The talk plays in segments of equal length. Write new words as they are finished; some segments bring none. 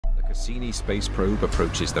Cassini space probe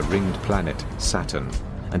approaches the ringed planet Saturn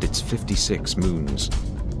and its 56 moons.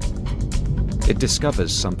 It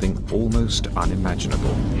discovers something almost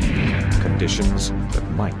unimaginable, conditions that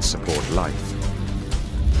might support life.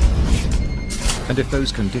 And if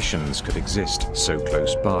those conditions could exist so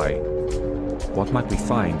close by, what might we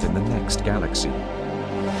find in the next galaxy?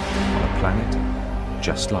 On a planet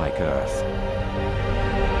just like Earth.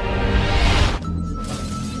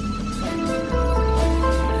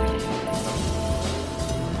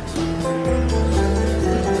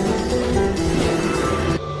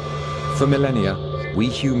 For millennia, we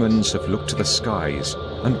humans have looked to the skies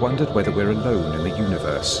and wondered whether we're alone in the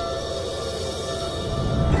universe.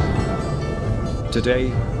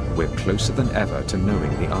 Today, we're closer than ever to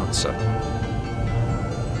knowing the answer.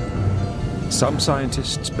 Some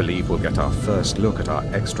scientists believe we'll get our first look at our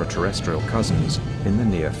extraterrestrial cousins in the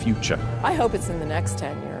near future. I hope it's in the next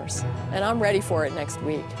 10 years, and I'm ready for it next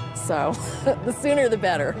week. So, the sooner the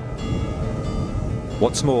better.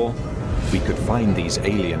 What's more, we could find these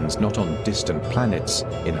aliens not on distant planets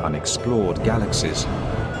in unexplored galaxies,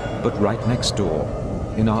 but right next door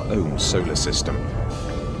in our own solar system.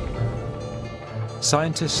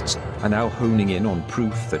 Scientists are now honing in on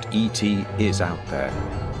proof that ET is out there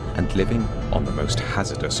and living on the most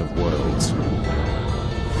hazardous of worlds.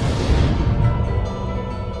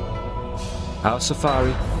 Our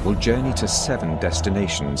safari will journey to 7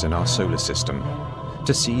 destinations in our solar system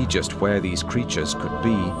to see just where these creatures could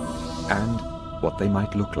be and what they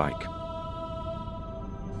might look like.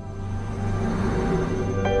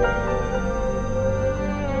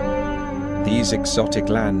 These exotic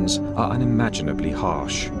lands are unimaginably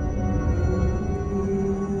harsh.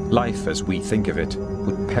 Life as we think of it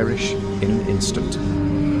would perish in an instant.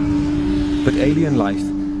 But alien life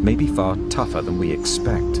may be far tougher than we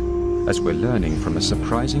expect, as we're learning from a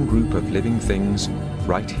surprising group of living things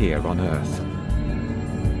right here on Earth.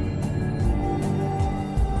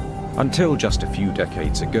 Until just a few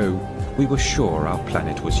decades ago, we were sure our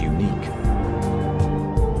planet was unique.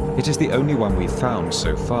 It is the only one we've found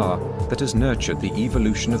so far that has nurtured the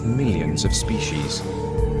evolution of millions of species.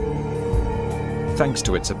 Thanks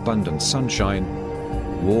to its abundant sunshine,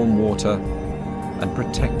 warm water, and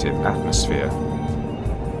protective atmosphere.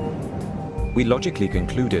 We logically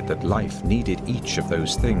concluded that life needed each of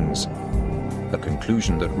those things, a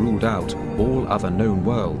conclusion that ruled out all other known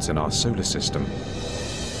worlds in our solar system.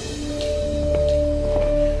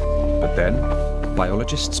 But then,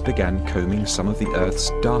 biologists began combing some of the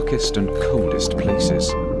Earth's darkest and coldest places.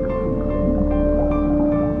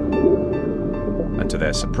 And to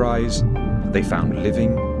their surprise, they found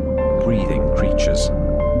living, breathing creatures.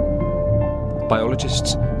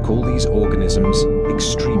 Biologists call these organisms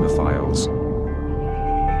extremophiles.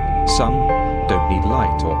 Some don't need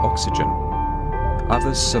light or oxygen.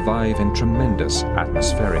 Others survive in tremendous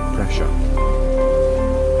atmospheric pressure.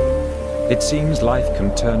 It seems life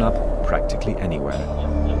can turn up practically anywhere.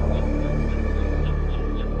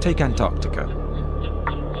 Take Antarctica.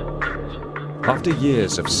 After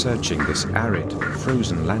years of searching this arid,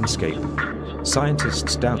 frozen landscape,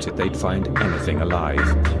 scientists doubted they'd find anything alive.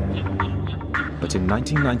 But in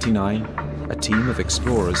 1999, a team of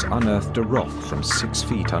explorers unearthed a rock from 6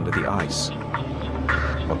 feet under the ice.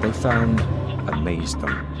 What they found amazed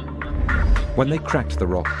them. When they cracked the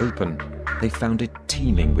rock open, they found it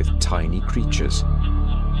teeming with tiny creatures.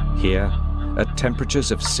 Here, at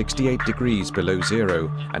temperatures of 68 degrees below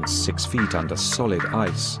zero and 6 feet under solid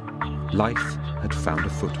ice, life had found a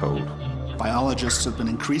foothold. Biologists have been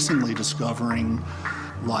increasingly discovering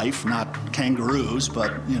life, not kangaroos,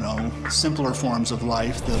 but, simpler forms of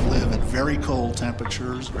life that live at very cold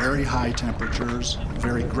temperatures, very high temperatures,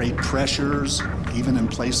 very great pressures, even in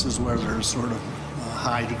places where there's sort of a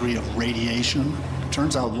high degree of radiation. It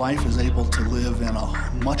turns out life is able to live in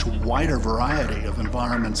a much wider variety of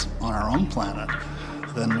environments on our own planet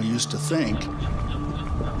than we used to think.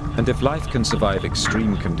 And if life can survive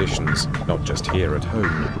extreme conditions, not just here at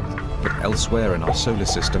home, but elsewhere in our solar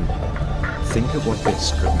system, think of what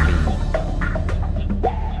this could mean.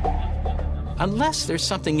 Unless there's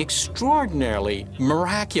something extraordinarily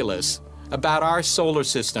miraculous about our solar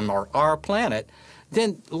system or our planet,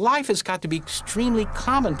 then life has got to be extremely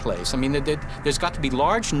commonplace. I mean, there's got to be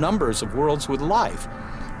large numbers of worlds with life,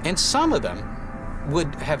 and some of them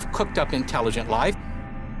would have cooked up intelligent life.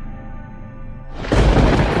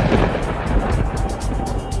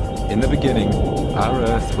 In the beginning, our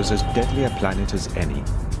Earth was as deadly a planet as any.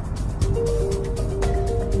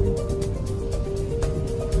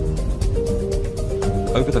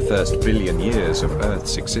 Over the first billion years of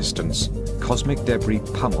Earth's existence, cosmic debris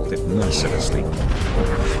pummeled it mercilessly.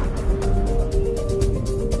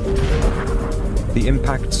 The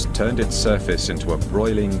impacts turned its surface into a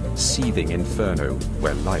broiling, seething inferno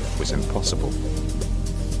where life was impossible.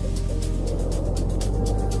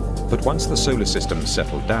 But once the solar system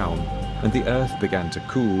settled down and the Earth began to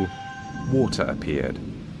cool, water appeared,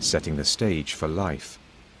 setting the stage for life.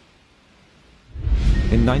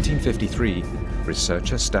 In 1953,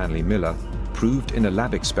 researcher Stanley Miller proved in a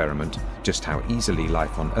lab experiment just how easily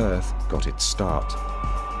life on Earth got its start.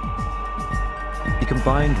 He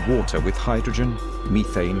combined water with hydrogen,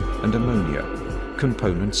 methane, and ammonia,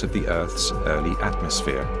 components of the Earth's early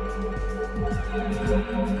atmosphere.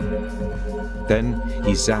 Then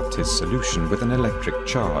he zapped his solution with an electric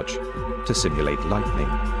charge to simulate lightning.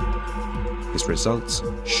 His results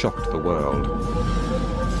shocked the world.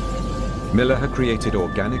 Miller had created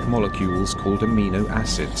organic molecules called amino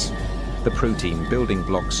acids, the protein building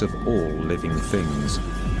blocks of all living things.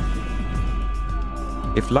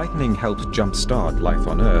 If lightning helped jumpstart life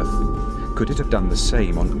on Earth, could it have done the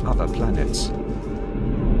same on other planets?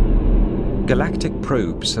 Galactic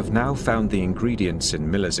probes have now found the ingredients in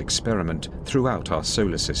Miller's experiment throughout our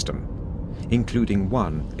solar system, including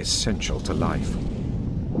one essential to life.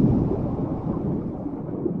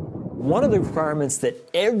 One of the requirements that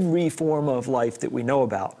every form of life that we know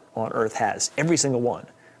about on Earth has, every single one,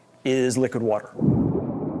 is liquid water.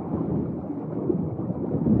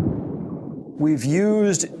 We've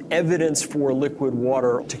used evidence for liquid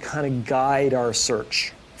water to kind of guide our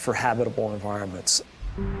search for habitable environments.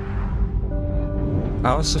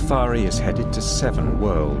 Our safari is headed to 7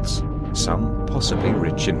 worlds, some possibly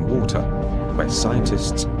rich in water, where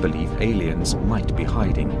scientists believe aliens might be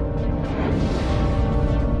hiding.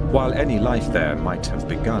 While any life there might have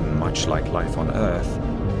begun much like life on Earth,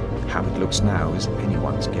 how it looks now is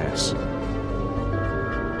anyone's guess.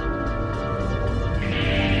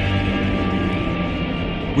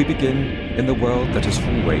 We begin in the world that has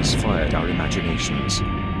always fired our imaginations,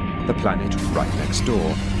 the planet right next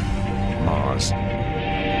door, Mars.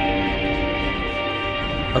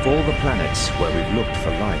 Of all the planets where we've looked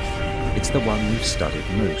for life, it's the one we've studied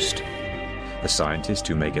most. The scientist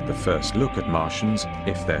who may get the first look at Martians,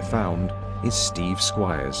 if they're found, is Steve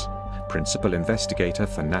Squyres, principal investigator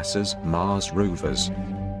for NASA's Mars rovers.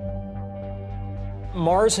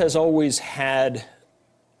 Mars has always had,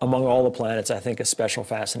 among all the planets, I think, a special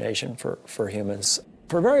fascination for humans.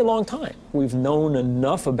 For a very long time, we've known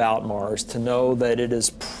enough about Mars to know that it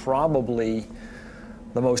is probably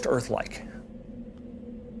the most Earth-like.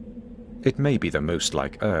 It may be the most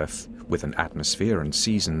like Earth, with an atmosphere and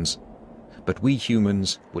seasons, but we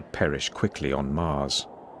humans would perish quickly on Mars.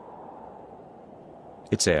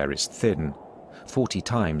 Its air is thin, 40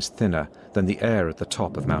 times thinner than the air at the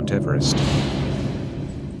top of Mount Everest.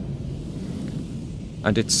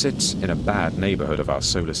 And it sits in a bad neighborhood of our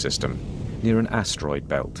solar system, near an asteroid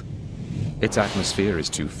belt. Its atmosphere is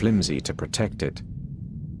too flimsy to protect it.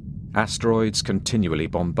 Asteroids continually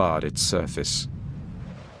bombard its surface.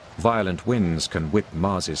 Violent winds can whip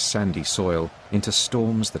Mars's sandy soil into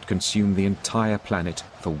storms that consume the entire planet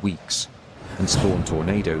for weeks and spawn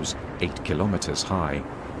tornadoes 8 kilometers high.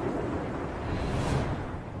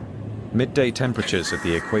 Midday temperatures at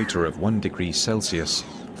the equator of 1 degree Celsius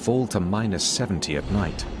fall to -70 at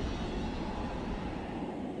night.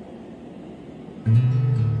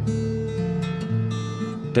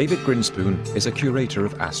 David Grinspoon is a curator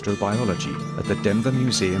of astrobiology at the Denver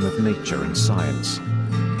Museum of Nature and Science.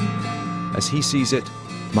 As he sees it,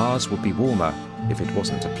 Mars would be warmer if it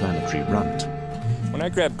wasn't a planetary runt. When I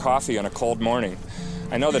grab coffee on a cold morning,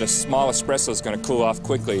 I know that a small espresso is going to cool off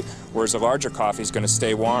quickly, whereas a larger coffee is going to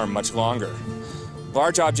stay warm much longer.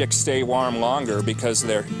 Large objects stay warm longer because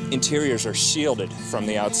their interiors are shielded from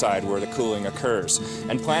the outside where the cooling occurs.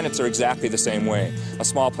 And planets are exactly the same way. A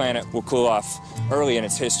small planet will cool off early in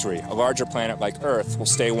its history. A larger planet like Earth will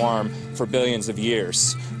stay warm for billions of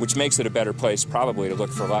years, which makes it a better place probably to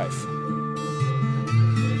look for life.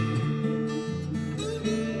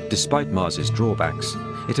 Despite Mars's drawbacks,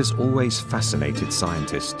 it has always fascinated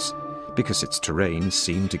scientists because its terrain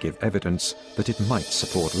seemed to give evidence that it might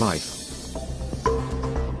support life.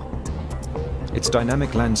 Its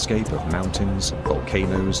dynamic landscape of mountains,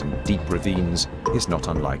 volcanoes, and deep ravines is not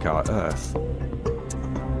unlike our Earth.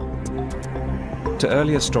 To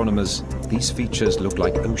early astronomers, these features look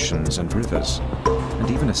like oceans and rivers, and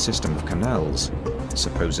even a system of canals,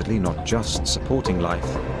 supposedly not just supporting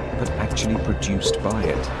life, but actually produced by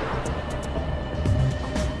it.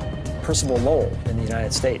 Percival Lowell in the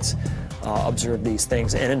United States observed these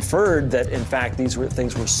things and inferred that, in fact, these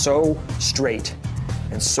things were so straight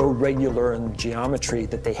and so regular in geometry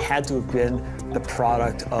that they had to have been the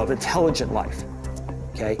product of intelligent life.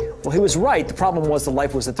 Okay? Well, he was right. The problem was the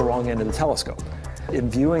life was at the wrong end of the telescope. in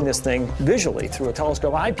viewing this thing visually through a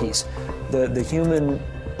telescope eyepiece, the human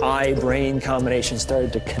eye-brain combination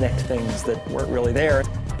started to connect things that weren't really there.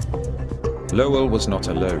 Lowell was not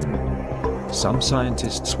alone. Some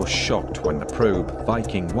scientists were shocked when the probe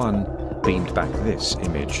Viking 1 beamed back this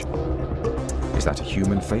image. Is that a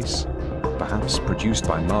human face? Perhaps produced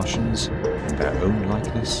by Martians in their own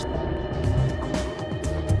likeness?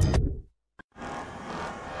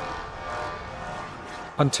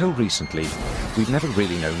 Until recently, we've never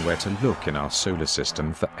really known where to look in our solar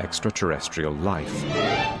system for extraterrestrial life.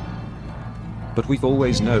 But we've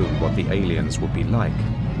always known what the aliens would be like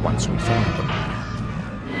once we found them.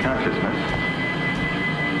 Consciousness.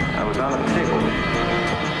 I was on a table.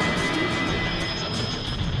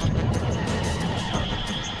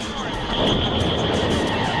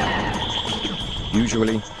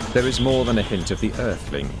 Usually, there is more than a hint of the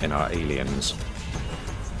Earthling in our aliens.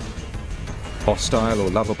 Hostile or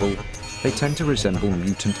lovable, they tend to resemble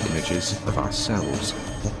mutant images of ourselves.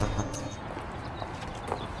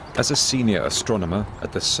 As a senior astronomer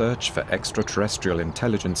at the Search for Extraterrestrial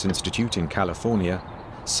Intelligence Institute in California,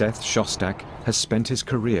 Seth Shostak has spent his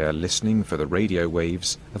career listening for the radio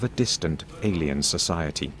waves of a distant alien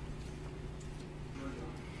society.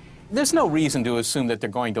 There's no reason to assume that they're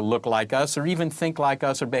going to look like us or even think like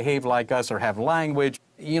us or behave like us or have language.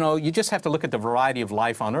 You know, you just have to look at the variety of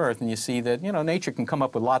life on Earth and you see that, you know, nature can come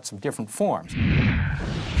up with lots of different forms.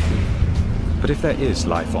 But if there is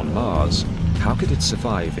life on Mars, how could it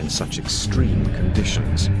survive in such extreme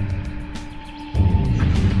conditions?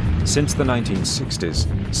 Since the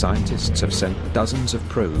 1960s, scientists have sent dozens of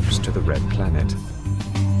probes to the Red Planet.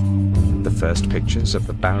 The first pictures of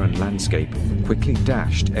the barren landscape quickly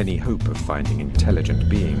dashed any hope of finding intelligent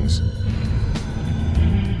beings.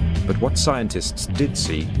 But what scientists did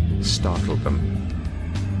see startled them.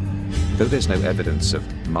 Though there's no evidence of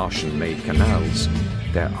Martian-made canals,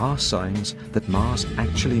 there are signs that Mars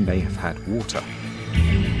actually may have had water.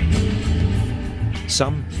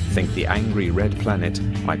 Some think the angry red planet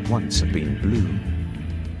might once have been blue.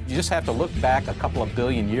 You just have to look back a couple of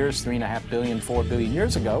billion years, 3.5 billion, 4 billion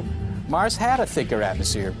years ago. Mars had a thicker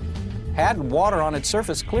atmosphere, had water on its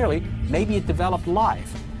surface clearly, maybe it developed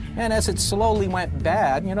life. And as it slowly went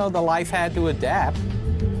bad, you know, the life had to adapt.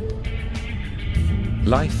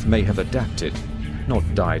 Life may have adapted, not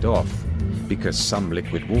died off, because some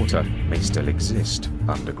liquid water may still exist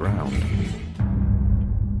underground.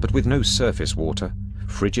 But with no surface water,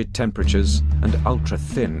 frigid temperatures, and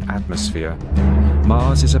ultra-thin atmosphere,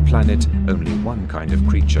 Mars is a planet only one kind of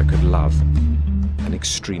creature could love, an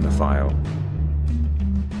extremophile.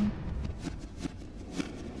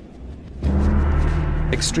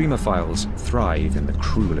 Extremophiles thrive in the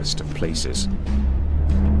cruelest of places.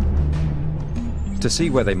 To see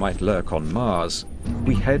where they might lurk on Mars,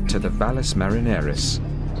 we head to the Valles Marineris,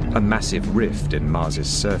 a massive rift in Mars's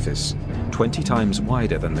surface, 20 times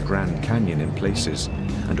wider than the Grand Canyon in places,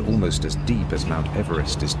 and almost as deep as Mount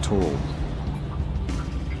Everest is tall.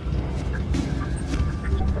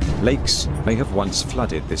 Lakes may have once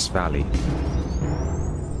flooded this valley,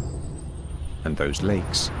 and those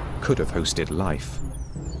lakes could have hosted life.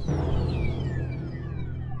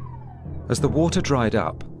 As the water dried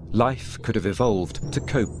up, life could have evolved to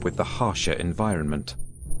cope with the harsher environment.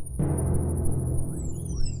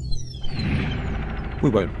 We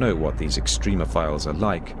won't know what these extremophiles are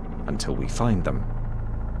like until we find them.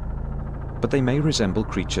 But they may resemble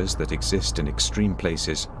creatures that exist in extreme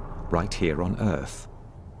places right here on Earth.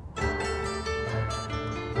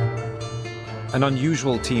 An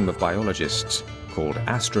unusual team of biologists, called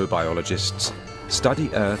astrobiologists, study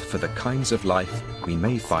Earth for the kinds of life we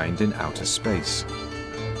may find in outer space.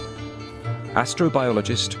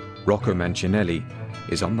 Astrobiologist Rocco Mancinelli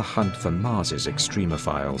is on the hunt for Mars's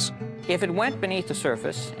extremophiles. If it went beneath the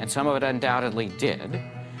surface, and some of it undoubtedly did,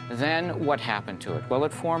 then what happened to it? Well,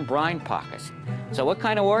 it formed brine pockets. So what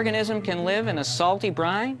kind of organism can live in a salty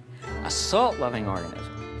brine? A salt-loving organism.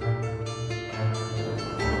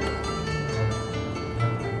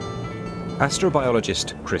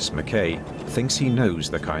 Astrobiologist Chris McKay thinks he knows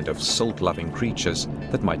the kind of salt-loving creatures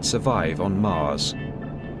that might survive on Mars.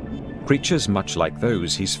 Creatures much like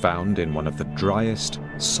those he's found in one of the driest,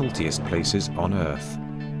 saltiest places on Earth.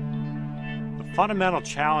 The fundamental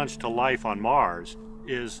challenge to life on Mars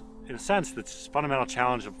is, in a sense, the fundamental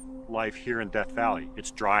challenge of life here in Death Valley. It's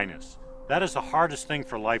dryness. That is the hardest thing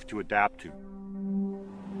for life to adapt to.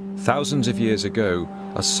 Thousands of years ago,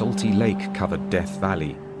 a salty lake covered Death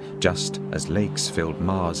Valley, just as lakes filled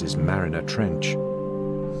Mars's Mariner Trench. We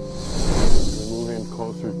move in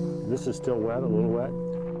closer. This is still wet, a little wet.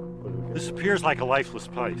 This appears like a lifeless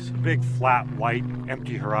place, a big, flat, white,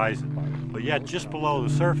 empty horizon. But yet, just below the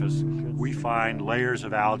surface, we find layers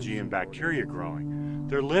of algae and bacteria growing.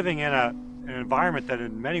 They're living in an environment that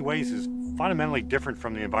in many ways is fundamentally different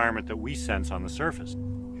from the environment that we sense on the surface.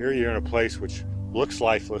 Here you're in a place which looks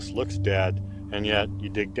lifeless, looks dead, and yet you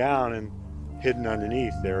dig down and hidden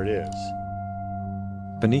underneath, there it is.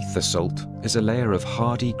 Beneath the salt is a layer of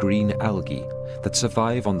hardy green algae that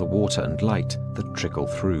survive on the water and light that trickle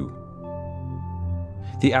through.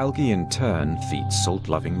 The algae in turn feeds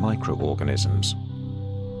salt-loving microorganisms.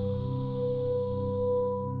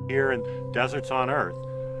 Here in deserts on Earth,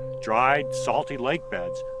 dried, salty lake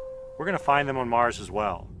beds, we're going to find them on Mars as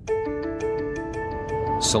well.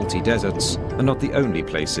 Salty deserts are not the only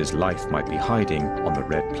places life might be hiding on the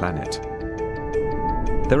red planet.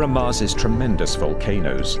 There are Mars's tremendous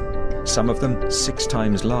volcanoes, some of them 6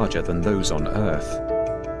 times larger than those on Earth.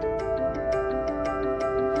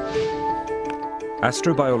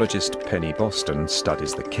 Astrobiologist Penny Boston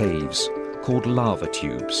studies the caves, called lava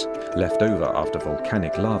tubes, left over after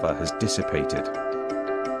volcanic lava has dissipated.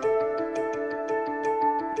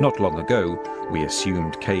 Not long ago, we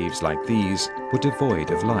assumed caves like these were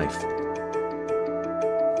devoid of life.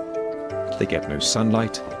 They get no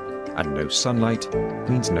sunlight, and no sunlight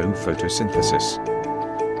means no photosynthesis.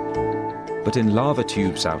 But in lava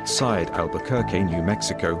tubes outside Albuquerque, New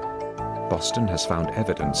Mexico, Boston has found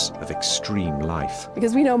evidence of extreme life.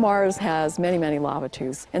 Because we know Mars has many, many lava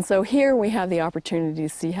tubes. And so here we have the opportunity to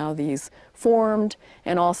see how these formed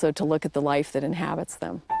and also to look at the life that inhabits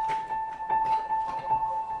them.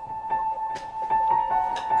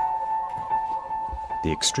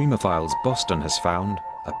 The extremophiles Boston has found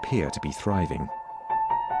appear to be thriving.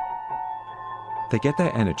 They get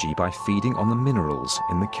their energy by feeding on the minerals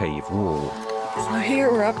in the cave wall. So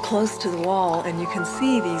here we're up close to the wall, and you can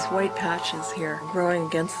see these white patches here growing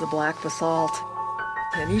against the black basalt.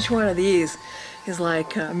 And each one of these is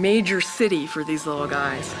like a major city for these little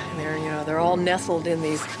guys. And they're all nestled in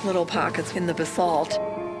these little pockets in the basalt.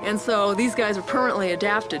 And so these guys are permanently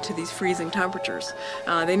adapted to these freezing temperatures.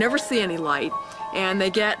 They never see any light, and they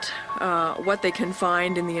get what they can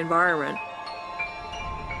find in the environment.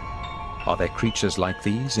 Are there creatures like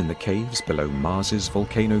these in the caves below Mars's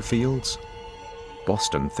volcano fields?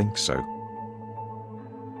 Boston thinks so.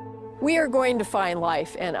 We are going to find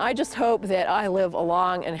life, and I just hope that I live a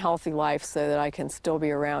long and healthy life so that I can still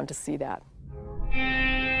be around to see that.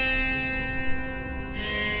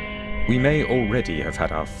 We may already have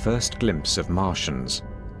had our first glimpse of Martians,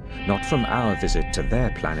 not from our visit to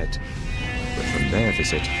their planet, but from their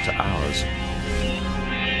visit to ours.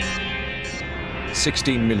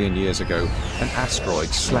 16 million years ago, an asteroid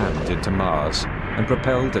slammed into Mars and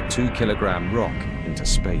propelled a 2-kilogram rock into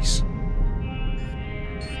space.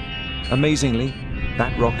 Amazingly,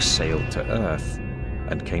 that rock sailed to Earth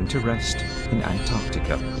and came to rest in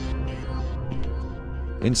Antarctica.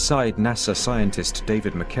 Inside, NASA scientist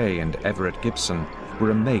David McKay and Everett Gibson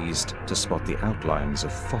were amazed to spot the outlines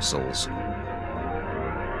of fossils.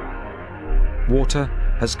 Water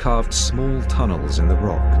has carved small tunnels in the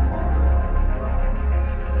rock.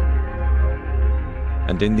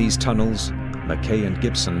 And in these tunnels, McKay and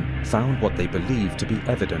Gibson found what they believed to be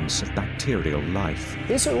evidence of bacterial life.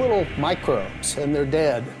 These are little microbes, and they're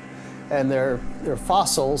dead, and they're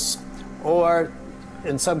fossils, or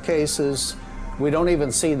in some cases, we don't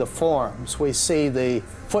even see the forms. We see the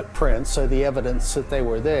footprints or the evidence that they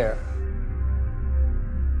were there.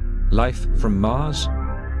 Life from Mars?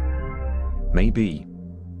 Maybe.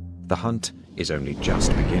 The hunt is only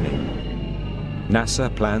just beginning.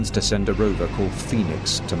 NASA plans to send a rover called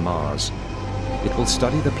Phoenix to Mars. It will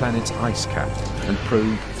study the planet's ice cap and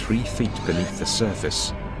probe 3 feet beneath the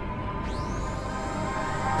surface.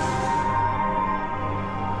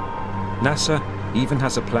 NASA even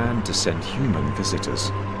has a plan to send human visitors.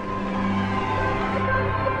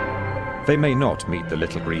 They may not meet the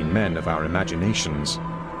little green men of our imaginations,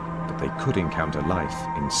 but they could encounter life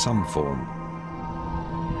in some form.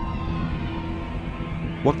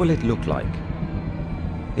 What will it look like?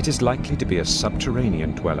 It is likely to be a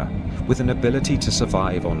subterranean dweller with an ability to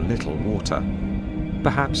survive on little water.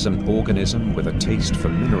 Perhaps an organism with a taste for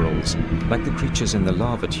minerals, like the creatures in the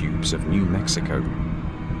lava tubes of New Mexico.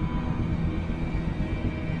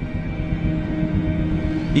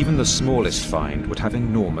 Even the smallest find would have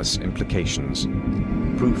enormous implications.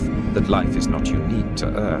 Proof that life is not unique to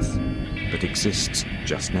Earth, but exists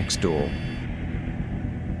just next door.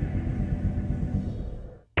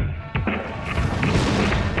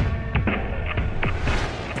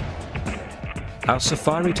 Our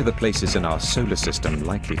safari to the places in our solar system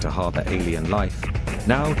likely to harbor alien life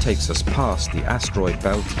now takes us past the asteroid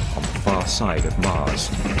belt on the far side of Mars.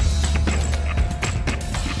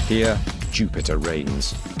 Here, Jupiter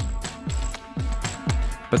reigns.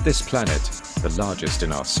 But this planet, the largest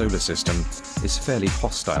in our solar system, is fairly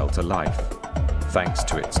hostile to life, thanks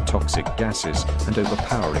to its toxic gases and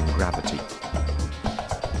overpowering gravity.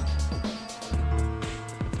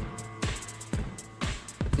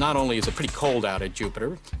 Not only is it pretty cold out at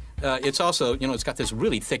Jupiter, it's also, it's got this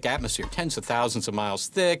really thick atmosphere, tens of thousands of miles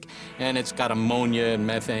thick, and it's got ammonia and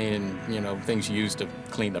methane and, things used to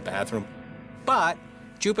clean the bathroom. But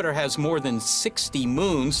Jupiter has more than 60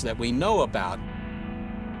 moons that we know about.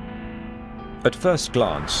 At first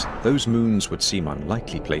glance, those moons would seem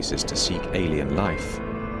unlikely places to seek alien life.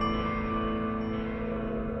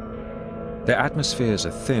 Their atmospheres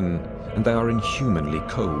are thin, and they are inhumanly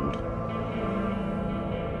cold.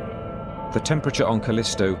 The temperature on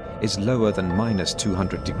Callisto is lower than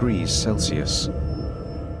 -200 degrees Celsius.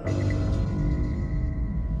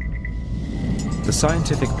 The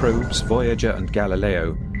scientific probes Voyager and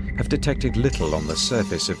Galileo have detected little on the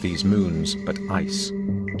surface of these moons but ice,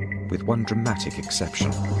 with one dramatic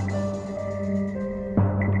exception.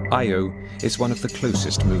 Io is one of the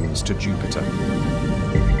closest moons to Jupiter.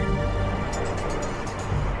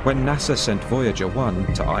 When NASA sent Voyager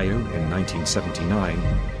 1 to Io in 1979,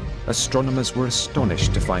 astronomers were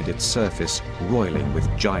astonished to find its surface roiling with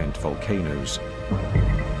giant volcanoes.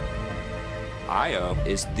 Io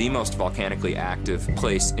is the most volcanically active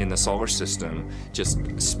place in the solar system, just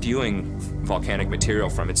spewing volcanic material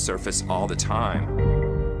from its surface all the time.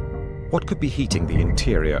 What could be heating the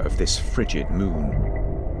interior of this frigid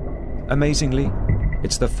moon? Amazingly,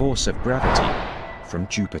 it's the force of gravity from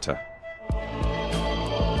Jupiter.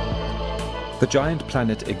 The giant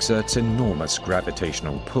planet exerts enormous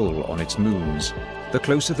gravitational pull on its moons. The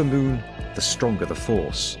closer the moon, the stronger the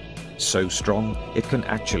force. So strong, it can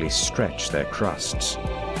actually stretch their crusts.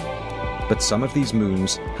 But some of these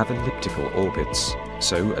moons have elliptical orbits,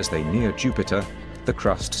 so as they near Jupiter, the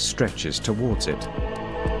crust stretches towards it.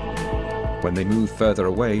 When they move further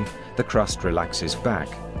away, the crust relaxes back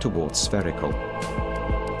towards spherical.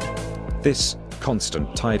 This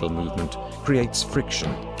constant tidal movement creates friction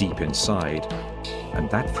deep inside, and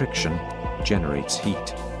that friction generates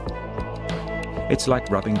heat. It's like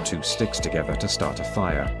rubbing two sticks together to start a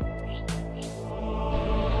fire.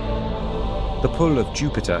 The pull of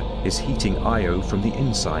Jupiter is heating Io from the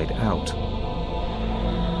inside out.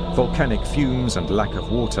 Volcanic fumes and lack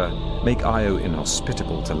of water make Io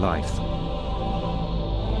inhospitable to life.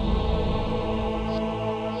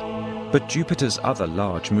 But Jupiter's other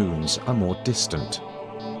large moons are more distant,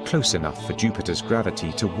 close enough for Jupiter's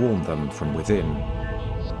gravity to warm them from within,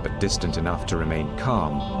 but distant enough to remain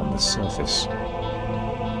calm on the surface.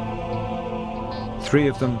 3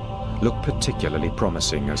 of them look particularly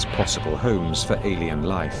promising as possible homes for alien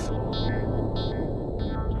life.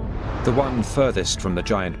 The one furthest from the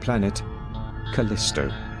giant planet,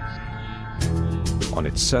 Callisto. On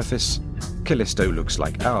its surface, Callisto looks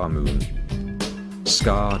like our moon,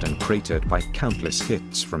 scarred and cratered by countless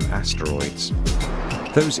hits from asteroids.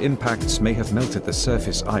 Those impacts may have melted the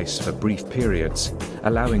surface ice for brief periods,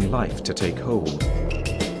 allowing life to take hold.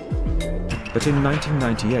 But in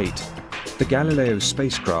 1998, the Galileo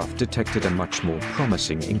spacecraft detected a much more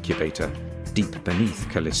promising incubator deep beneath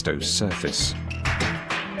Callisto's surface.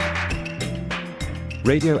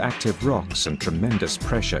 Radioactive rocks and tremendous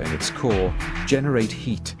pressure in its core generate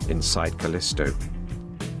heat inside Callisto.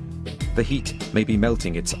 The heat may be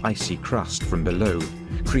melting its icy crust from below,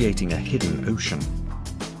 creating a hidden ocean.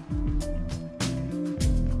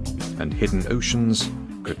 And hidden oceans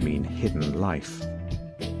could mean hidden life.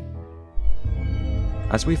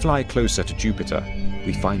 As we fly closer to Jupiter,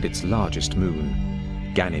 we find its largest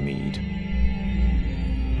moon, Ganymede.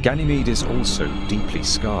 Ganymede is also deeply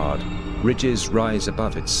scarred. Ridges rise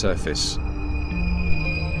above its surface.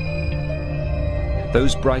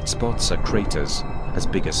 Those bright spots are craters as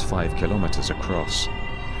big as 5 kilometers across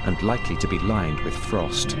and likely to be lined with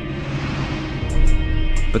frost.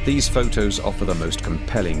 But these photos offer the most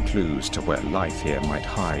compelling clues to where life here might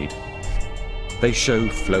hide. They show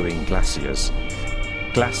flowing glaciers,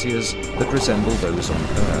 glaciers that resemble those on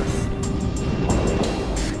Earth.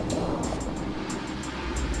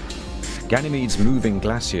 Ganymede's moving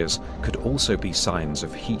glaciers could also be signs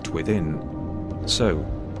of heat within. So,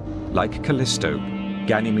 like Callisto,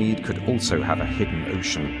 Ganymede could also have a hidden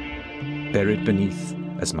ocean, buried beneath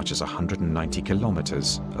as much as 190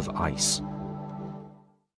 kilometers of ice.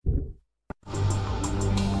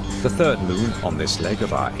 The third moon on this leg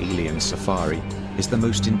of our alien safari is the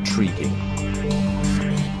most intriguing.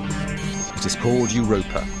 It is called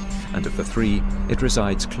Europa, and of the three, it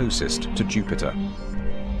resides closest to Jupiter.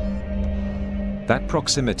 That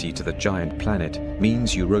proximity to the giant planet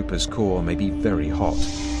means Europa's core may be very hot,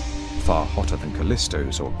 far hotter than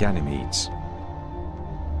Callisto's or Ganymede's.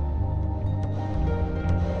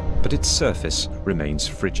 But its surface remains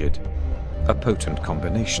frigid, a potent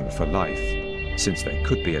combination for life, since there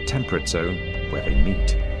could be a temperate zone where they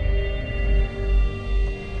meet.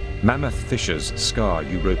 Mammoth fissures scar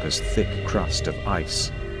Europa's thick crust of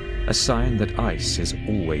ice, a sign that ice is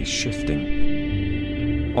always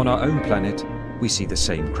shifting. On our own planet, we see the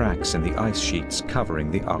same cracks in the ice sheets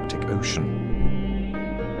covering the Arctic Ocean.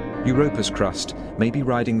 Europa's crust may be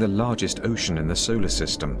riding the largest ocean in the solar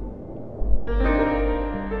system,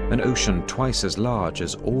 an ocean twice as large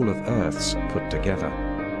as all of Earth's put together.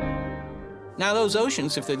 Now those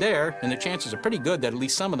oceans, if they're there, and the chances are pretty good that at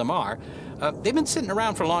least some of them are, they've been sitting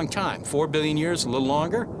around for a long time, 4 billion years, a little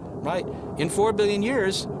longer, right? In 4 billion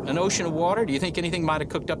years, an ocean of water, do you think anything might have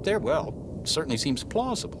cooked up there? Well, it certainly seems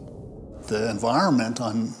plausible. The environment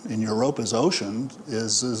in Europa's ocean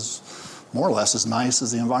is more or less as nice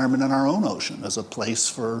as the environment in our own ocean, as a place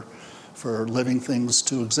for living things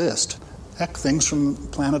to exist. Heck, things from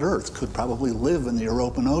planet Earth could probably live in the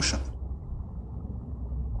European ocean.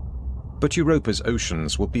 But Europa's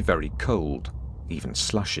oceans would be very cold, even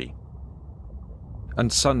slushy.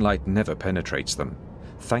 And sunlight never penetrates them,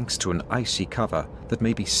 thanks to an icy cover that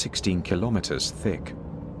may be 16 kilometers thick.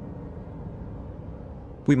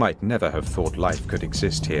 We might never have thought life could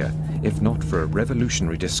exist here, if not for a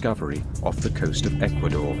revolutionary discovery off the coast of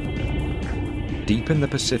Ecuador. Deep in the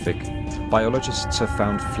Pacific, biologists have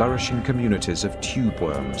found flourishing communities of tube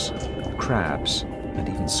worms, crabs, and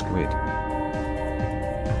even squid.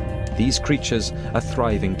 These creatures are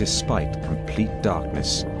thriving despite complete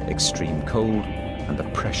darkness, extreme cold, and the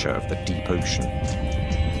pressure of the deep ocean.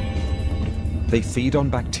 They feed on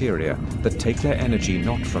bacteria that take their energy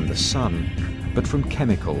not from the sun, but from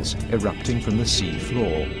chemicals erupting from the sea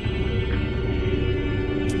floor.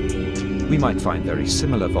 We might find very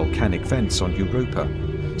similar volcanic vents on Europa,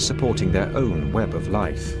 supporting their own web of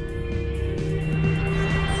life.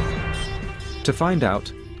 To find out,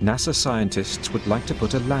 NASA scientists would like to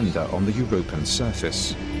put a lander on the European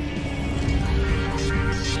surface.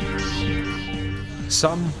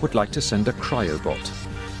 Some would like to send a cryobot,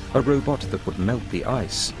 a robot that would melt the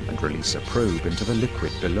ice and release a probe into the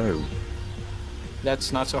liquid below.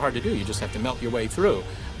 That's not so hard to do. You just have to melt your way through.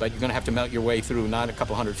 But you're going to have to melt your way through not a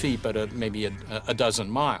couple hundred feet, but maybe a dozen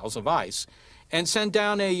miles of ice. And send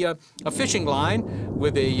down a fishing line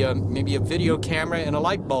with maybe a video camera and a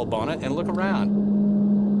light bulb on it and look around.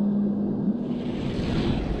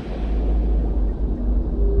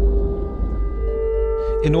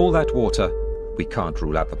 In all that water, we can't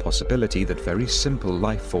rule out the possibility that very simple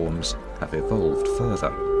life forms have evolved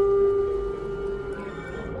further.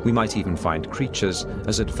 We might even find creatures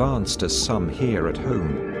as advanced as some here at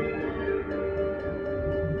home.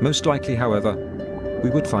 Most likely, however, we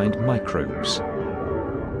would find microbes.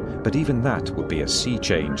 But even that would be a sea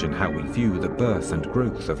change in how we view the birth and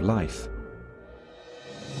growth of life.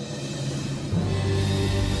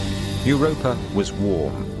 Europa was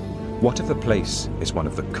warm. What if a place is one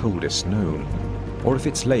of the coldest known? Or if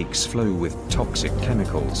its lakes flow with toxic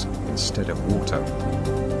chemicals instead of water?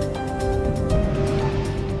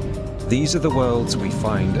 These are the worlds we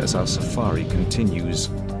find as our safari continues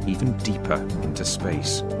even deeper into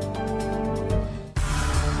space.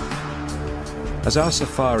 As our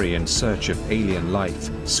safari in search of alien life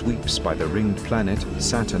sweeps by the ringed planet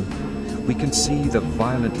Saturn, we can see the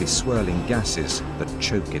violently swirling gases that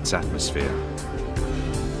choke its atmosphere.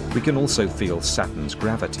 We can also feel Saturn's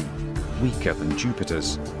gravity, weaker than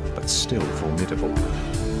Jupiter's, but still formidable.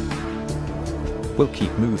 We'll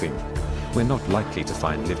keep moving. We're not likely to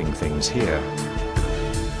find living things here.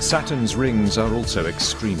 Saturn's rings are also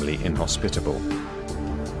extremely inhospitable.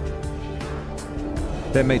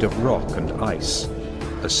 They're made of rock and ice,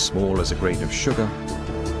 as small as a grain of sugar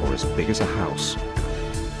or as big as a house.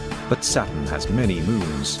 But Saturn has many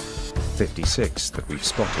moons, 56 that we've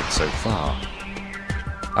spotted so far.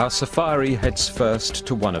 Our safari heads first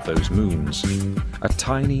to one of those moons, a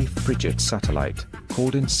tiny frigid satellite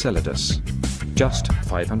called Enceladus, just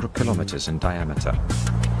 500 kilometers in diameter.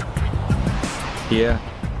 Here,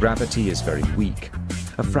 gravity is very weak,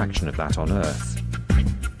 a fraction of that on Earth.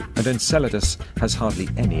 And Enceladus has hardly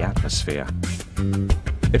any atmosphere.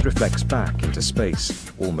 It reflects back into space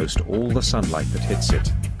almost all the sunlight that hits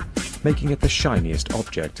it, making it the shiniest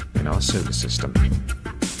object in our solar system.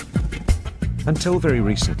 Until very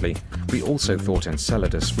recently, we also thought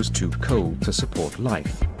Enceladus was too cold to support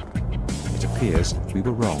life. It appears we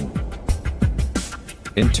were wrong.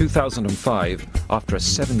 In 2005, after a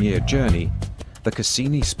 7-year journey, the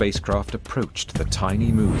Cassini spacecraft approached the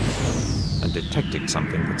tiny moon and detected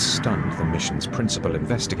something that stunned the mission's principal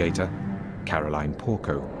investigator, Caroline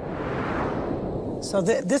Porco. So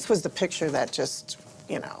this was the picture that just,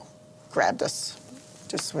 grabbed us.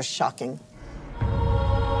 Just was shocking.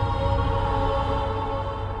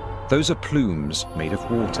 Those are plumes made of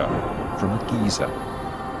water from a geyser.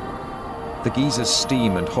 The geyser's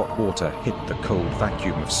steam and hot water hit the cold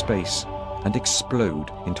vacuum of space and explode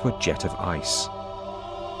into a jet of ice.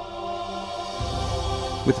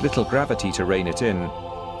 With little gravity to rein it in,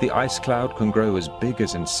 the ice cloud can grow as big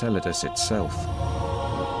as Enceladus itself.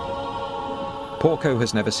 Porco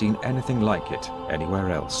has never seen anything like it anywhere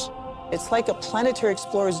else. It's like a planetary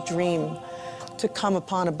explorer's dream to come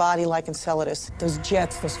upon a body like Enceladus. Those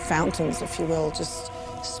jets, those fountains, if you will, just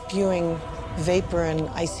spewing vapor and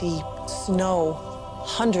icy snow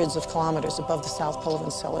hundreds of kilometers above the south pole of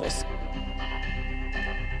Enceladus.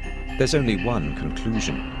 There's only one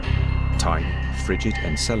conclusion. Tiny, frigid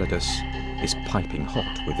Enceladus is piping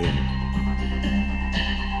hot within.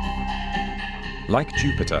 Like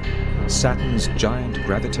Jupiter, Saturn's giant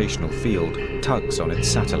gravitational field tugs on its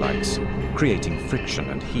satellites, creating friction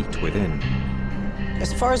and heat within.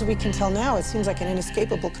 As far as we can tell now, it seems like an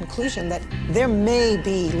inescapable conclusion that there may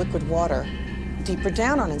be liquid water deeper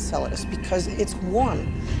down on Enceladus because it's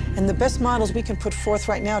warm. And the best models we can put forth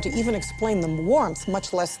right now to even explain the warmth,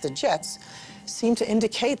 much less the jets, seem to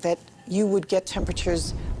indicate that you would get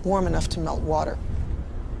temperatures warm enough to melt water.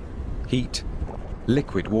 Heat,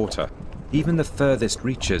 liquid water, even the furthest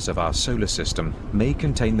reaches of our solar system may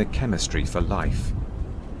contain the chemistry for life.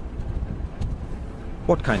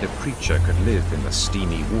 What kind of creature could live in the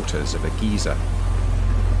steamy waters of a geyser?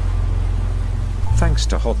 Thanks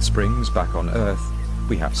to hot springs back on Earth,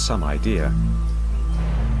 we have some idea.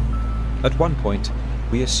 At one point,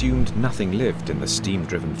 we assumed nothing lived in the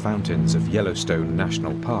steam-driven fountains of Yellowstone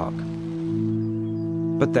National Park.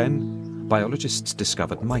 But then, biologists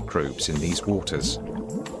discovered microbes in these waters.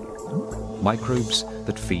 Microbes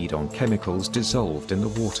that feed on chemicals dissolved in the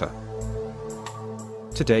water.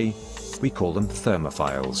 Today, we call them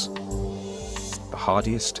thermophiles. The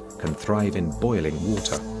hardiest can thrive in boiling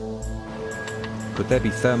water. Could there be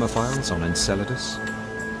thermophiles on Enceladus?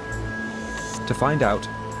 To find out,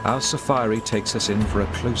 our safari takes us in for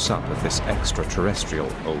a close-up of this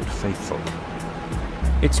extraterrestrial Old Faithful.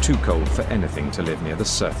 It's too cold for anything to live near the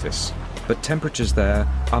surface, but temperatures there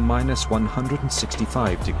are minus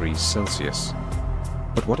 165 degrees Celsius.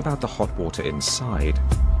 But what about the hot water inside?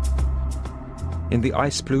 In the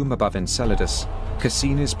ice plume above Enceladus,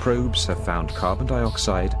 Cassini's probes have found carbon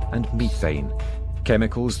dioxide and methane,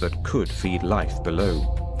 chemicals that could feed life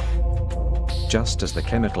below. Just as the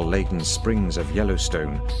chemical-laden springs of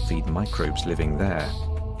Yellowstone feed microbes living there.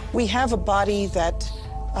 We have a body that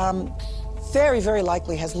very, very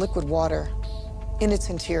likely has liquid water in its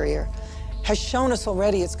interior, has shown us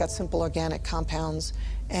already it's got simple organic compounds,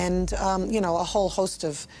 and a whole host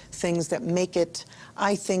of things that make it,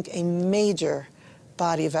 I think, a major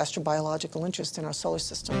body of astrobiological interest in our solar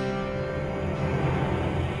system.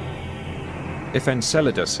 If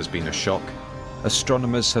Enceladus has been a shock,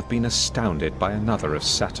 astronomers have been astounded by another of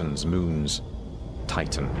Saturn's moons,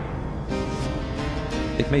 Titan.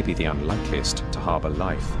 It may be the unlikeliest to harbor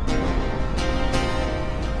life.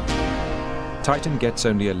 Titan gets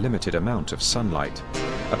only a limited amount of sunlight,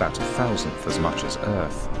 about 1,000th as much as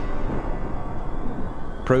Earth.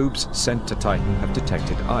 Probes sent to Titan have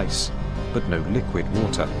detected ice, but no liquid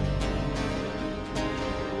water.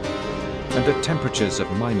 And at temperatures of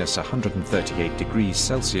minus 138 degrees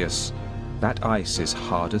Celsius, that ice is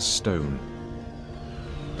hard as stone.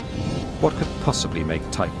 What could possibly make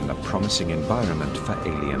Titan a promising environment for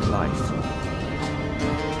alien life?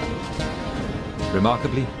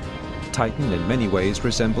 Remarkably, Titan in many ways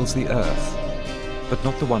resembles the Earth, but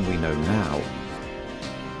not the one we know now.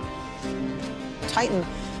 Titan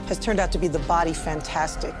has turned out to be the body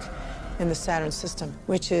fantastic in the Saturn system,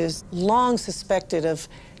 which is long suspected of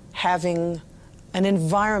having an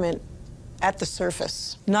environment at the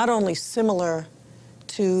surface, not only similar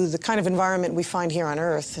to the kind of environment we find here on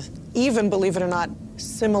Earth, even, believe it or not,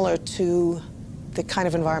 similar to the kind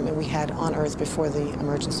of environment we had on Earth before the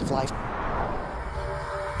emergence of life.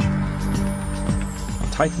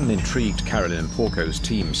 Titan intrigued Caroline Porco's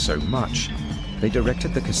team so much, they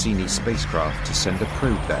directed the Cassini spacecraft to send a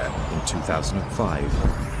probe there in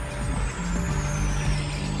 2005.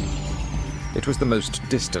 It was the most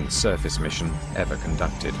distant surface mission ever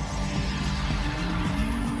conducted.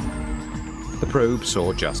 The probe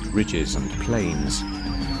saw just ridges and plains.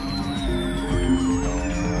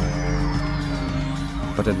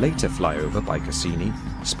 But a later flyover by Cassini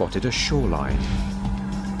spotted a shoreline.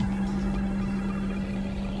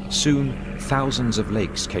 Soon, thousands of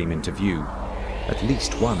lakes came into view, at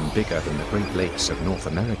least one bigger than the Great Lakes of North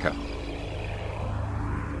America.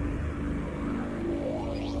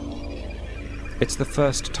 It's the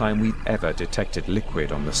first time we've ever detected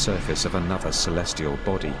liquid on the surface of another celestial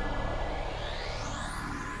body.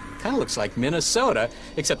 Kind of looks like Minnesota,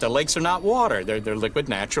 except the lakes are not water. They're liquid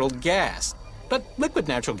natural gas. But liquid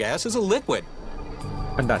natural gas is a liquid.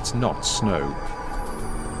 And that's not snow.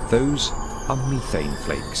 Those are methane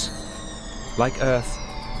flakes. Like Earth,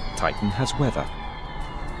 Titan has weather.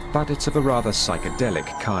 But it's of a rather psychedelic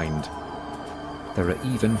kind. There are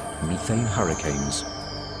even methane hurricanes.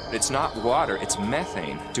 It's not water, it's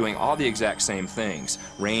methane, doing all the exact same things.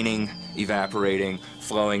 Raining, evaporating,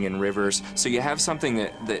 flowing in rivers. So you have something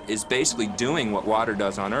that is basically doing what water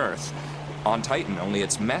does on Earth, on Titan, only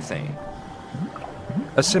it's methane.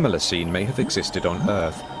 A similar scene may have existed on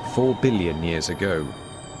Earth 4 billion years ago,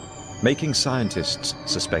 making scientists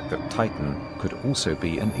suspect that Titan could also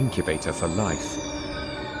be an incubator for life.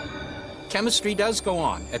 Chemistry does go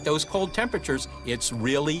on. At those cold temperatures, it's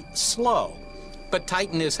really slow. But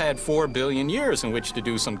Titan has had 4 billion years in which to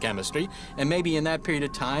do some chemistry, and maybe in that period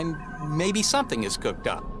of time, maybe something is cooked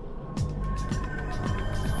up.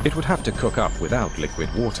 It would have to cook up without liquid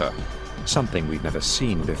water, something we've never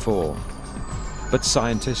seen before. But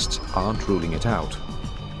scientists aren't ruling it out.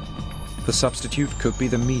 The substitute could be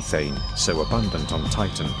the methane, so abundant on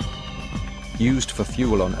Titan. Used for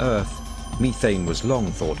fuel on Earth, methane was long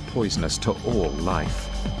thought poisonous to all life.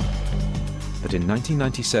 But in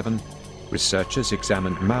 1997, researchers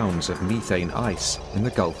examined mounds of methane ice in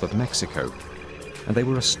the Gulf of Mexico, and they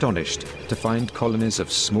were astonished to find colonies of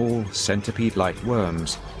small centipede-like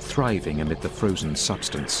worms thriving amid the frozen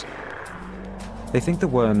substance. They think the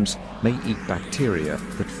worms may eat bacteria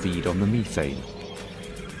that feed on the methane.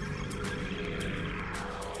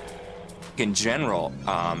 In general,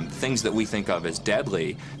 things that we think of as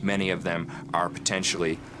deadly, many of them are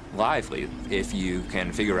potentially lively if you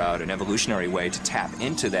can figure out an evolutionary way to tap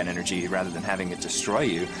into that energy rather than having it destroy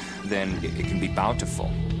you. Then it can be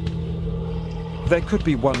bountiful. There could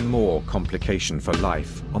be one more complication for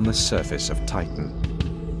life on the surface of Titan.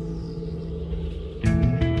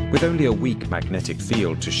 With only a weak magnetic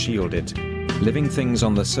field to shield it, living things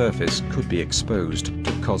on the surface could be exposed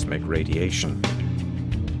to cosmic radiation.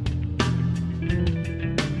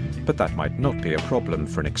 But that might not be a problem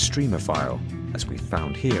for an extremophile, as we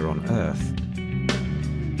found here on Earth.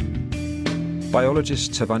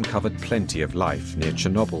 Biologists have uncovered plenty of life near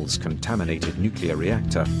Chernobyl's contaminated nuclear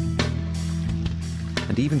reactor,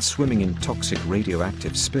 and even swimming in toxic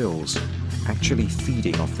radioactive spills, actually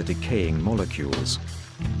feeding off the decaying molecules.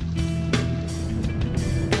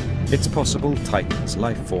 It's possible Titan's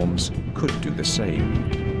life forms could do the same.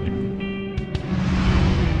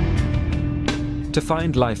 To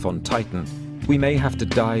find life on Titan, we may have to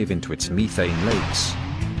dive into its methane lakes,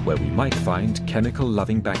 where we might find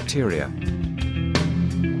chemical-loving bacteria.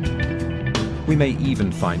 We may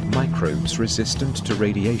even find microbes resistant to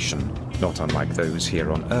radiation, not unlike those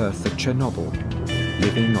here on Earth at Chernobyl,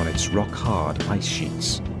 living on its rock-hard ice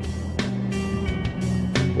sheets.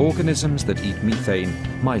 Organisms that eat methane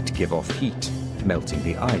might give off heat, melting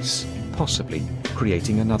the ice, possibly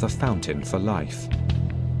creating another fountain for life.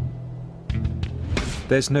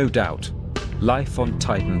 There's no doubt, life on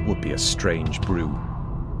Titan would be a strange brew.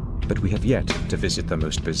 But we have yet to visit the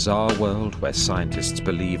most bizarre world where scientists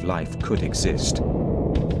believe life could exist,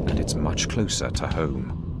 and it's much closer to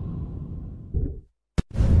home.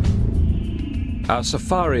 Our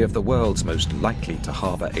safari of the world's most likely to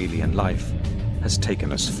harbor alien life has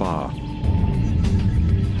taken us far.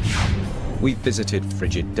 We've visited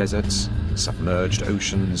frigid deserts, submerged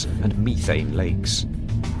oceans, and methane lakes.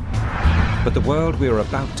 But the world we are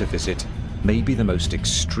about to visit may be the most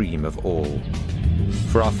extreme of all.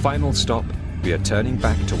 For our final stop, we are turning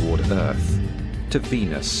back toward Earth, to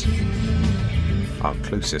Venus, our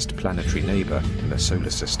closest planetary neighbor in the solar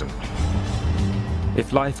system.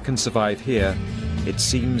 If life can survive here, it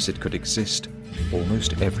seems it could exist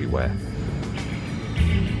almost everywhere.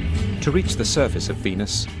 To reach the surface of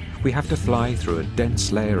Venus, we have to fly through a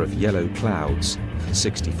dense layer of yellow clouds,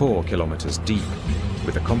 64 kilometers deep,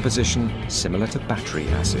 with a composition similar to battery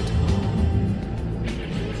acid.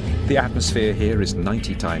 The atmosphere here is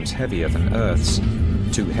 90 times heavier than Earth's,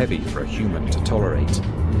 too heavy for a human to tolerate.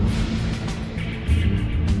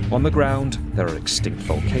 On the ground, there are extinct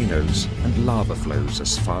volcanoes and lava flows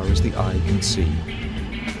as far as the eye can see.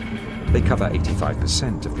 They cover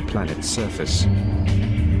 85% of the planet's surface.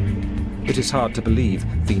 It is hard to believe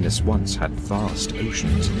Venus once had vast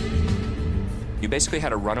oceans. You basically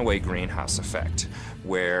had a runaway greenhouse effect,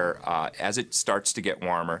 where as it starts to get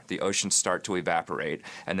warmer, the oceans start to evaporate,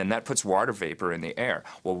 and then that puts water vapor in the air.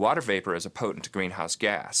 Well, water vapor is a potent greenhouse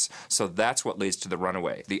gas, so that's what leads to the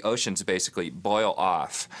runaway. The oceans basically boil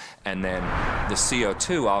off, and then the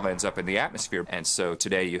CO2 all ends up in the atmosphere, and so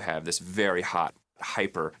today you have this very hot,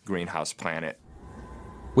 hyper greenhouse planet.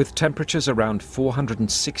 With temperatures around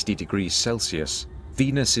 460 degrees Celsius,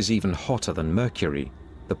 Venus is even hotter than Mercury,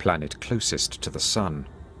 the planet closest to the Sun.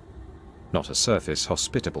 Not a surface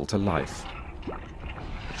hospitable to life.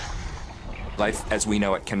 Life as we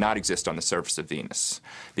know it cannot exist on the surface of Venus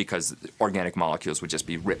because organic molecules would just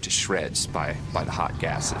be ripped to shreds by the hot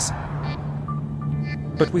gases.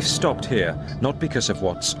 But we've stopped here, not because of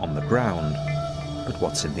what's on the ground, but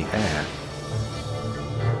what's in the air.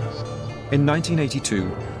 In 1982,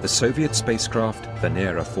 the Soviet spacecraft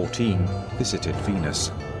Venera 14 visited Venus.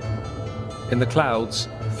 In the clouds,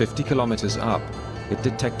 50 kilometers up, it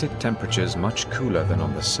detected temperatures much cooler than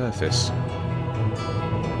on the surface.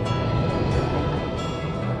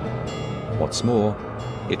 What's more,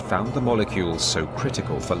 it found the molecules so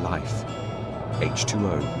critical for life,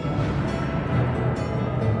 H2O.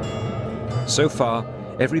 So far,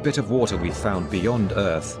 every bit of water we've found beyond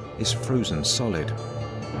Earth is frozen solid.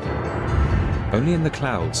 Only in the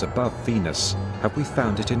clouds above Venus have we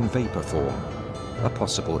found it in vapor form, a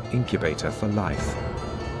possible incubator for life.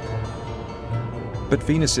 But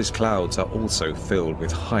Venus's clouds are also filled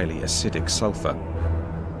with highly acidic sulfur.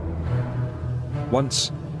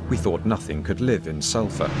 Once, we thought nothing could live in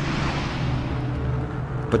sulfur.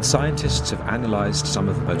 But scientists have analyzed some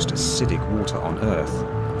of the most acidic water on Earth,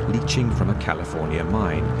 leaching from a California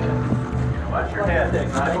mine. Watch your head,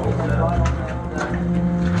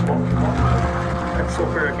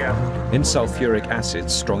 sulfuric acid. In sulfuric acid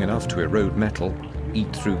strong enough to erode metal,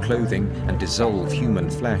 eat through clothing, and dissolve human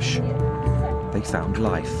flesh, they found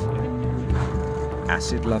life.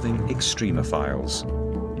 Acid-loving extremophiles.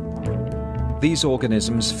 These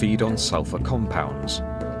organisms feed on sulfur compounds,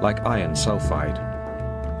 like iron sulfide,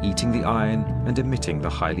 eating the iron and emitting the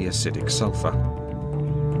highly acidic sulfur.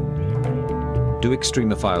 Do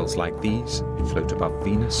extremophiles like these float above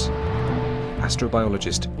Venus?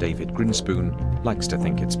 Astrobiologist David Grinspoon likes to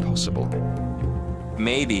think it's possible.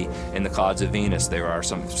 Maybe in the clouds of Venus there are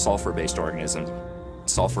some sulfur-based organisms.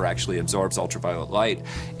 Sulfur actually absorbs ultraviolet light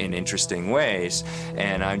in interesting ways,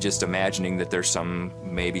 and I'm just imagining that there's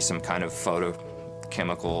maybe some kind of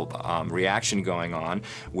photochemical reaction going on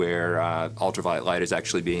where ultraviolet light is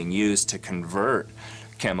actually being used to convert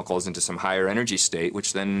chemicals into some higher energy state,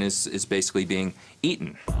 which then is basically being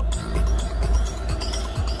eaten.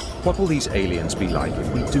 What will these aliens be like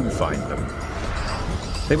if we do find them?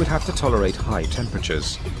 They would have to tolerate high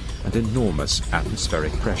temperatures and enormous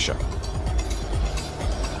atmospheric pressure.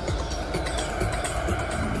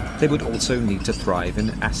 They would also need to thrive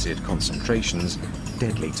in acid concentrations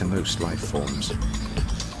deadly to most life forms.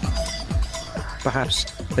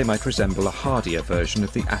 Perhaps they might resemble a hardier version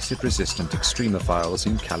of the acid-resistant extremophiles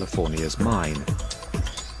in California's mine.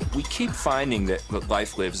 We keep finding that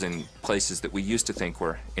life lives in places that we used to think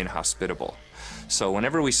were inhospitable. So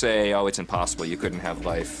whenever we say, oh, it's impossible, you couldn't have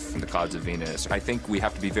life in the clouds of Venus, I think we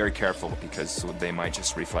have to be very careful because they might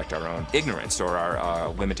just reflect our own ignorance or our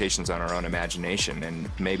limitations on our own imagination, and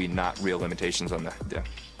maybe not real limitations on the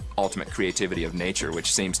ultimate creativity of nature,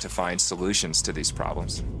 which seems to find solutions to these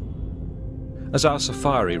problems. As our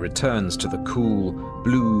safari returns to the cool,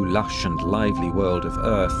 blue, lush and lively world of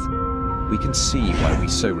Earth, we can see why we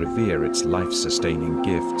so revere its life-sustaining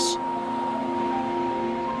gifts.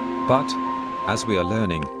 But, as we are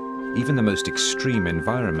learning, even the most extreme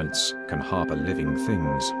environments can harbor living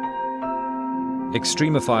things.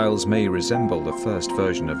 Extremophiles may resemble the first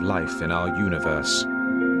version of life in our universe,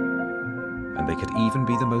 and they could even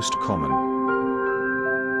be the most common.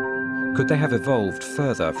 Could they have evolved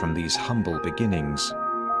further from these humble beginnings?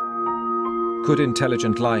 Could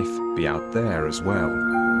intelligent life be out there as well?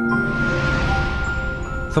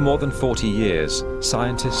 For more than 40 years,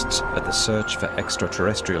 scientists at the Search for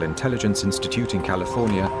Extraterrestrial Intelligence Institute in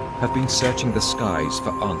California have been searching the skies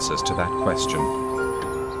for answers to that question.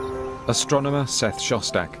 Astronomer Seth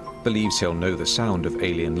Shostak believes he'll know the sound of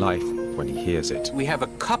alien life when he hears it. We have a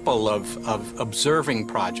couple of observing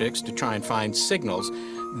projects to try and find signals.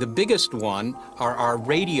 The biggest one are our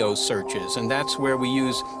radio searches, and that's where we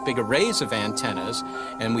use big arrays of antennas,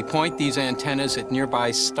 and we point these antennas at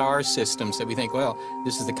nearby star systems that we think, well,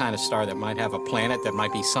 this is the kind of star that might have a planet that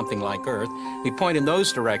might be something like Earth. We point in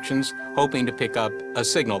those directions, hoping to pick up a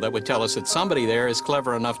signal that would tell us that somebody there is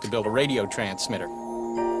clever enough to build a radio transmitter.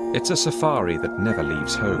 It's a safari that never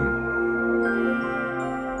leaves home.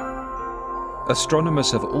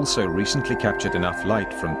 Astronomers have also recently captured enough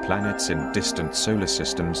light from planets in distant solar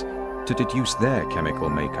systems to deduce their chemical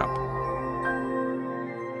makeup.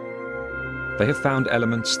 They have found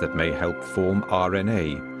elements that may help form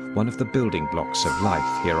RNA, one of the building blocks of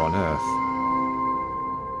life here on Earth.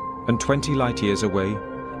 And 20 light years away,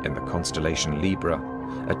 in the constellation Libra,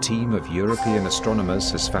 a team of European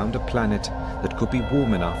astronomers has found a planet that could be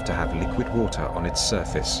warm enough to have liquid water on its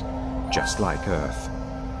surface, just like Earth.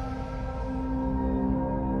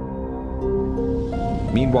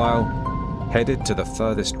 Meanwhile, headed to the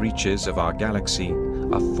furthest reaches of our galaxy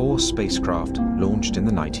are 4 spacecraft launched in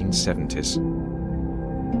the 1970s.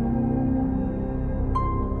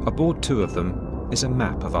 Aboard 2 of them is a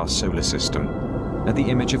map of our solar system and the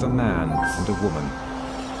image of a man and a woman.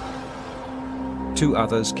 2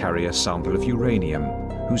 others carry a sample of uranium,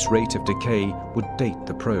 whose rate of decay would date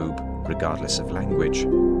the probe, regardless of language.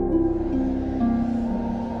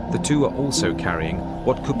 The 2 are also carrying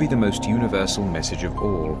what could be the most universal message of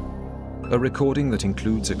all, a recording that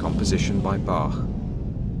includes a composition by Bach.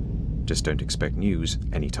 Just don't expect news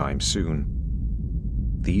anytime soon.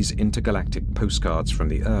 These intergalactic postcards from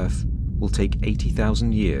the Earth will take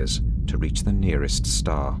 80,000 years to reach the nearest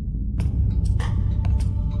star.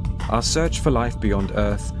 Our search for life beyond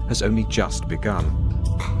Earth has only just begun.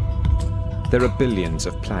 There are billions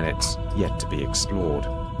of planets yet to be explored.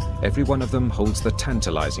 Every one of them holds the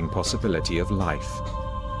tantalizing possibility of life.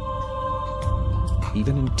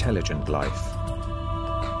 Even intelligent life.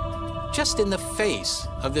 Just in the face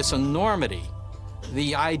of this enormity,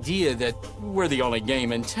 the idea that we're the only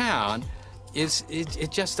game in town,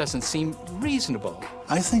 it just doesn't seem reasonable.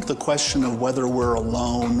 I think the question of whether we're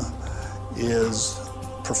alone is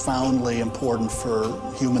profoundly important for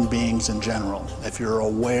human beings in general. If you're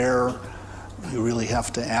aware, you really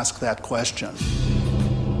have to ask that question.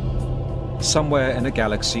 Somewhere in a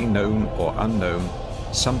galaxy, known or unknown,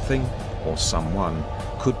 something or someone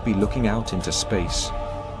could be looking out into space,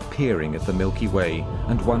 peering at the Milky Way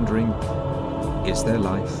and wondering, is there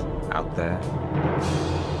life out there?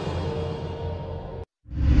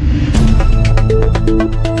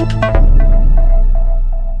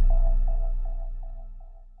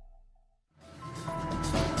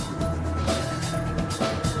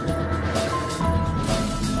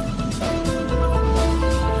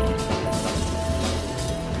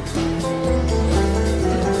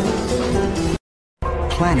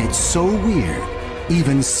 Planets so weird,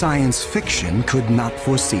 even science fiction could not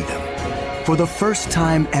foresee them. For the first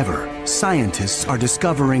time ever, scientists are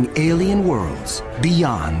discovering alien worlds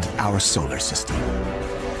beyond our solar system.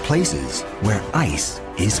 Places where ice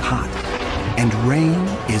is hot and rain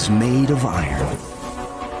is made of iron.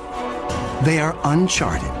 They are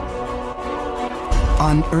uncharted,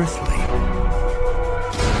 unearthly,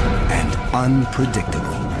 and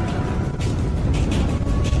unpredictable.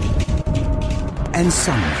 And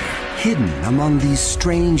somewhere, hidden among these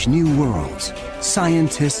strange new worlds,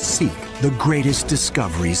 scientists seek the greatest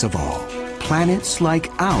discoveries of all. Planets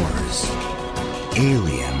like ours,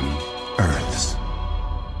 alien Earths.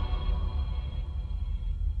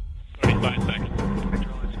 35 seconds.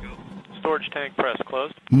 Let's go. Storage tank press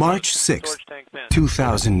closed. March 6,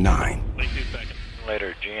 2009. 22 seconds.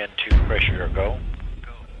 Later, GN2 pressure go.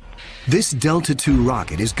 This Delta II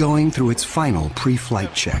rocket is going through its final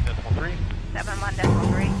pre-flight check.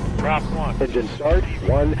 7.1.3. Drop 1. Engine start.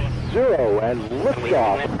 1, 0, and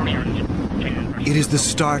liftoff. It is the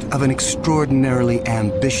start of an extraordinarily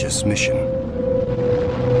ambitious mission.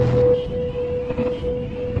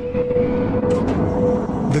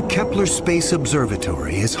 The Kepler Space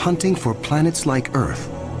Observatory is hunting for planets like Earth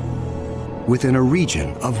within a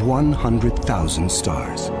region of 100,000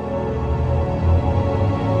 stars.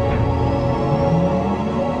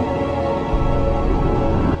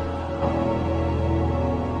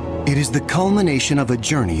 It is the culmination of a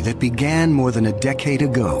journey that began more than a decade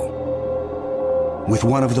ago with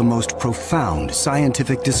one of the most profound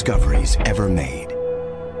scientific discoveries ever made.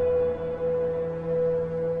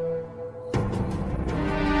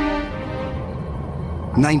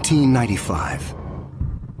 In 1995.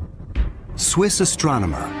 Swiss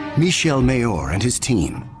astronomer Michel Mayor and his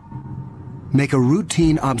team make a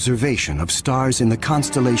routine observation of stars in the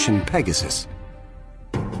constellation Pegasus,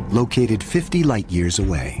 located 50 light years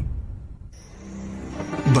away.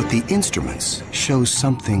 But the instruments show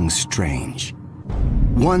something strange.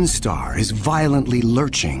 One star is violently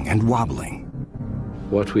lurching and wobbling.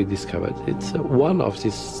 What we discovered, it's one of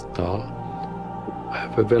these stars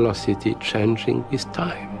have a velocity changing with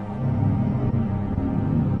time.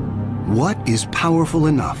 What is powerful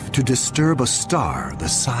enough to disturb a star the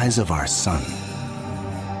size of our sun?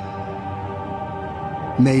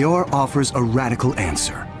 Mayor offers a radical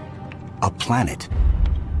answer: a planet.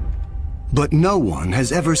 But no one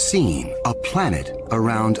has ever seen a planet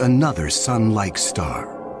around another sun-like star.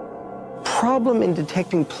 Problem in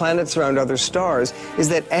detecting planets around other stars is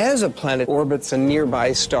that as a planet orbits a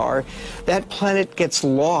nearby star, that planet gets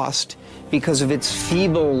lost because of its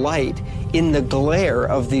feeble light in the glare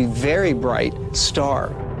of the very bright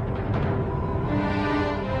star.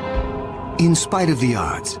 In spite of the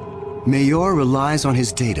odds, Mayor relies on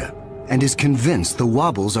his data and is convinced the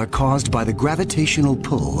wobbles are caused by the gravitational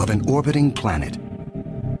pull of an orbiting planet.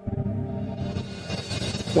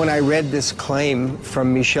 When I read this claim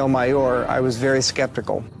from Michel Mayor, I was very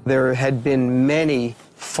skeptical. There had been many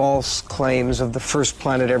false claims of the first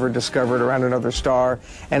planet ever discovered around another star,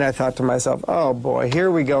 and I thought to myself, oh boy,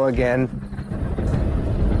 here we go again.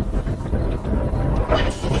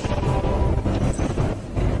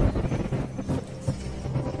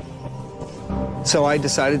 So I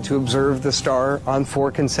decided to observe the star on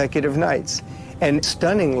 4 consecutive nights. And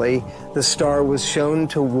stunningly, the star was shown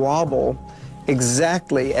to wobble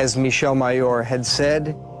exactly as Michel Mayor had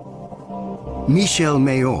said. Michel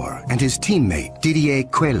Mayor and his teammate Didier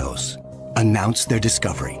Queloz announce their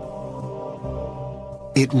discovery.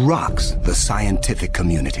 It rocks the scientific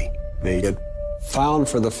community. They had found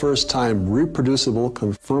for the first time reproducible,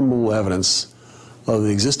 confirmable evidence of the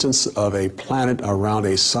existence of a planet around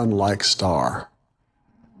a sun-like star.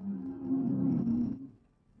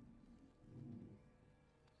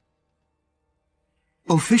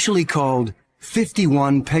 Officially called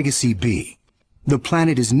 51 Pegasi b, the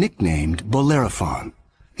planet is nicknamed Bellerophon,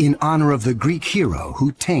 in honor of the Greek hero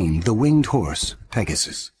who tamed the winged horse,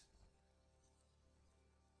 Pegasus.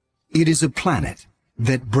 It is a planet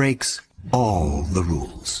that breaks all the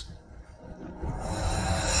rules.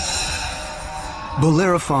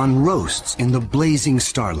 Bellerophon roasts in the blazing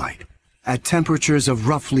starlight at temperatures of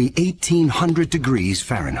roughly 1,800 degrees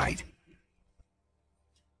Fahrenheit.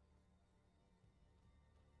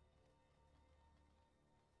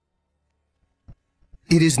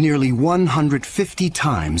 It is nearly 150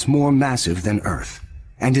 times more massive than Earth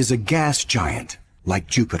and is a gas giant like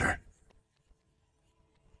Jupiter.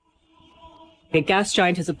 A gas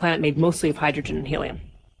giant is a planet made mostly of hydrogen and helium.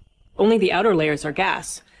 Only the outer layers are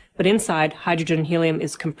gas, but inside, hydrogen and helium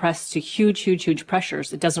is compressed to huge, huge, huge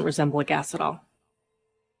pressures. It doesn't resemble a gas at all.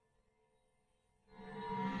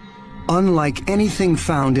 Unlike anything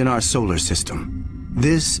found in our solar system,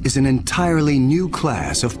 this is an entirely new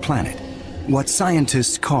class of planet, what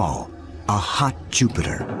scientists call a hot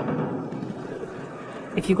Jupiter.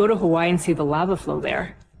 If you go to Hawaii and see the lava flow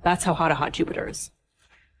there, that's how hot a hot Jupiter is.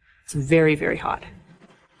 It's very, very hot.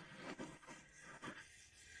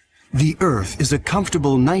 The Earth is a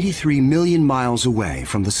comfortable 93 million miles away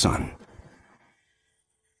from the Sun.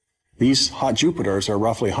 These hot Jupiters are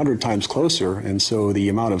roughly 100 times closer, and so the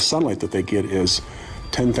amount of sunlight that they get is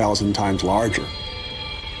 10,000 times larger.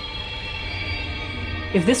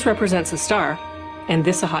 If this represents a star, and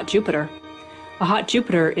this a hot Jupiter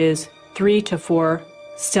is 3 to 4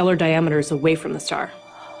 stellar diameters away from the star.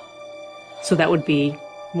 So that would be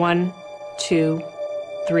 1, 2,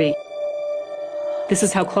 3. This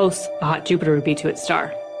is how close a hot Jupiter would be to its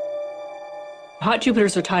star. Hot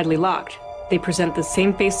Jupiters are tidally locked. They present the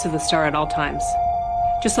same face to the star at all times,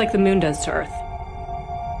 just like the moon does to Earth.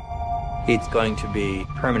 It's going to be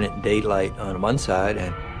permanent daylight on one side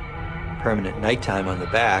and permanent nighttime on the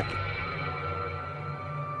back.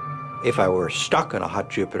 If I were stuck on a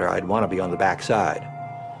hot Jupiter, I'd want to be on the back side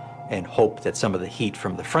and hope that some of the heat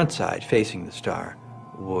from the front side facing the star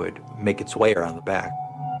would make its way around the back.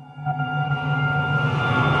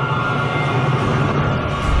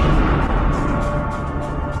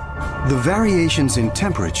 The variations in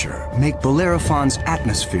temperature make Bellerophon's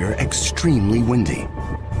atmosphere extremely windy.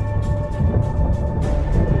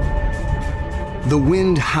 The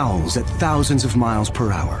wind howls at thousands of miles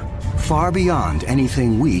per hour, far beyond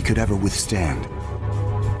anything we could ever withstand.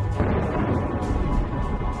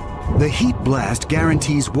 The heat blast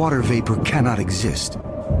guarantees water vapor cannot exist.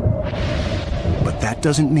 But that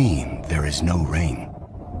doesn't mean there is no rain.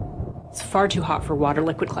 It's far too hot for water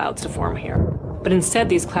liquid clouds to form here. But instead,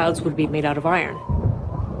 these clouds would be made out of iron.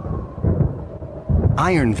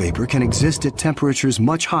 Iron vapor can exist at temperatures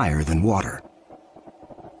much higher than water.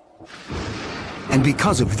 And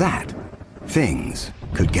because of that, things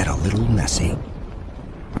could get a little messy.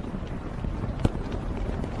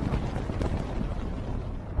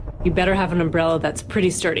 You better have an umbrella that's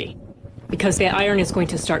pretty sturdy, because the iron is going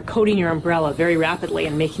to start coating your umbrella very rapidly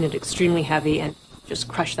and making it extremely heavy and just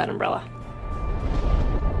crush that umbrella.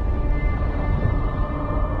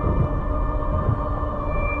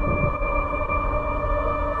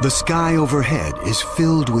 The sky overhead is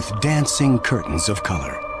filled with dancing curtains of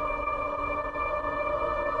color.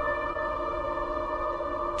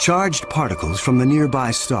 Charged particles from the nearby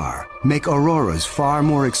star make auroras far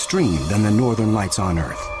more extreme than the northern lights on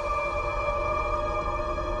Earth.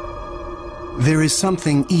 There is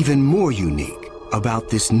something even more unique about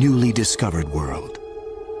this newly discovered world.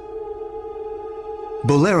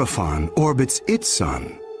 Bellerophon orbits its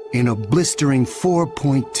sun in a blistering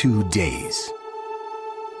 4.2 days.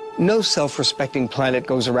 No self-respecting planet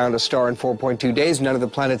goes around a star in 4.2 days. None of the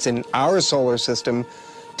planets in our solar system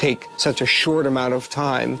take such a short amount of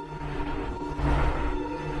time.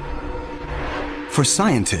 For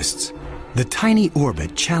scientists, the tiny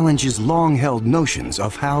orbit challenges long-held notions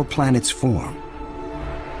of how planets form.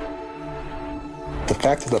 The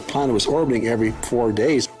fact that the planet was orbiting every 4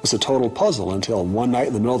 days was a total puzzle until one night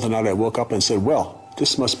in the middle of the night I woke up and said, well,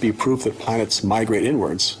 this must be proof that planets migrate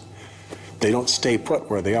inwards. They don't stay put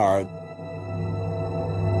where they are.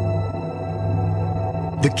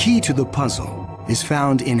 The key to the puzzle is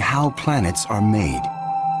found in how planets are made.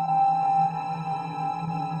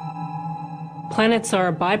 Planets are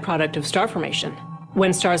a byproduct of star formation.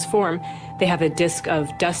 When stars form, they have a disk of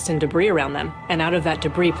dust and debris around them, and out of that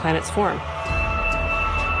debris, planets form.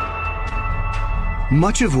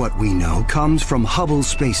 Much of what we know comes from Hubble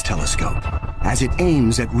Space Telescope, as it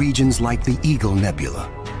aims at regions like the Eagle Nebula.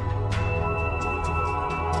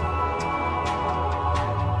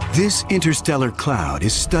 This interstellar cloud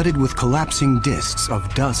is studded with collapsing disks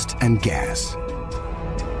of dust and gas.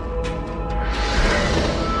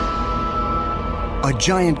 A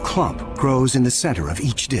giant clump grows in the center of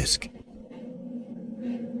each disk.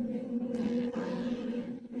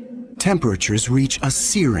 Temperatures reach a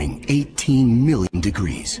searing 18 million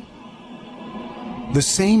degrees. The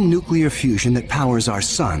same nuclear fusion that powers our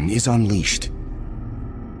sun is unleashed.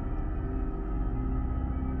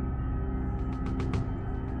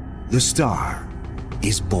 The star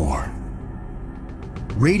is born.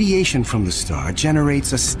 Radiation from the star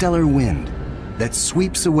generates a stellar wind that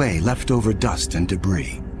sweeps away leftover dust and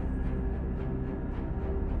debris.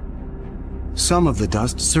 Some of the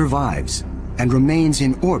dust survives and remains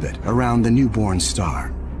in orbit around the newborn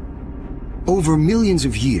star. Over millions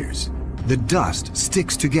of years, the dust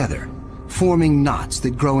sticks together, forming knots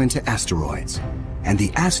that grow into asteroids, and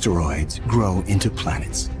the asteroids grow into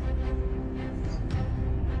planets.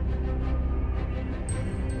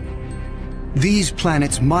 These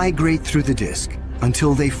planets migrate through the disk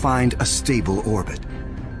until they find a stable orbit.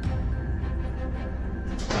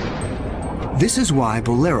 This is why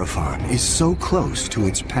Bellerophon is so close to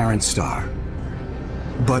its parent star.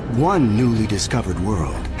 But one newly discovered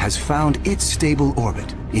world has found its stable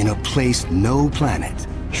orbit in a place no planet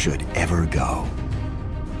should ever go.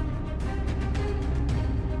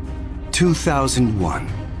 2001.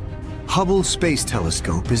 Hubble Space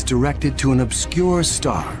Telescope is directed to an obscure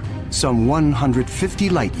star some 150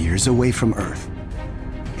 light-years away from Earth,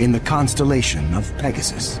 in the constellation of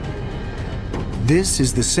Pegasus. This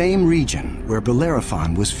is the same region where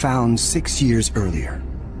Bellerophon was found 6 years earlier.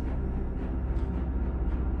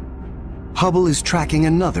 Hubble is tracking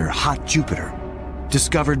another hot Jupiter,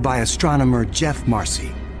 discovered by astronomer Jeff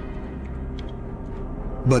Marcy.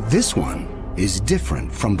 But this one is different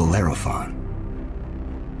from Bellerophon.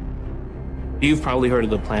 You've probably heard of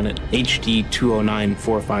the planet HD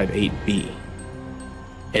 209458b.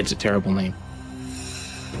 It's a terrible name.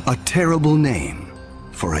 A terrible name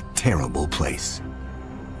for a terrible place.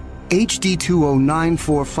 HD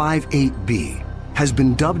 209458b has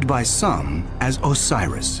been dubbed by some as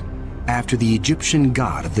Osiris, after the Egyptian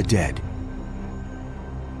god of the dead.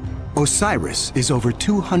 Osiris is over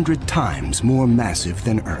 200 times more massive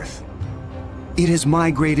than Earth. It has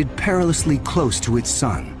migrated perilously close to its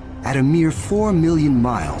sun, at a mere 4 million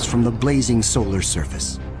miles from the blazing solar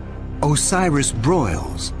surface. Osiris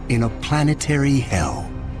broils in a planetary hell.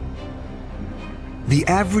 The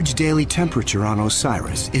average daily temperature on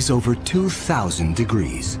Osiris is over 2,000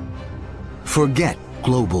 degrees. Forget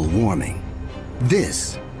global warming.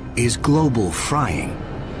 This is global frying,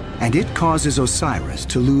 and it causes Osiris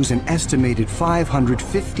to lose an estimated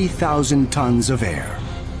 550,000 tons of air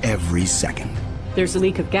every second. There's a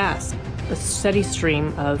leak of gas, a steady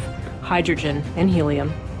stream of hydrogen and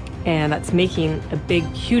helium and that's making a big,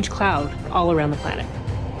 huge cloud all around the planet.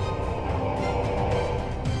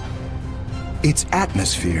 Its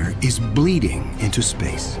atmosphere is bleeding into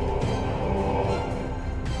space.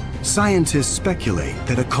 Scientists speculate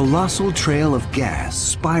that a colossal trail of gas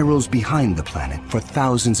spirals behind the planet for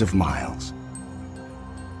thousands of miles.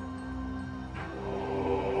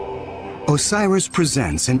 OSIRIS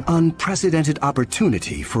presents an unprecedented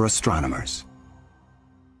opportunity for astronomers.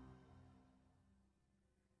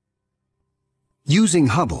 Using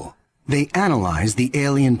Hubble, they analyze the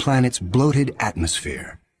alien planet's bloated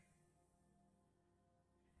atmosphere.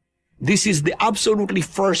 This is the absolutely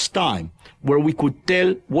first time where we could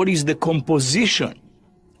tell what is the composition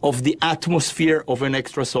of the atmosphere of an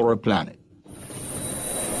extrasolar planet.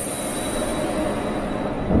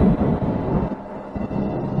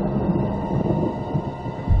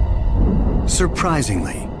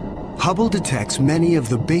 Surprisingly, Hubble detects many of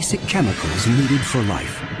the basic chemicals needed for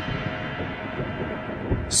life.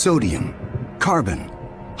 Sodium, carbon,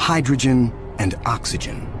 hydrogen, and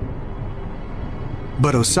oxygen.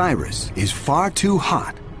 But OSIRIS is far too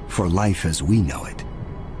hot for life as we know it.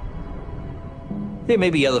 There may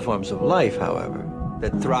be other forms of life, however,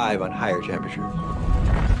 that thrive on higher temperatures.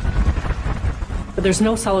 But there's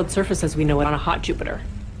no solid surface as we know it on a hot Jupiter.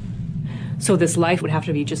 So this life would have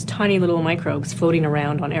to be just tiny little microbes floating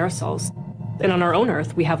around on aerosols. And on our own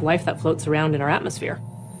Earth, we have life that floats around in our atmosphere.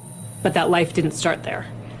 But that life didn't start there.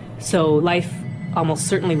 So life almost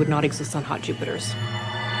certainly would not exist on hot Jupiters.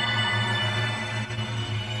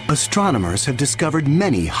 Astronomers have discovered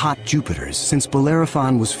many hot Jupiters since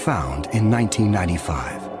Bellerophon was found in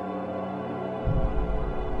 1995.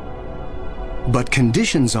 But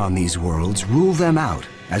conditions on these worlds rule them out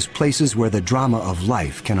as places where the drama of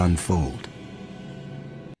life can unfold.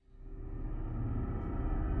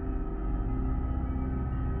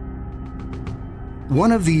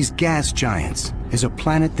 One of these gas giants is a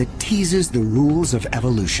planet that teases the rules of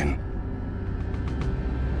evolution.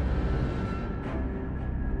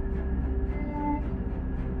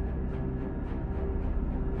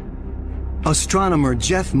 Astronomer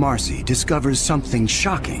Jeff Marcy discovers something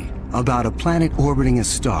shocking about a planet orbiting a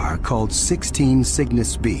star called 16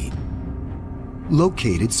 Cygnus b,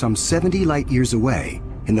 located some 70 light-years away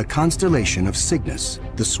in the constellation of Cygnus,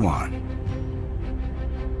 the Swan.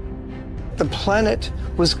 The planet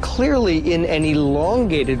was clearly in an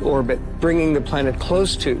elongated orbit, bringing the planet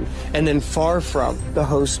close to and then far from the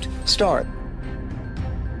host star.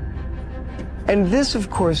 And this, of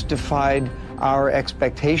course, defied our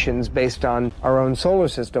expectations based on our own solar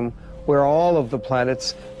system, where all of the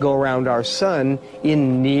planets go around our sun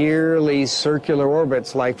in nearly circular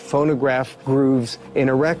orbits like phonograph grooves in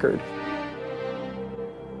a record.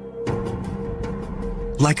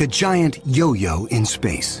 Like a giant yo-yo in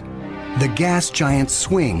space, the gas giant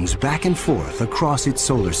swings back and forth across its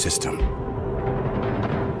solar system.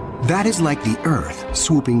 That is like the Earth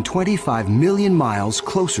swooping 25 million miles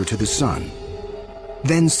closer to the sun,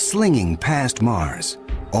 then slinging past Mars,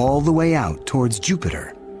 all the way out towards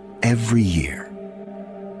Jupiter every year.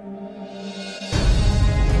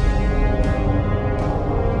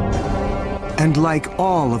 And like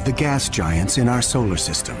all of the gas giants in our solar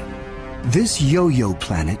system, this yo-yo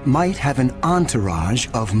planet might have an entourage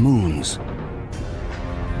of moons.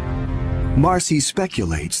 Marcy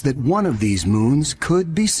speculates that one of these moons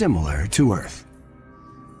could be similar to Earth.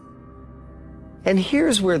 And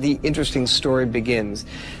here's where the interesting story begins.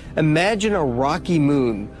 Imagine a rocky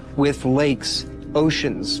moon with lakes,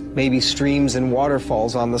 oceans, maybe streams and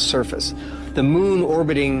waterfalls on the surface. The moon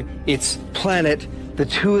orbiting its planet, the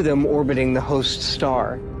two of them orbiting the host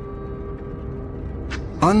star.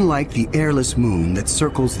 Unlike the airless moon that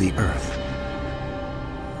circles the Earth,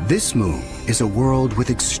 this moon is a world with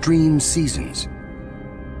extreme seasons.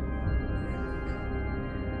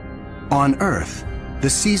 On Earth, the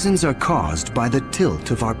seasons are caused by the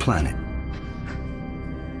tilt of our planet.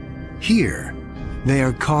 Here, they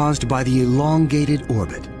are caused by the elongated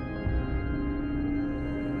orbit.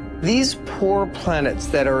 These poor planets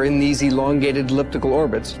that are in these elongated elliptical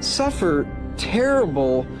orbits suffer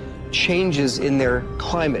terrible changes in their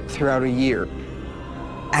climate throughout a year.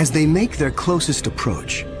 As they make their closest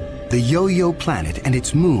approach, the yo-yo planet and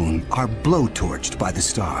its moon are blowtorched by the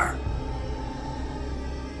star.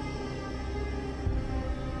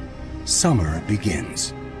 Summer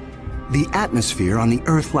begins. The atmosphere on the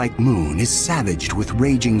Earth-like moon is savaged with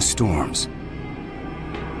raging storms.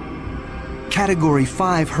 Category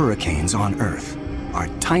 5 hurricanes on Earth are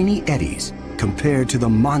tiny eddies compared to the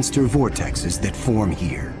monster vortexes that form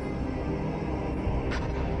here.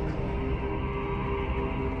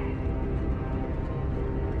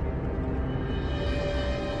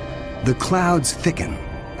 The clouds thicken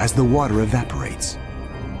as the water evaporates.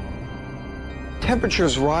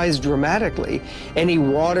 Temperatures rise dramatically. Any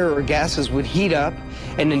water or gases would heat up,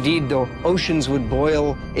 and indeed the oceans would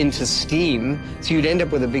boil into steam, so you'd end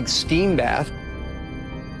up with a big steam bath.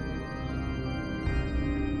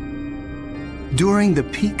 During the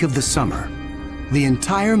peak of the summer, the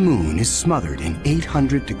entire moon is smothered in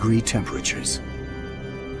 800-degree temperatures.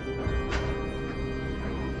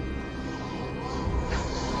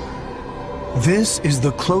 This is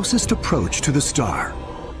the closest approach to the star.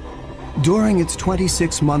 During its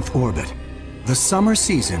 26-month orbit, the summer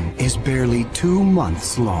season is barely 2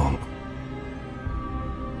 months long.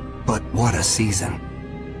 But what a season!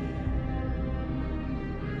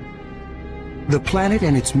 The planet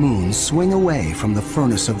and its moon swing away from the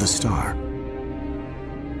furnace of the star.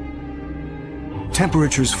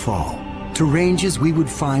 Temperatures fall to ranges we would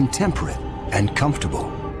find temperate and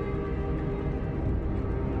comfortable.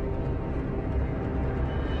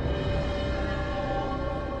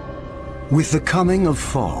 With the coming of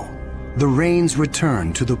fall, the rains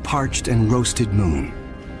return to the parched and roasted moon.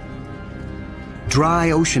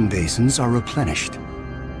 Dry ocean basins are replenished,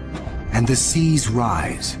 and the seas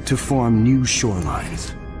rise to form new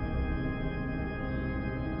shorelines.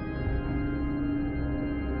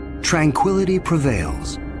 Tranquility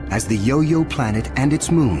prevails as the Yo-Yo planet and its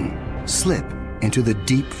moon slip into the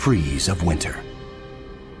deep freeze of winter.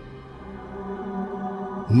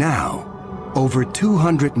 Now, over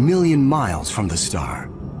 200 million miles from the star,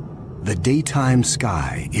 the daytime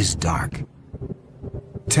sky is dark.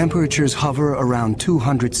 Temperatures hover around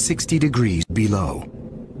 260 degrees below.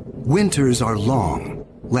 Winters are long,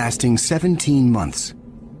 lasting 17 months.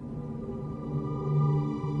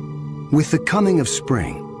 With the coming of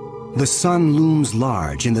spring, the sun looms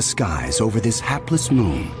large in the skies over this hapless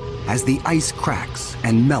moon as the ice cracks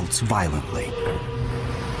and melts violently.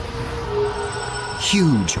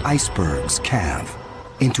 Huge icebergs calve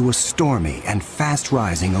into a stormy and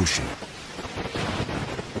fast-rising ocean.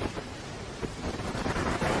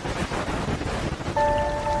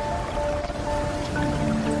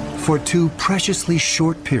 For 2 preciously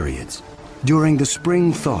short periods, during the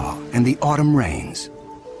spring thaw and the autumn rains,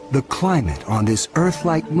 the climate on this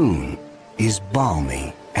Earth-like moon is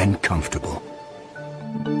balmy and comfortable.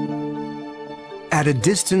 At a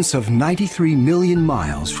distance of 93 million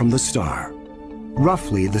miles from the star,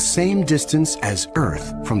 roughly the same distance as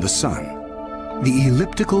Earth from the Sun, the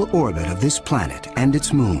elliptical orbit of this planet and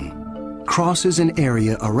its moon crosses an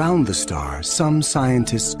area around the star some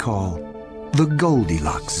scientists call the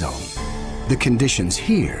Goldilocks zone. The conditions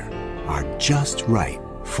here are just right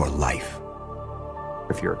for life.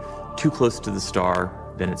 If you're too close to the star,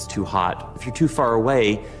 then it's too hot. If you're too far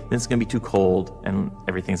away, then it's going to be too cold and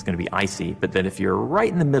everything's going to be icy. But then if you're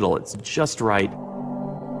right in the middle, it's just right.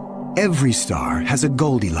 Every star has a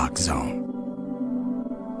Goldilocks zone.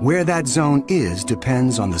 Where that zone is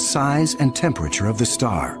depends on the size and temperature of the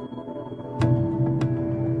star.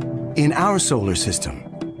 In our solar system,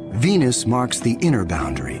 Venus marks the inner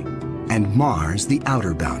boundary and Mars the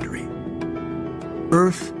outer boundary.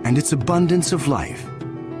 Earth and its abundance of life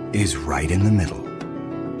is right in the middle.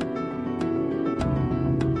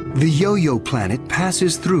 The Yo-Yo planet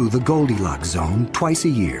passes through the Goldilocks zone twice a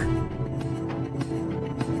year.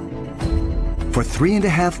 For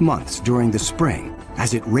 3.5 months during the spring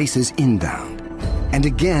as it races inbound, and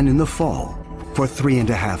again in the fall for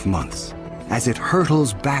 3.5 months as it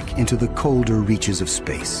hurtles back into the colder reaches of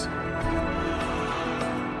space.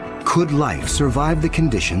 Could life survive the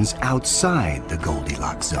conditions outside the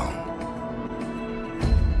Goldilocks zone?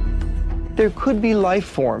 There could be life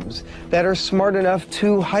forms that are smart enough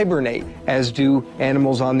to hibernate, as do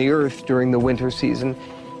animals on the Earth during the winter season.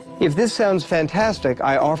 If this sounds fantastic,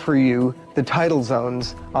 I offer you the tidal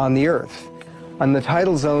zones on the Earth. On the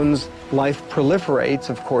tidal zones, life proliferates,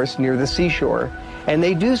 of course, near the seashore, and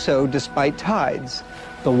they do so despite tides.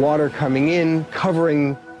 The water coming in,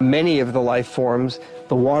 covering many of the life forms,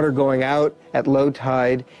 the water going out at low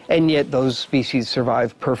tide, and yet those species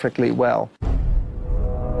survive perfectly well.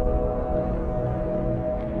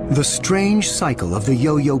 The strange cycle of the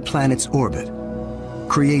Yo-Yo planet's orbit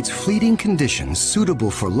creates fleeting conditions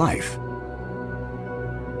suitable for life,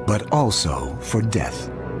 but also for death.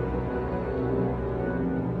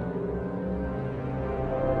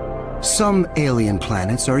 Some alien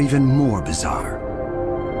planets are even more bizarre.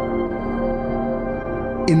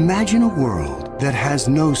 Imagine a world that has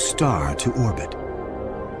no star to orbit.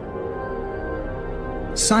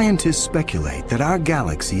 Scientists speculate that our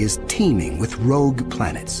galaxy is teeming with rogue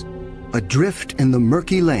planets, adrift in the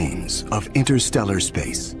murky lanes of interstellar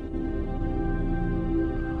space.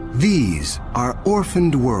 These are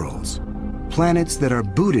orphaned worlds, planets that are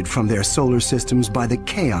booted from their solar systems by the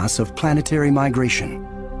chaos of planetary migration.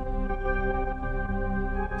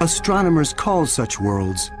 Astronomers call such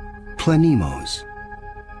worlds planemos.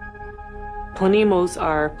 Planemos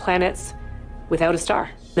are planets without a star.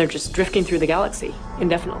 They're just drifting through the galaxy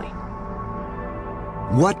indefinitely.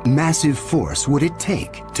 What massive force would it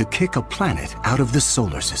take to kick a planet out of the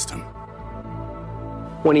solar system?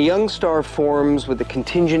 When a young star forms with a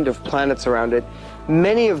contingent of planets around it,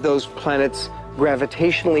 many of those planets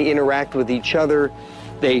gravitationally interact with each other.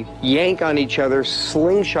 They yank on each other,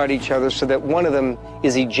 slingshot each other, so that one of them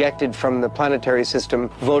is ejected from the planetary system,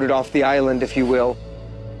 voted off the island, if you will.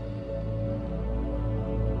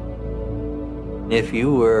 If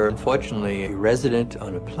you were, unfortunately, a resident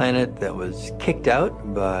on a planet that was kicked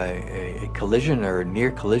out by a collision or a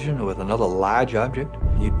near collision with another large object,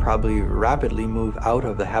 you'd probably rapidly move out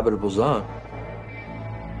of the habitable zone.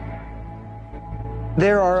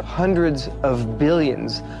 There are hundreds of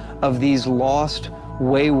billions of these lost,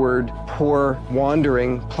 wayward, poor,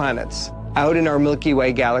 wandering planets out in our Milky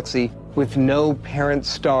Way galaxy with no parent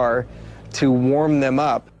star to warm them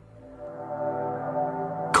up.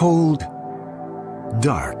 Cold,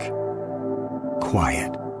 dark,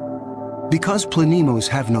 quiet. Because planemos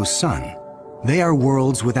have no sun, they are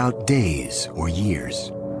worlds without days or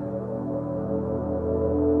years.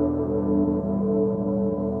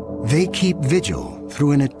 They keep vigil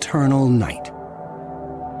through an eternal night.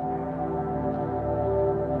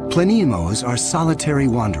 Planemos are solitary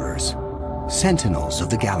wanderers, sentinels of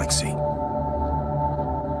the galaxy.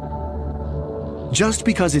 Just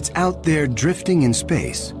because it's out there drifting in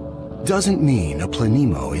space doesn't mean a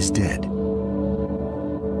planemo is dead.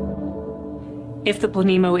 If the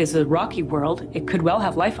planemo is a rocky world, it could well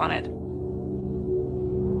have life on it.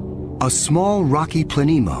 A small rocky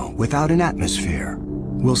planemo without an atmosphere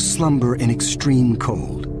will slumber in extreme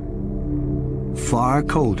cold, far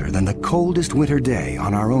colder than the coldest winter day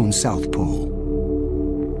on our own South Pole.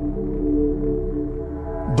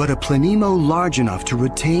 But a planemo large enough to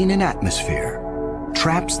retain an atmosphere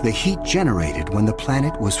traps the heat generated when the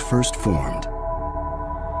planet was first formed.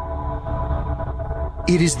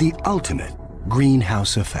 It is the ultimate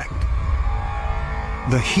greenhouse effect.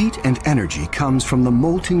 The heat and energy comes from the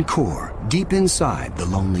molten core deep inside the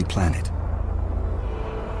lonely planet.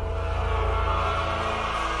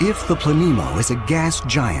 If the planemo is a gas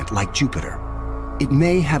giant like Jupiter, it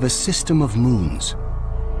may have a system of moons.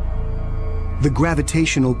 The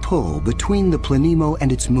gravitational pull between the planemo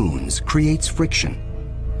and its moons creates friction,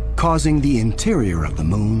 causing the interior of the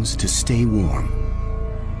moons to stay warm.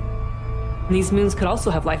 These moons could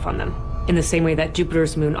also have life on them, in the same way that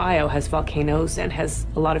Jupiter's moon Io has volcanoes and has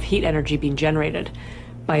a lot of heat energy being generated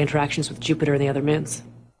by interactions with Jupiter and the other moons.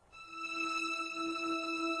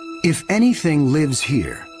 If anything lives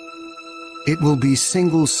here, it will be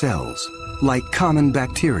single cells, like common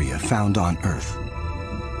bacteria found on Earth.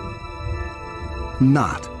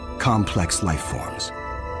 Not complex life forms.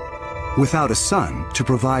 Without a sun to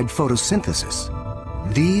provide photosynthesis,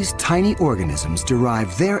 these tiny organisms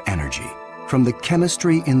derive their energy from the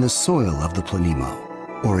chemistry in the soil of the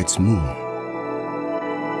planemo, or its moon.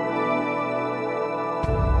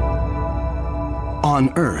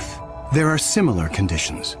 On Earth, there are similar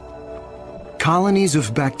conditions. Colonies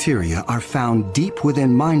of bacteria are found deep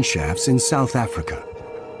within mine shafts in South Africa.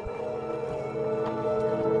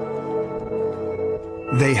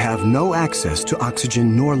 They have no access to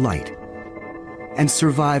oxygen nor light, and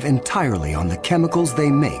survive entirely on the chemicals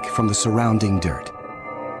they make from the surrounding dirt.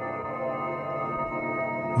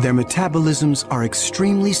 Their metabolisms are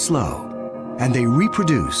extremely slow, and they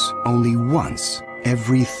reproduce only once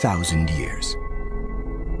every 1,000 years.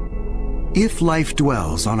 If life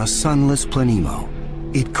dwells on a sunless planemo,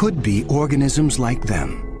 it could be organisms like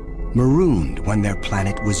them, marooned when their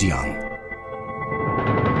planet was young.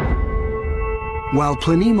 While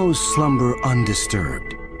planemos slumber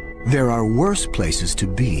undisturbed, there are worse places to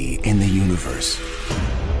be in the universe.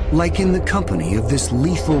 Like in the company of this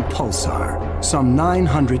lethal pulsar, some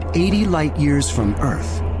 980 light years from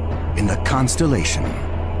Earth, in the constellation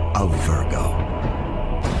of Virgo.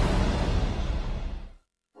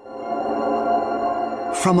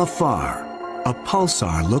 From afar, a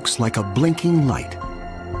pulsar looks like a blinking light,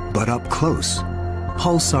 but up close,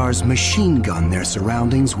 pulsars machine gun their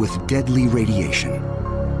surroundings with deadly radiation.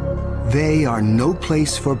 They are no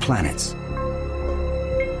place for planets.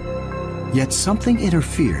 Yet something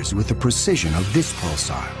interferes with the precision of this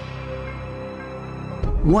pulsar.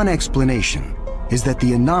 One explanation is that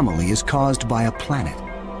the anomaly is caused by a planet.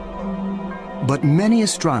 But many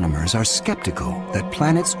astronomers are skeptical that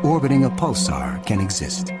planets orbiting a pulsar can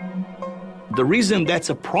exist. The reason that's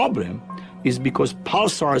a problem is because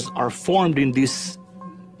pulsars are formed in these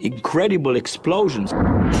incredible explosions.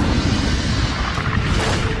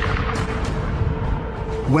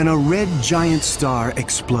 When a red giant star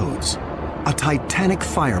explodes, a titanic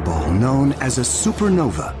fireball known as a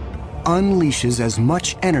supernova unleashes as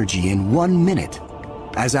much energy in 1 minute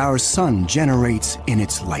as our sun generates in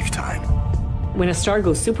its lifetime. When a star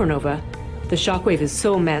goes supernova, the shockwave is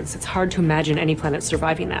so immense it's hard to imagine any planet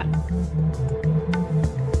surviving that.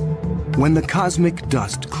 When the cosmic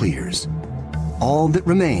dust clears, all that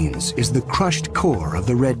remains is the crushed core of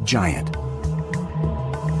the red giant,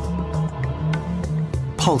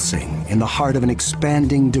 pulsing in the heart of an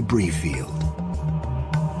expanding debris field.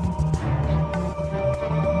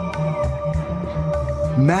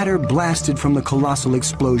 Matter blasted from the colossal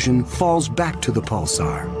explosion falls back to the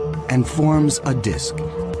pulsar and forms a disk.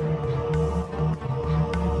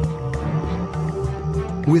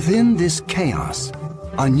 Within this chaos,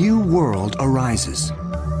 a new world arises,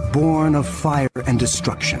 born of fire and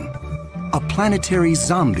destruction, a planetary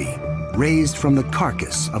zombie raised from the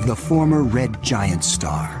carcass of the former red giant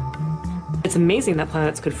star. It's amazing that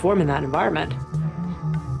planets could form in that environment.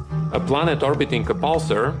 A planet orbiting a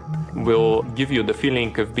pulsar will give you the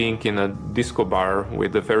feeling of being in a disco bar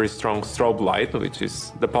with a very strong strobe light, which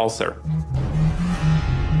is the pulsar.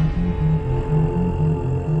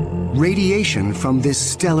 Radiation from this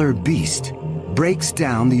stellar beast breaks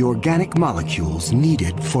down the organic molecules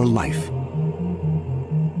needed for life.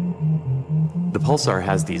 The pulsar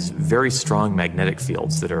has these very strong magnetic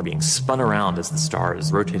fields that are being spun around as the star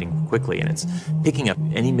is rotating quickly, and it's picking up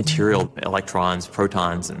any material, electrons,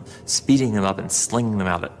 protons, and speeding them up and slinging them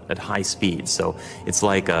out at high speed. So it's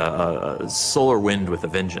like a solar wind with a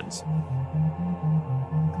vengeance.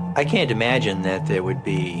 I can't imagine that there would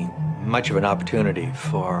be much of an opportunity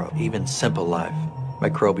for even simple life,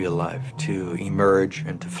 microbial life, to emerge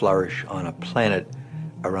and to flourish on a planet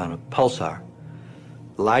around a pulsar.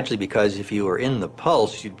 Largely because if you were in the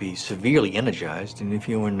pulse, you'd be severely energized, and if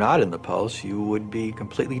you were not in the pulse, you would be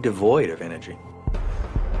completely devoid of energy.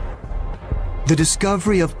 The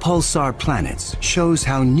discovery of pulsar planets shows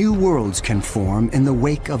how new worlds can form in the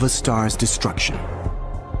wake of a star's destruction.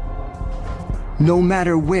 No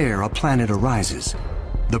matter where a planet arises,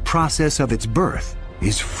 the process of its birth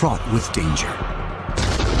is fraught with danger.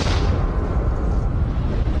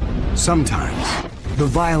 Sometimes, the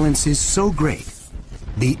violence is so great,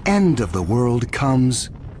 the end of the world comes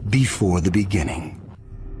before the beginning.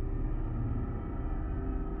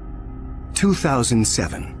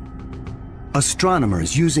 2007.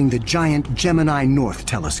 Astronomers using the giant Gemini North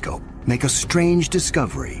telescope make a strange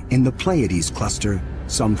discovery in the Pleiades cluster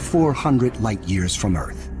some 400 light-years from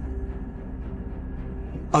Earth.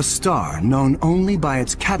 A star known only by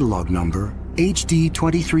its catalog number, HD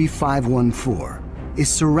 23514, is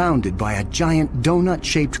surrounded by a giant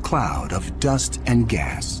donut-shaped cloud of dust and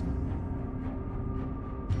gas.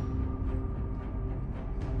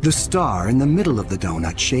 The star in the middle of the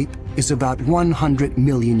donut shape is about 100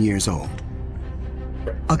 million years old.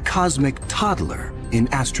 A cosmic toddler in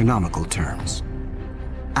astronomical terms.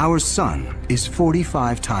 Our sun is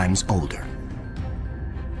 45 times older.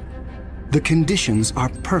 The conditions are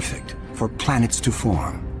perfect for planets to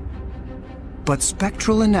form. But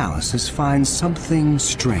spectral analysis finds something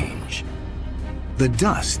strange. The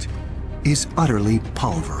dust is utterly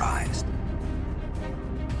pulverized.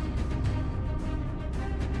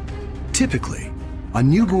 Typically, a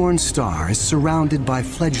newborn star is surrounded by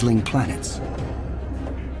fledgling planets.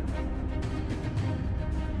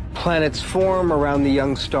 Planets form around the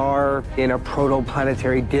young star in a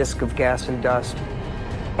protoplanetary disk of gas and dust.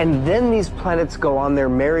 And then these planets go on their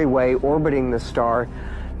merry way orbiting the star,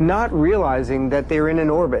 not realizing that they're in an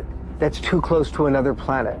orbit that's too close to another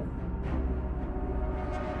planet.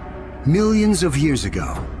 Millions of years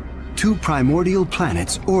ago, two primordial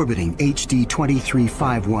planets orbiting HD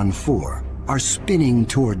 23514 are spinning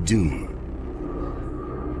toward doom.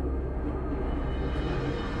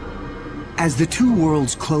 As the two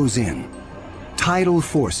worlds close in, tidal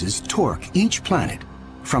forces torque each planet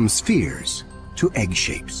from spheres to egg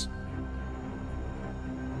shapes.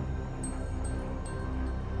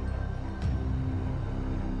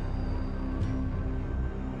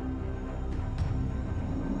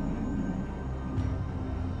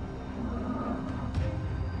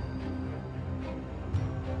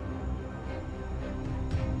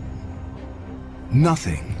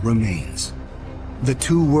 Nothing remains. The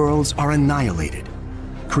two worlds are annihilated,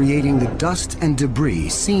 creating the dust and debris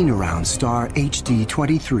seen around star HD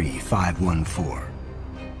 23514.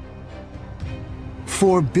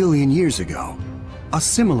 4 billion years ago, a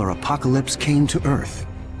similar apocalypse came to Earth.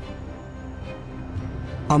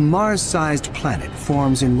 A Mars-sized planet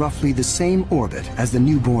forms in roughly the same orbit as the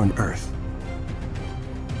newborn Earth.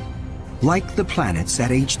 Like the planets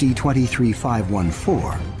at HD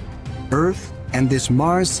 23514, Earth and this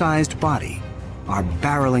Mars-sized body are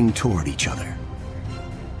barreling toward each other.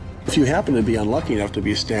 If you happen to be unlucky enough to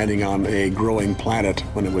be standing on a growing planet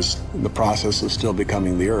when it was in the process of still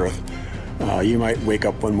becoming the Earth, you might wake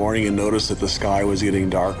up one morning and notice that the sky was getting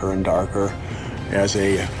darker and darker as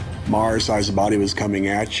a Mars-sized body was coming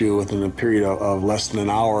at you within a period of less than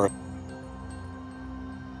an hour.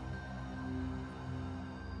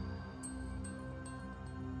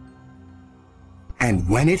 And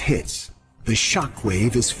when it hits, the shock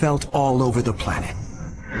wave is felt all over the planet,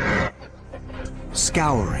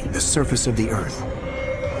 scouring the surface of the Earth.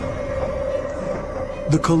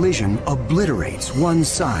 The collision obliterates one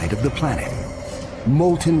side of the planet.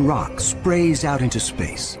 Molten rock sprays out into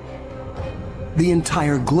space. The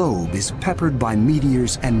entire globe is peppered by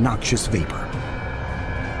meteors and noxious vapor.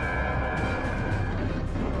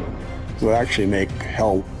 It would actually make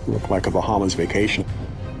hell look like a Bahamas vacation.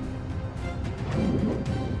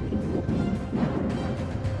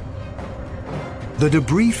 The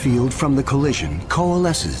debris field from the collision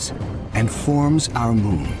coalesces and forms our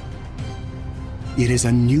moon. It is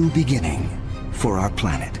a new beginning for our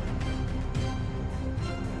planet.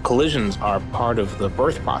 Collisions are part of the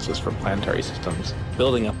birth process for planetary systems.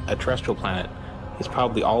 Building up a terrestrial planet is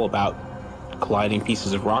probably all about colliding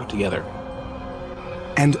pieces of rock together.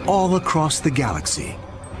 And all across the galaxy,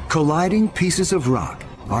 colliding pieces of rock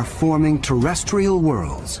are forming terrestrial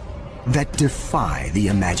worlds that defy the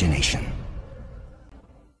imagination.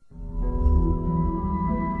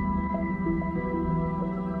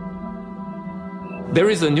 There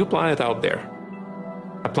is a new planet out there,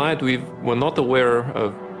 a planet we were not aware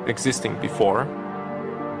of existing before.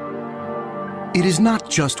 It is not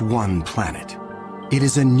just one planet. It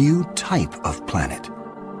is a new type of planet.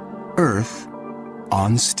 Earth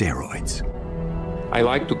on steroids. I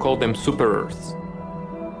like to call them super-Earths.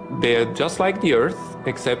 They're just like the Earth,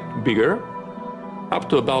 except bigger, up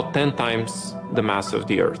to about 10 times the mass of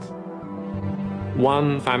the Earth.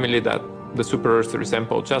 One family that the super-Earths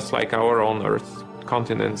resemble just like our own Earth.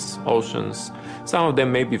 Continents, oceans. Some of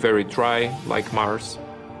them may be very dry, like Mars.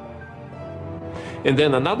 And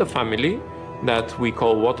then another family that we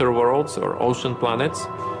call water worlds or ocean planets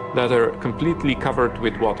that are completely covered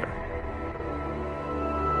with water.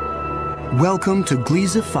 Welcome to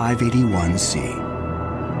Gliese 581c.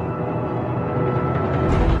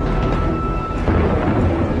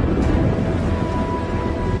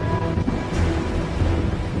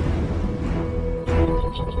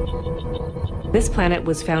 This planet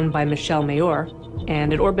was found by Michel Mayor,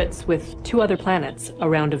 and it orbits with 2 other planets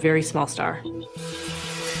around a very small star.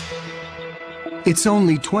 It's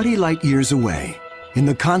only 20 light-years away in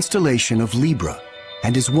the constellation of Libra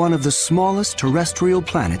and is one of the smallest terrestrial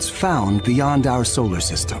planets found beyond our solar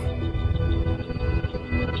system.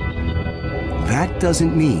 That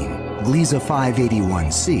doesn't mean Gliese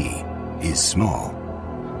 581c is small.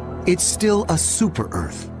 It's still a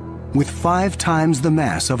super-Earth with 5 times the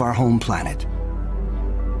mass of our home planet.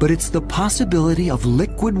 But it's the possibility of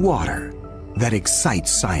liquid water that excites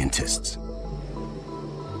scientists.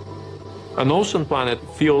 An ocean planet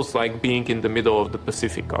feels like being in the middle of the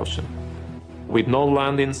Pacific Ocean, with no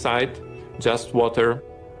land inside, just water,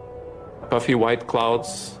 puffy white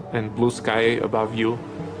clouds, and blue sky above you.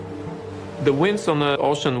 The winds on the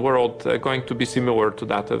ocean world are going to be similar to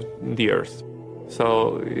that of the Earth,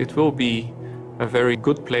 so it will be a very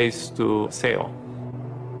good place to sail.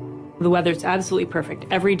 The weather's absolutely perfect.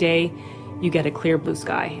 Every day you get a clear blue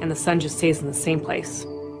sky, and the sun just stays in the same place.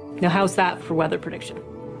 Now, how's that for weather prediction?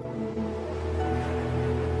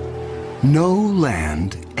 No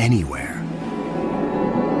land anywhere.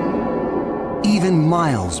 Even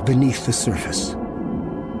miles beneath the surface.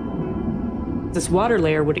 This water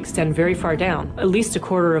layer would extend very far down, at least a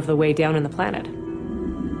quarter of the way down in the planet.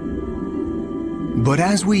 But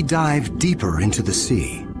as we dive deeper into the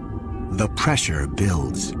sea, the pressure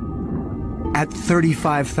builds. At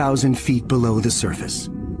 35,000 feet below the surface,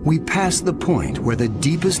 we pass the point where the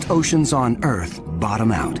deepest oceans on Earth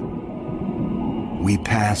bottom out. We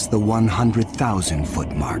pass the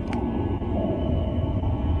 100,000-foot mark.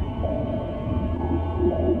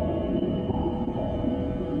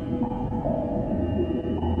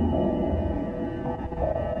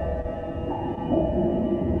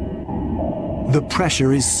 The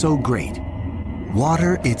pressure is so great,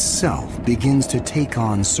 water itself begins to take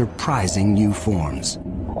on surprising new forms.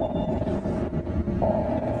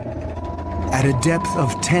 At a depth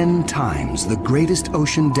of 10 times the greatest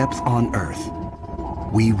ocean depth on Earth,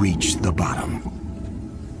 we reach the bottom.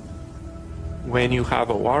 When you have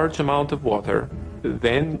a large amount of water,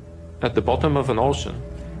 then at the bottom of an ocean,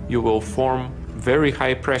 you will form very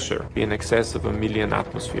high pressure in excess of 1 million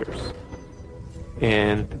atmospheres.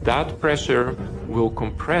 And that pressure will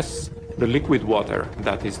compress the liquid water,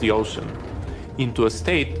 that is the ocean, into a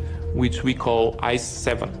state which we call ice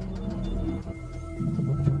 7.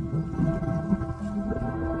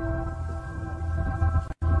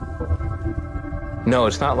 No,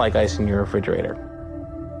 it's not like ice in your refrigerator.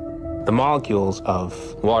 The molecules of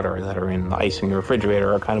water that are in the ice in your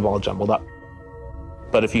refrigerator are kind of all jumbled up.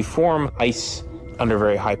 But if you form ice under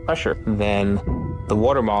very high pressure, then the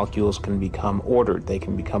water molecules can become ordered, they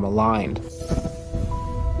can become aligned.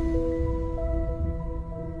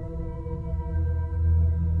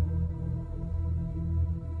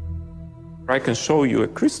 I can show you a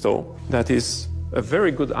crystal that is a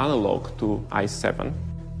very good analog to ice 7.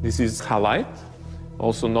 This is halite,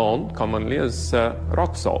 also known commonly as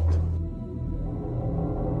rock salt.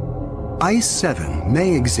 Ice 7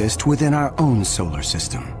 may exist within our own solar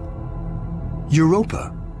system.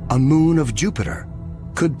 Europa, a moon of Jupiter,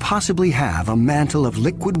 could possibly have a mantle of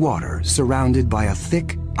liquid water surrounded by a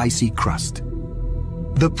thick, icy crust.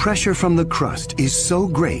 The pressure from the crust is so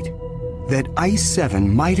great that Ice 7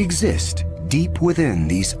 might exist deep within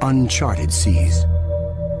these uncharted seas.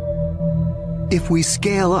 If we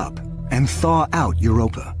scale up and thaw out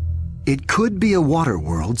Europa, it could be a water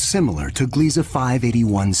world similar to Gliese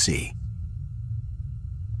 581c.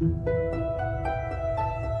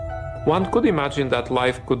 One could imagine that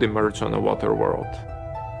life could emerge on a water world.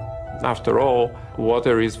 After all,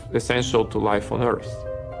 water is essential to life on Earth.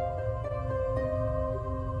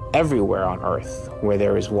 Everywhere on Earth where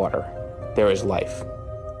there is water, there is life.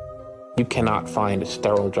 You cannot find a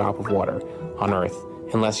sterile drop of water on Earth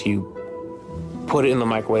unless you put it in the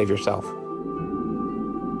microwave yourself.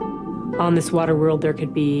 On this water world, there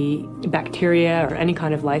could be bacteria or any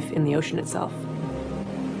kind of life in the ocean itself.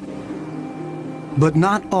 But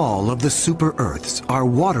not all of the super-Earths are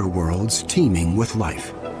water worlds teeming with life.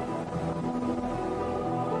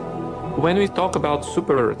 When we talk about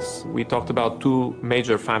super-Earths, we talked about two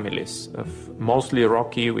major families of mostly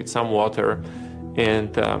rocky with some water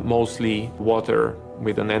and mostly water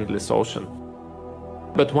with an endless ocean.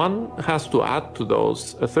 But one has to add to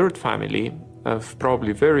those a third family of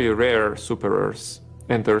probably very rare super-Earths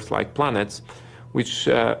and Earth-like planets, which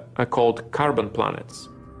are called carbon planets.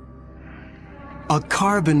 A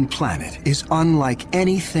carbon planet is unlike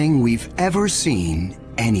anything we've ever seen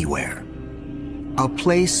anywhere. A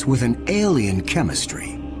place with an alien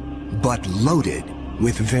chemistry, but loaded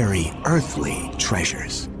with very earthly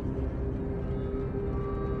treasures.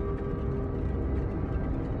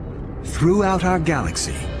 Throughout our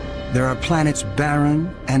galaxy, there are planets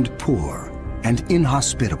barren and poor and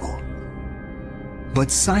inhospitable.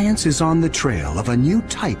 But science is on the trail of a new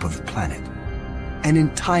type of planet, an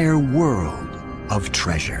entire world of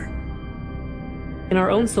treasure. In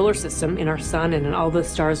our own solar system, in our sun and in all the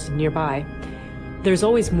stars nearby, there's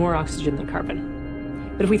always more oxygen than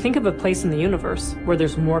carbon. But if we think of a place in the universe where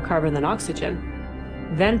there's more carbon than oxygen,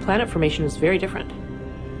 then planet formation is very different.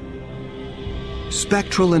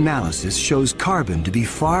 Spectral analysis shows carbon to be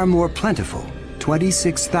far more plentiful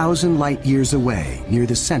 26,000 light years away near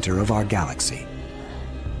the center of our galaxy.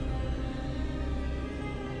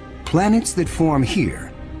 Planets that form here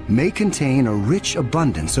may contain a rich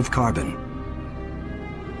abundance of carbon.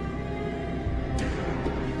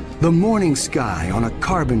 The morning sky on a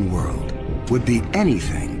carbon world would be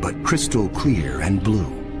anything but crystal clear and blue.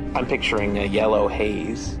 I'm picturing a yellow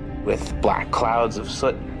haze with black clouds of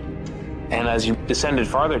soot. And as you descended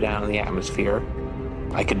farther down in the atmosphere,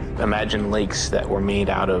 I could imagine lakes that were made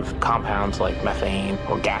out of compounds like methane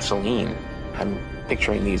or gasoline. I'm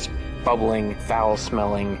picturing these bubbling,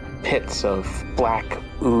 foul-smelling pits of black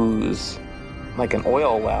ooze, like an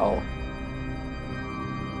oil well.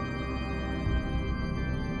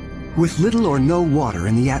 With little or no water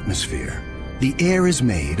in the atmosphere, the air is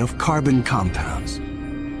made of carbon compounds.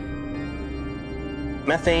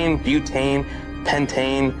 Methane, butane,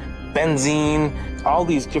 pentane, benzene, all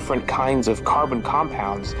these different kinds of carbon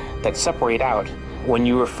compounds that separate out when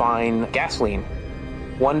you refine gasoline.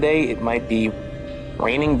 One day it might be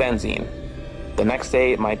raining benzene. The next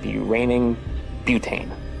day it might be raining butane.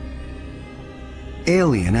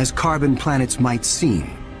 Alien as carbon planets might seem,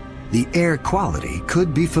 the air quality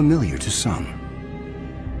could be familiar to some.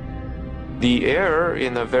 The air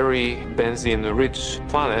in a very benzene-rich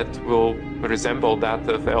planet will resemble that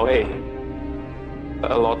of LA.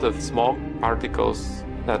 A lot of small particles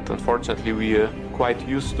that unfortunately we are quite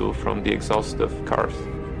used to from the exhaust of cars.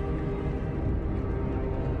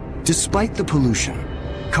 Despite the pollution,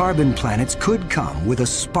 carbon planets could come with a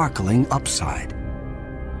sparkling upside.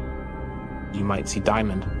 You might see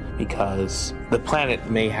diamond because the planet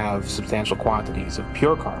may have substantial quantities of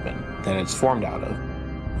pure carbon that it's formed out of.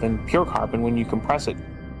 And pure carbon, when you compress it,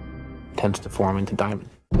 tends to form into diamond.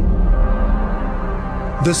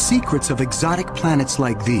 The secrets of exotic planets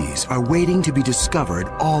like these are waiting to be discovered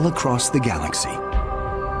all across the galaxy.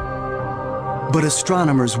 But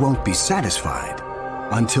astronomers won't be satisfied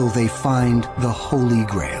until they find the Holy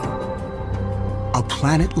Grail. A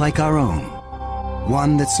planet like our own,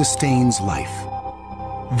 one that sustains life,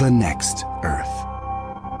 the next Earth.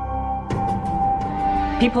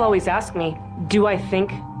 People always ask me, do I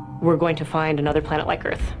think we're going to find another planet like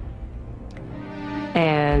Earth?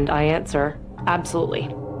 And I answer, absolutely.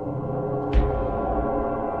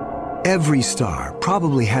 Every star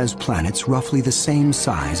probably has planets roughly the same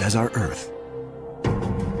size as our Earth.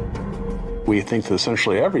 We think that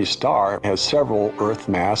essentially every star has several Earth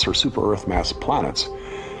mass or super Earth mass planets.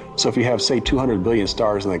 So if you have, say, 200 billion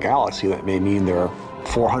stars in the galaxy, that may mean there are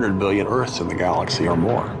 400 billion Earths in the galaxy or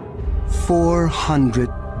more. 400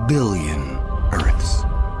 billion Earths.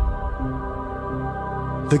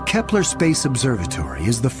 The Kepler Space Observatory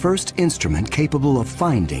is the first instrument capable of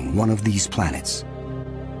finding one of these planets.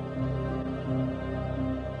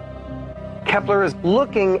 Kepler is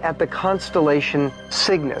looking at the constellation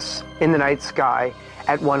Cygnus in the night sky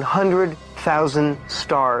at 100,000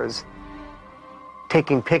 stars,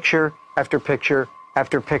 taking picture after picture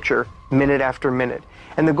after picture, minute after minute.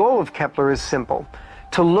 And the goal of Kepler is simple: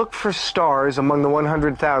 to look for stars among the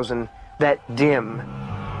 100,000 that dim.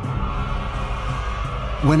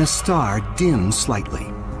 When a star dims slightly,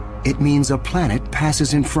 it means a planet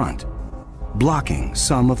passes in front, blocking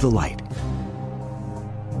some of the light.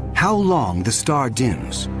 How long the star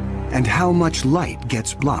dims and how much light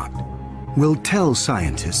gets blocked will tell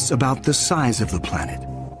scientists about the size of the planet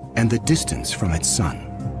and the distance from its sun.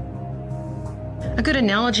 A good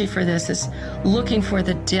analogy for this is looking for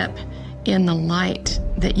the dip in the light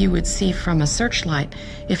that you would see from a searchlight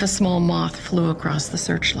if a small moth flew across the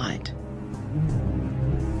searchlight.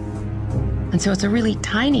 And so it's a really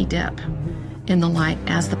tiny dip in the light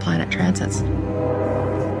as the planet transits.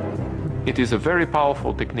 It is a very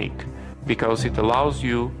powerful technique because it allows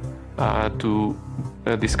you to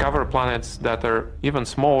discover planets that are even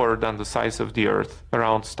smaller than the size of the Earth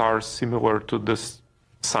around stars similar to the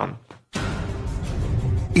Sun.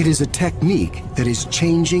 It is a technique that is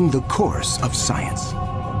changing the course of science.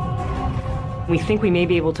 We think we may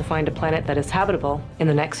be able to find a planet that is habitable in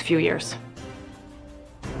the next few years.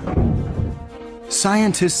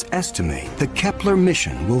 Scientists estimate the Kepler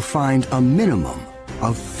mission will find a minimum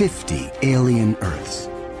of 50 alien Earths.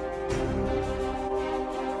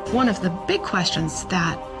 One of the big questions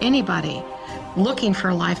that anybody looking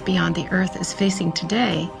for life beyond the Earth is facing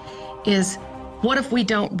today is, what if we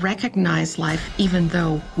don't recognize life even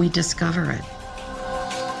though we discover it?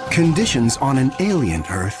 Conditions on an alien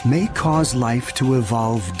Earth may cause life to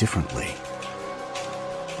evolve differently.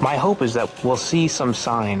 My hope is that we'll see some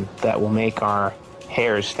sign that will make our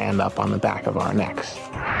hairs stand up on the back of our necks.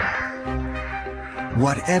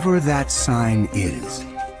 Whatever that sign is,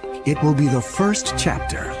 it will be the first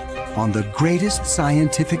chapter on the greatest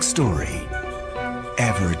scientific story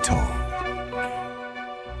ever told.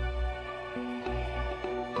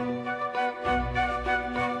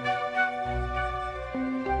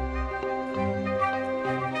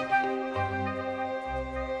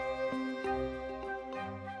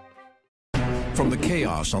 From the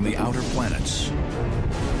chaos on the outer planets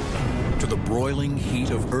to the broiling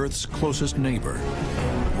heat of Earth's closest neighbor,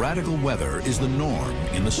 radical weather is the norm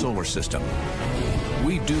in the solar system.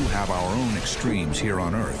 We do have our own extremes here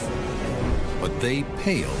on Earth, but they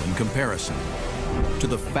pale in comparison to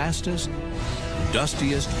the fastest,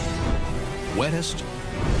 dustiest, wettest,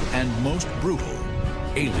 and most brutal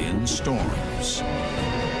alien storms.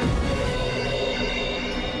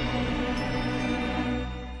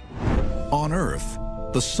 On Earth,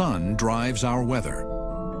 the sun drives our weather,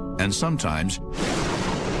 and sometimes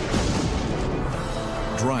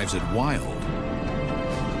drives it wild.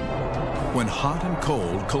 When hot and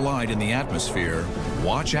cold collide in the atmosphere,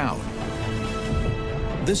 watch out.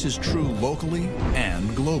 This is true locally and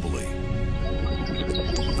globally.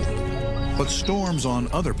 But storms on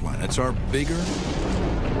other planets are bigger,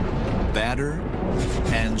 badder,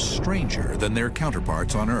 and stranger than their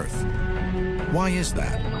counterparts on Earth. Why is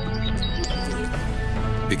that?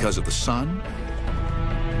 Because of the sun?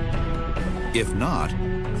 If not,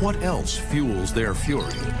 what else fuels their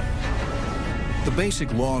fury? The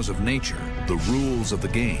basic laws of nature, the rules of the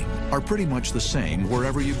game, are pretty much the same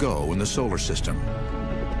wherever you go in the solar system.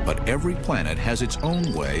 But every planet has its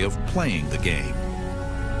own way of playing the game.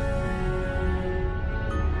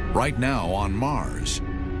 Right now on Mars,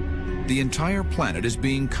 the entire planet is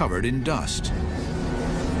being covered in dust.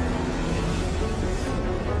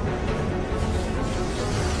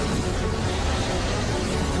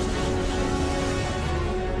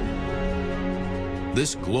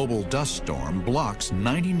 This global dust storm blocks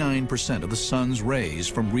 99% of the sun's rays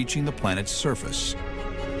from reaching the planet's surface.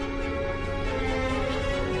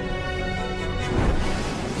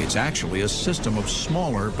 It's actually a system of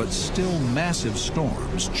smaller but still massive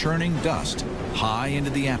storms churning dust high into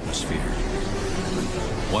the atmosphere.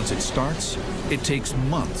 Once it starts, it takes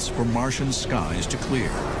months for Martian skies to clear.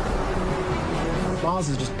 Mars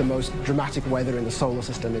is just the most dramatic weather in the solar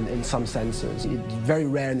system in some senses. It's very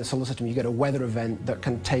rare in the solar system you get a weather event that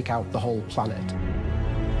can take out the whole planet.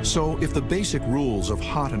 So if the basic rules of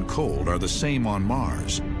hot and cold are the same on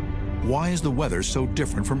Mars, why is the weather so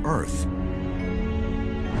different from Earth?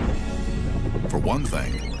 For one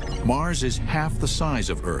thing, Mars is half the size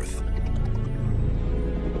of Earth.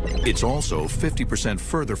 It's also 50%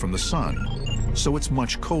 further from the sun, so it's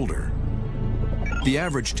much colder. The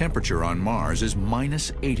average temperature on Mars is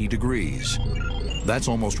minus 80 degrees. That's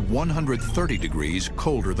almost 130 degrees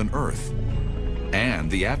colder than Earth. And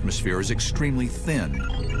the atmosphere is extremely thin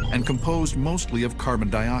and composed mostly of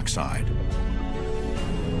carbon dioxide.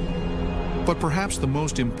 But perhaps the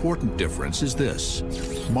most important difference is this: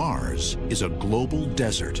 Mars is a global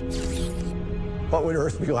desert. What would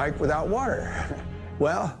Earth be like without water?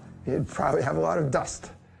 Well, it'd probably have a lot of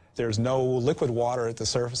dust. There's no liquid water at the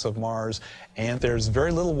surface of Mars, and there's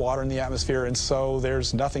very little water in the atmosphere, and so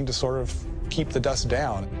there's nothing to sort of keep the dust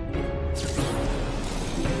down.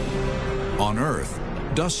 On Earth,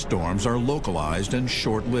 dust storms are localized and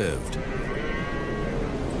short-lived.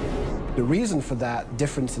 The reason for that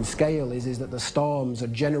difference in scale is that the storms are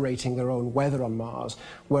generating their own weather on Mars,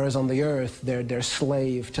 whereas on the Earth, they're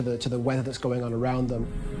slave to the weather that's going on around them.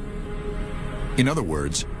 In other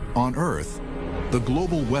words, on Earth, the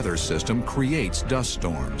global weather system creates dust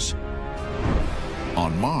storms.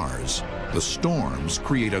 On Mars, the storms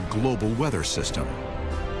create a global weather system.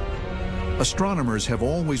 Astronomers have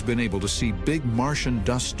always been able to see big Martian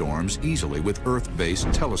dust storms easily with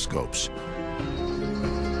Earth-based telescopes.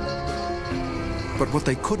 But what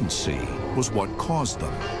they couldn't see was what caused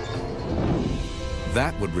them.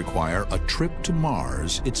 That would require a trip to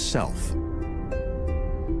Mars itself.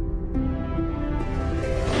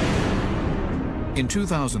 In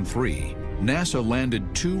 2003, NASA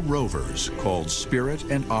landed 2 rovers called Spirit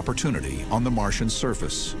and Opportunity on the Martian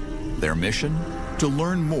surface. Their mission? To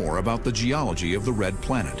learn more about the geology of the red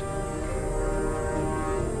planet.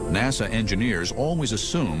 NASA engineers always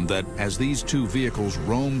assumed that as these 2 vehicles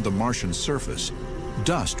roamed the Martian surface,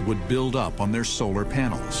 dust would build up on their solar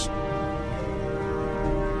panels.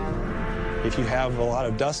 If you have a lot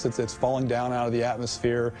of dust that's falling down out of the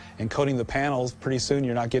atmosphere and coating the panels, pretty soon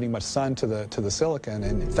you're not getting much sun to the silicon.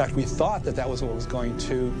 And in fact, we thought that was what was going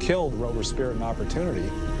to kill the rover Spirit and Opportunity.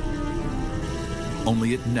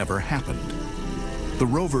 Only it never happened. The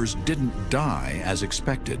rovers didn't die as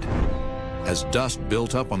expected. As dust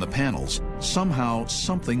built up on the panels, somehow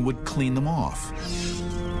something would clean them off.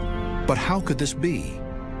 But how could this be?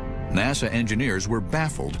 NASA engineers were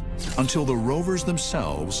baffled until the rovers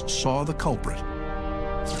themselves saw the culprit.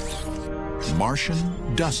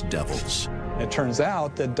 Martian dust devils. It turns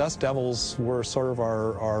out that dust devils were sort of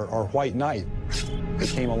our white knight. They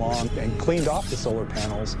came along and cleaned off the solar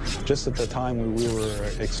panels just at the time when we were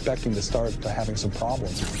expecting to start having some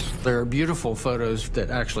problems. There are beautiful photos that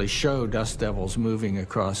actually show dust devils moving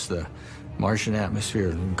across the Martian atmosphere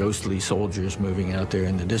and ghostly soldiers moving out there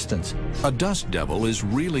in the distance. A dust devil is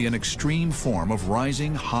really an extreme form of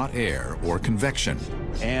rising hot air or convection.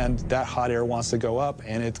 And that hot air wants to go up,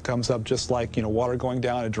 and it comes up just like, water going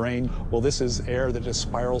down a drain. Well, this is air that just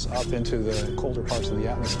spirals up into the colder parts of the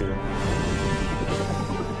atmosphere.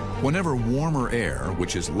 Whenever warmer air,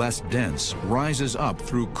 which is less dense, rises up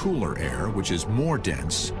through cooler air, which is more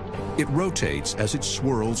dense, it rotates as it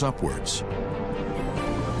swirls upwards.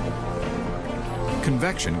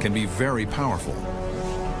 Convection can be very powerful,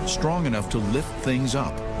 strong enough to lift things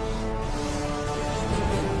up.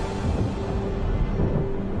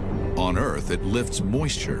 On Earth, it lifts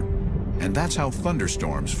moisture, and that's how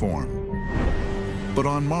thunderstorms form. But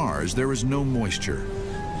on Mars, there is no moisture,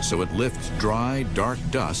 so it lifts dry, dark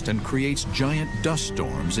dust and creates giant dust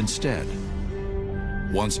storms instead.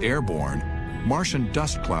 Once airborne, Martian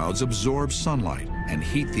dust clouds absorb sunlight and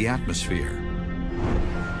heat the atmosphere.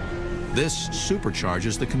 This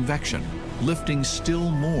supercharges the convection, lifting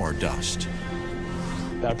still more dust.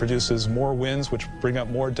 That produces more winds, which bring up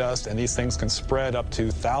more dust, and these things can spread up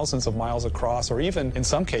to thousands of miles across, or even, in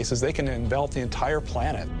some cases, they can envelop the entire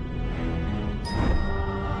planet.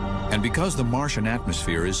 And because the Martian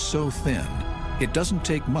atmosphere is so thin, it doesn't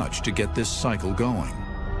take much to get this cycle going.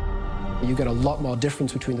 You get a lot more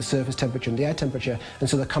difference between the surface temperature and the air temperature, and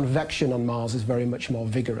so the convection on Mars is very much more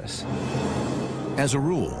vigorous. As a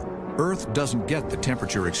rule, Earth doesn't get the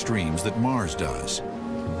temperature extremes that Mars does.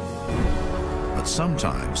 But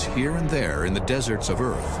sometimes, here and there in the deserts of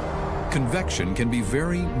Earth, convection can be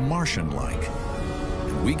very Martian-like.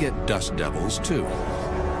 And we get dust devils, too.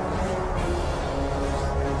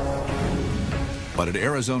 But at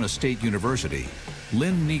Arizona State University,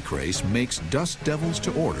 Lynn Necrace makes dust devils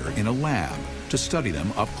to order in a lab to study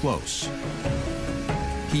them up close.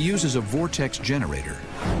 He uses a vortex generator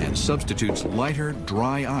and substitutes lighter,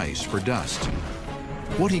 dry ice for dust.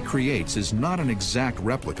 What he creates is not an exact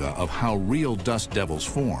replica of how real dust devils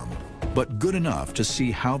form, but good enough to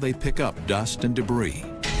see how they pick up dust and debris.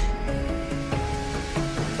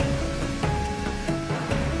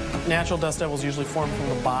 Natural dust devils usually form from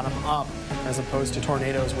the bottom up, as opposed to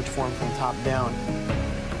tornadoes, which form from top down.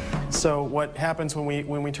 So what happens when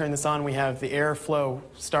we turn this on, we have the airflow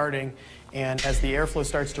starting, and as the airflow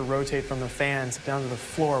starts to rotate from the fans down to the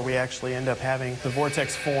floor, we actually end up having the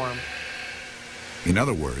vortex form. In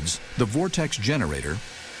other words, the vortex generator,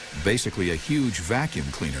 basically a huge vacuum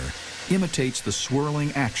cleaner, imitates the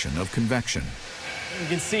swirling action of convection. You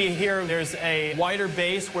can see here there's a wider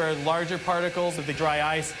base where larger particles of the dry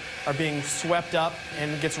ice are being swept up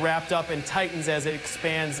and gets wrapped up and tightens as it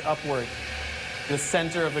expands upward. The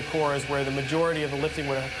center of the core is where the majority of the lifting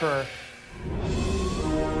would occur.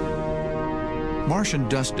 Martian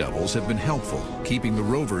dust devils have been helpful, keeping the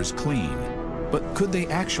rovers clean. But could they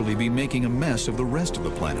actually be making a mess of the rest of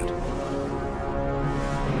the planet?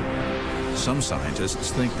 Some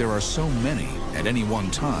scientists think there are so many at any one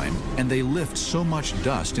time, and they lift so much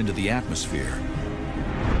dust into the atmosphere,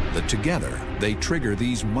 that together they trigger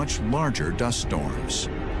these much larger dust storms.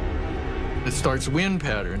 It starts wind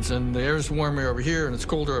patterns, and the air's warmer over here, and it's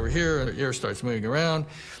colder over here, and the air starts moving around.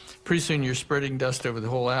 Pretty soon you're spreading dust over the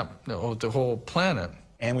whole planet.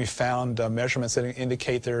 And we found measurements that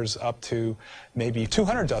indicate there's up to maybe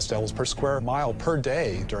 200 dust devils per square mile per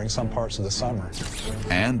day during some parts of the summer.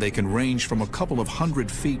 And they can range from a couple of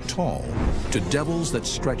 100 feet tall to devils that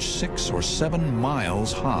stretch 6 or 7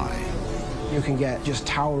 miles high. You can get just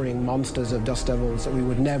towering monsters of dust devils that we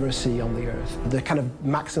would never see on the Earth. The kind of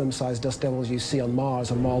maximum sized dust devils you see on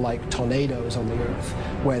Mars are more like tornadoes on the Earth,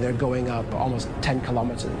 where they're going up almost 10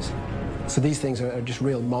 kilometers. So these things are just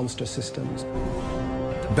real monster systems.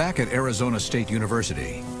 Back at Arizona State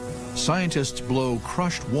University, scientists blow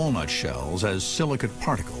crushed walnut shells as silicate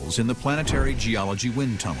particles in the Planetary Geology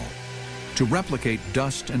Wind Tunnel to replicate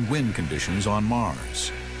dust and wind conditions on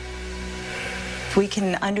Mars. If we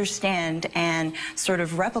can understand and sort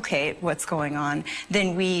of replicate what's going on,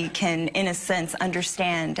 then we can, in a sense,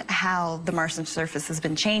 understand how the Martian surface has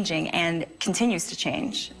been changing and continues to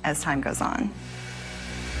change as time goes on.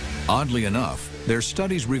 Oddly enough, their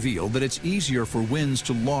studies reveal that it's easier for winds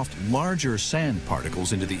to loft larger sand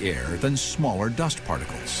particles into the air than smaller dust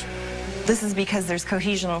particles. This is because there's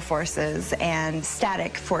cohesional forces and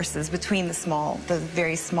static forces between the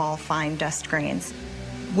very small, fine dust grains.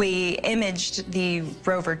 We imaged the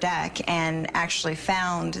rover deck and actually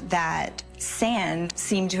found that sand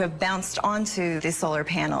seemed to have bounced onto the solar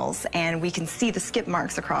panels, and we can see the skip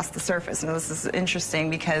marks across the surface. Now, this is interesting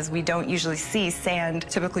because we don't usually see sand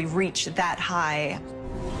typically reach that high.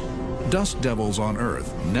 Dust devils on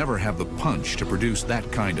Earth never have the punch to produce that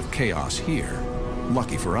kind of chaos here.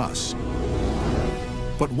 Lucky for us.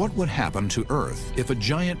 But what would happen to Earth if a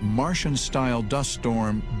giant Martian-style dust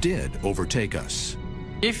storm did overtake us?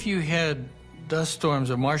 If you had dust storms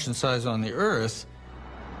of Martian size on the Earth,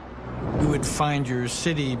 you would find your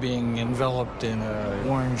city being enveloped in an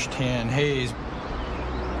orange-tan haze.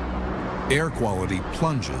 Air quality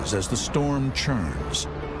plunges as the storm churns.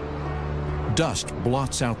 Dust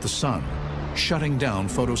blots out the sun, shutting down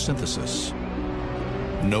photosynthesis.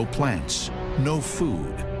 No plants, no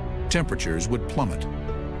food. Temperatures would plummet.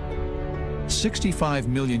 65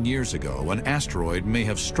 million years ago, an asteroid may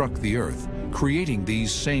have struck the Earth, creating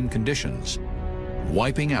these same conditions,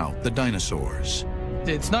 wiping out the dinosaurs.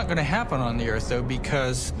 It's not going to happen on the Earth, though,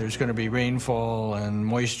 because there's going to be rainfall and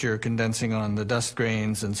moisture condensing on the dust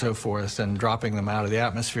grains and so forth and dropping them out of the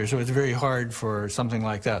atmosphere. So it's very hard for something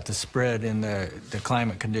like that to spread in the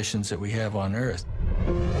climate conditions that we have on Earth.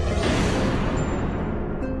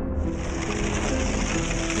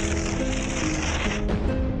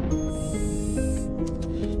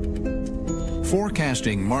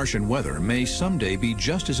 Forecasting Martian weather may someday be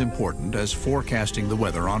just as important as forecasting the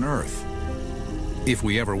weather on Earth. If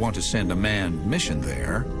we ever want to send a manned mission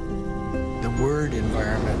there, the word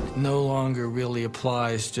environment no longer really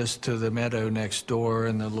applies just to the meadow next door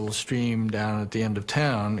and the little stream down at the end of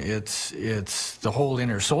town. It's the whole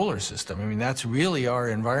inner solar system. I mean, that's really our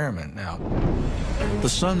environment now. The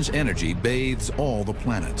sun's energy bathes all the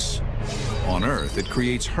planets. On Earth, it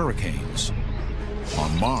creates hurricanes.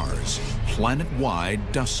 On Mars,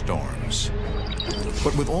 planet-wide dust storms.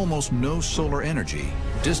 But with almost no solar energy,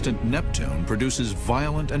 distant Neptune produces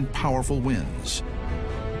violent and powerful winds.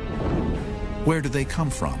 Where do they come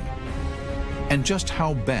from? And just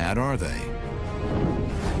how bad are they?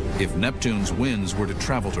 If Neptune's winds were to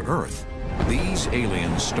travel to Earth, these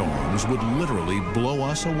alien storms would literally blow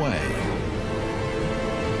us away.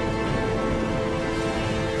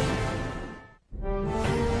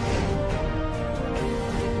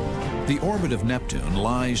 The orbit of Neptune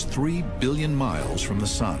lies 3 billion miles from the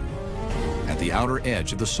Sun, at the outer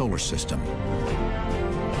edge of the solar system.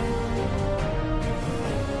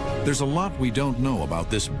 There's a lot we don't know about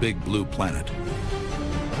this big blue planet.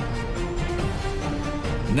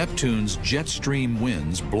 Neptune's jet stream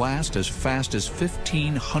winds blast as fast as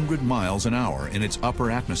 1,500 miles an hour in its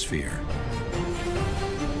upper atmosphere.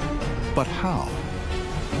 But how?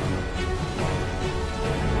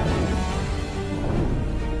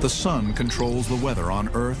 The sun controls the weather on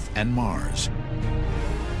Earth and Mars,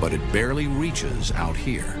 but it barely reaches out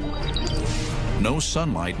here. No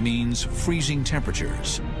sunlight means freezing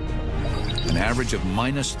temperatures, an average of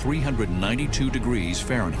minus 392 degrees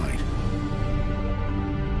Fahrenheit.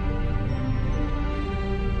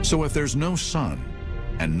 So if there's no sun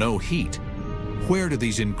and no heat, where do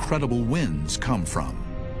these incredible winds come from?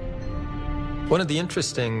 One of the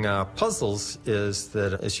interesting puzzles is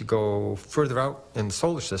that as you go further out in the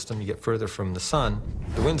solar system, you get further from the sun,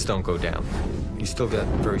 the winds don't go down. You still get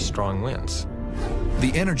very strong winds.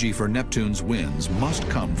 The energy for Neptune's winds must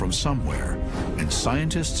come from somewhere, and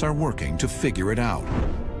scientists are working to figure it out.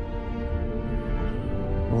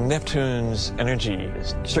 Neptune's energy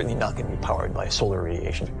is certainly not going to be powered by solar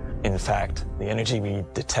radiation. In fact, the energy we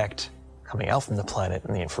detect coming out from the planet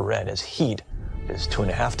in the infrared as heat is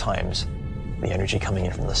 2.5 times the energy coming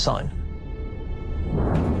in from the sun.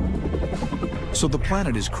 So the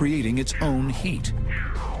planet is creating its own heat,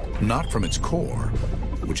 not from its core,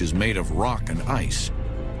 which is made of rock and ice,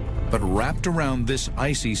 but wrapped around this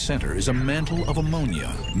icy center is a mantle of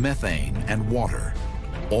ammonia, methane, and water,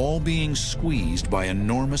 all being squeezed by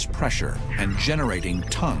enormous pressure and generating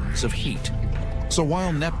tons of heat. So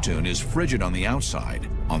while Neptune is frigid on the outside,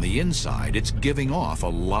 on the inside it's giving off a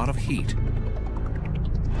lot of heat.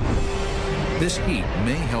 This heat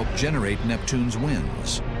may help generate Neptune's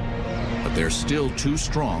winds, but they're still too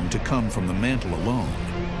strong to come from the mantle alone.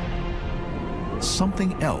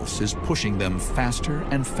 Something else is pushing them faster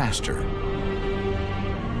and faster.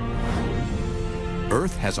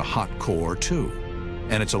 Earth has a hot core too,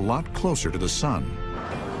 and it's a lot closer to the sun.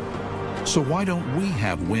 So why don't we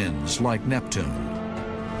have winds like Neptune?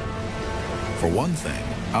 For one thing,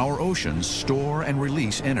 our oceans store and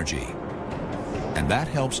release energy, and that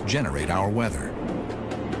helps generate our weather.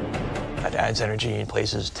 That adds energy in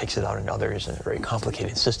places, takes it out in others, in a very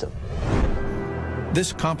complicated system.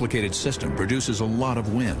 This complicated system produces a lot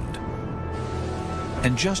of wind.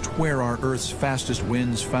 And just where are Earth's fastest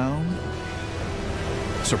winds found?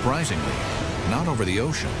 Surprisingly, not over the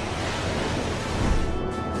ocean.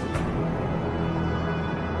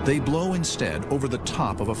 They blow instead over the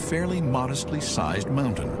top of a fairly modestly sized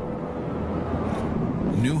mountain.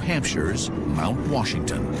 New Hampshire's Mount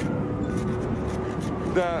Washington.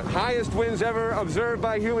 The highest winds ever observed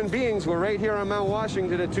by human beings were right here on Mount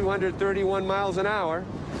Washington at 231 miles an hour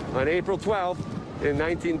on April 12th in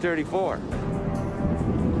 1934.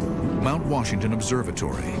 Mount Washington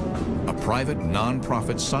Observatory, a private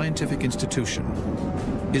non-profit scientific institution,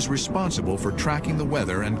 is responsible for tracking the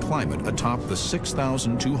weather and climate atop the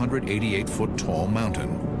 6,288-foot tall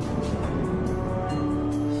mountain.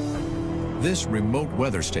 This remote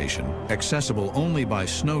weather station, accessible only by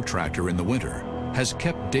snow tractor in the winter, has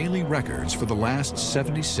kept daily records for the last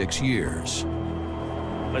 76 years.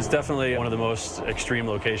 It's definitely one of the most extreme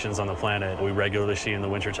locations on the planet. We regularly see in the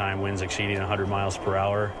wintertime winds exceeding 100 miles per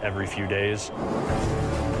hour every few days.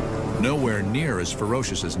 Nowhere near as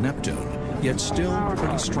ferocious as Neptune, yet still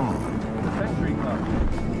pretty strong.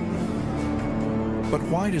 But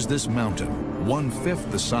why does this mountain, 1/5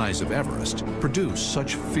 the size of Everest, produce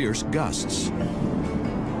such fierce gusts?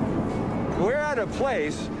 We're at a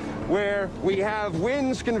place where we have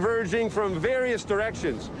winds converging from various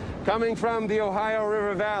directions, coming from the Ohio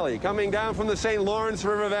River Valley, coming down from the St. Lawrence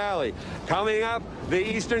River Valley, coming up the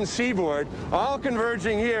eastern seaboard, all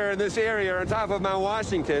converging here in this area on top of Mount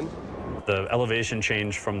Washington. The elevation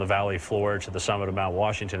change from the valley floor to the summit of Mount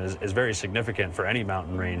Washington is very significant for any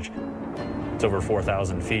mountain range. It's over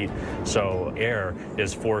 4,000 feet, so air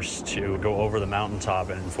is forced to go over the mountaintop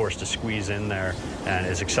and forced to squeeze in there, and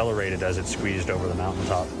is accelerated as it's squeezed over the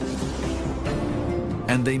mountaintop.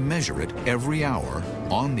 And they measure it every hour,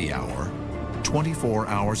 on the hour, 24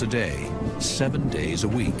 hours a day, 7 days a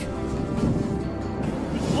week.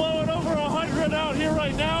 It's blowing over 100 out here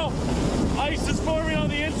right now. Ice is forming on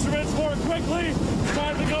the instruments more quickly. It's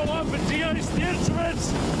time to go up and de-ice the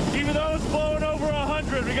instruments, even though it's blowing over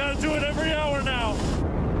 100. We got to do it every hour now.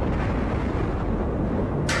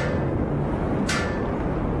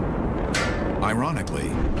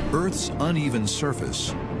 Ironically, Earth's uneven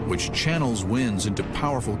surface, which channels winds into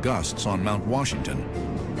powerful gusts on Mount Washington,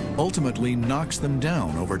 ultimately knocks them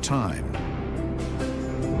down over time.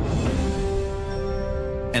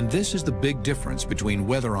 And this is the big difference between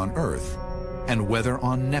weather on Earth and weather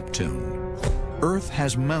on Neptune. Earth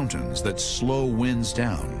has mountains that slow winds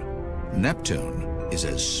down. Neptune is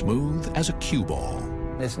as smooth as a cue ball.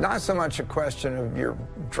 It's not so much a question of you're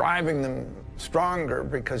driving them stronger,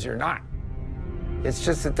 because you're not. It's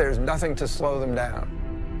just that there's nothing to slow them down.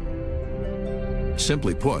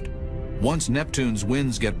 Simply put, once Neptune's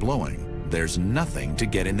winds get blowing, there's nothing to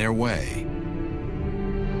get in their way.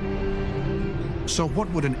 So what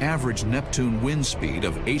would an average Neptune wind speed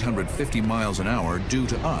of 850 miles an hour do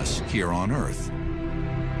to us here on Earth?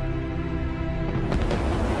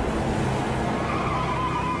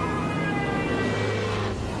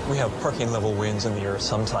 We have parking level winds in the Earth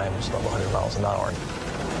sometimes above 100 miles an hour.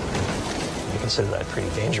 We consider that pretty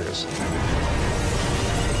dangerous.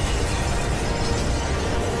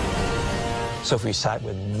 So if we sat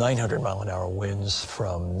with 900 mile an hour winds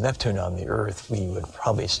from Neptune on the Earth, we would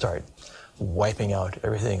probably start wiping out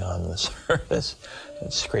everything on the surface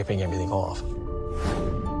and scraping everything off.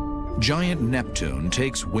 Giant Neptune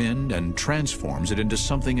takes wind and transforms it into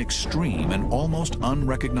something extreme and almost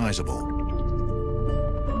unrecognizable.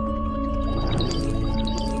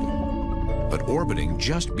 But orbiting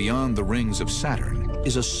just beyond the rings of Saturn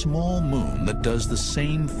is a small moon that does the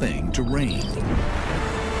same thing to rain.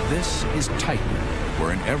 This is Titan, where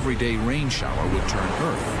an everyday rain shower would turn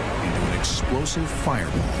Earth into an explosive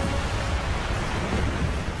fireball.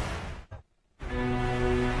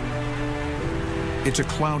 It's a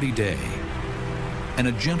cloudy day, and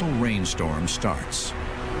a gentle rainstorm starts.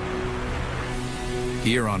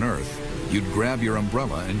 Here on Earth, you'd grab your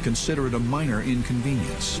umbrella and consider it a minor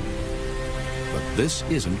inconvenience. But this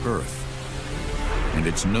isn't Earth, and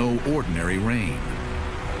it's no ordinary rain.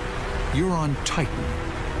 You're on Titan,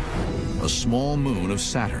 a small moon of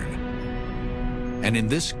Saturn. And in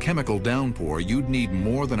this chemical downpour, you'd need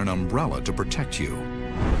more than an umbrella to protect you.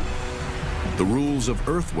 The rules of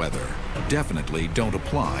Earth weather definitely don't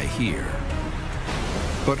apply here.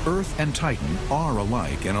 But Earth and Titan are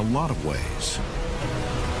alike in a lot of ways.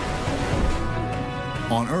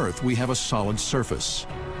 On Earth, we have a solid surface,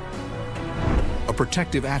 a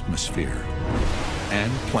protective atmosphere,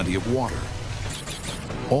 and plenty of water.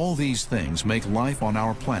 All these things make life on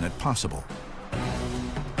our planet possible.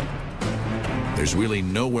 There's really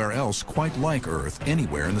nowhere else quite like Earth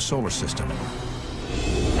anywhere in the solar system.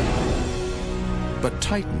 But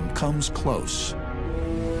Titan comes close.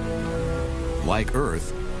 Like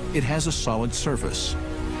Earth, it has a solid surface,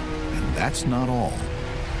 and that's not all.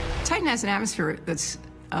 Titan has an atmosphere that's,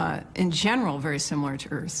 in general, very similar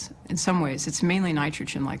to Earth's. In some ways, it's mainly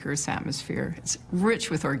nitrogen, like Earth's atmosphere. It's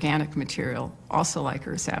rich with organic material, also like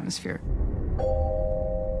Earth's atmosphere.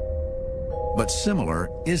 But similar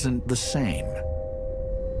isn't the same.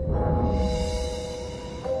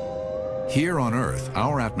 Here on Earth,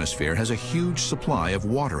 our atmosphere has a huge supply of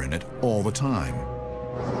water in it all the time,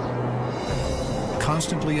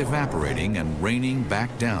 constantly evaporating and raining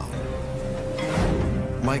back down,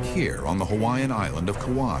 like here on the Hawaiian island of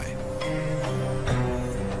Kauai.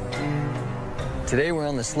 Today we're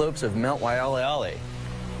on the slopes of Mount Waialeale,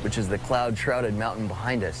 which is the cloud-shrouded mountain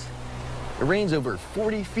behind us. It rains over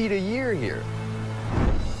 40 feet a year here.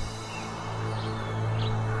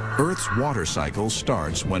 Earth's water cycle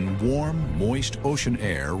starts when warm, moist ocean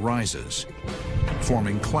air rises,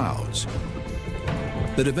 forming clouds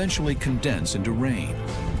that eventually condense into rain.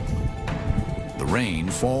 The rain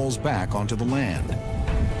falls back onto the land,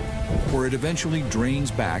 where it eventually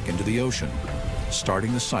drains back into the ocean,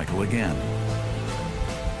 starting the cycle again.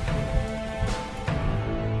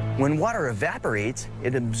 When water evaporates,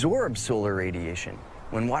 it absorbs solar radiation.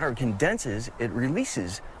 When water condenses, it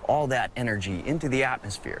releases all that energy into the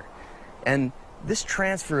atmosphere. And this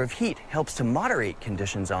transfer of heat helps to moderate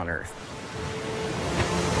conditions on Earth.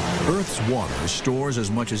 Earth's water stores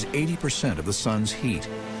as much as 80% of the sun's heat,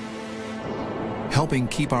 helping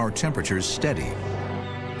keep our temperatures steady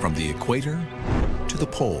from the equator to the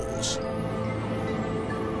poles.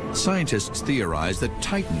 Scientists theorize that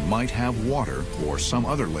Titan might have water or some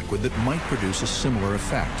other liquid that might produce a similar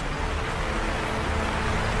effect.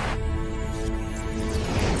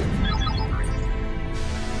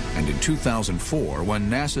 And in 2004, when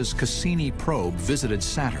NASA's Cassini probe visited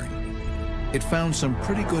Saturn, it found some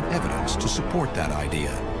pretty good evidence to support that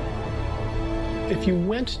idea. If you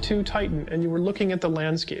went to Titan and you were looking at the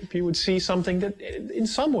landscape, you would see something that in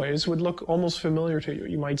some ways would look almost familiar to you.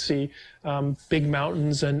 You might see big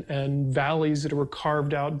mountains and valleys that were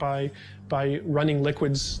carved out by running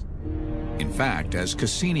liquids. In fact, as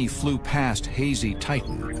Cassini flew past hazy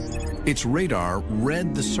Titan, its radar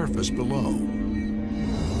read the surface below.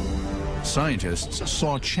 Scientists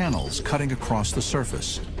saw channels cutting across the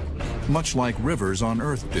surface, much like rivers on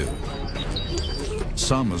Earth do.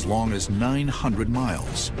 Some as long as 900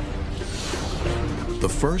 miles. The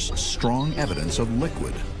first strong evidence of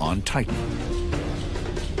liquid on Titan.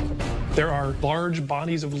 There are large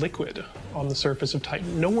bodies of liquid on the surface of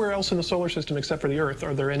Titan. Nowhere else in the solar system except for the Earth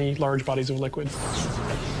are there any large bodies of liquid.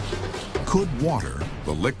 Could water,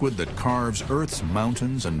 the liquid that carves Earth's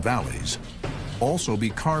mountains and valleys, also be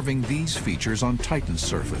carving these features on Titan's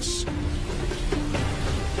surface?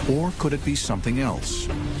 Or could it be something else?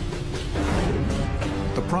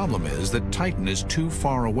 The problem is that Titan is too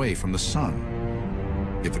far away from the sun.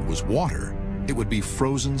 If it was water, it would be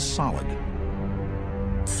frozen solid.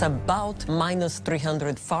 It's about minus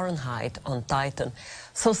 300 Fahrenheit on Titan,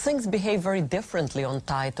 so things behave very differently on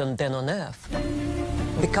Titan than on Earth.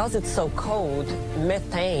 Because it's so cold,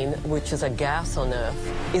 methane, which is a gas on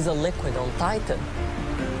Earth, is a liquid on Titan.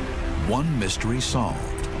 One mystery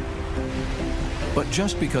solved. But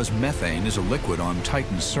just because methane is a liquid on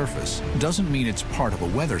Titan's surface doesn't mean it's part of a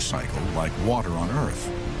weather cycle like water on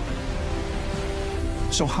Earth.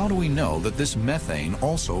 So how do we know that this methane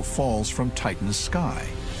also falls from Titan's sky?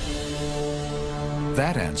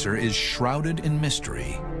 That answer is shrouded in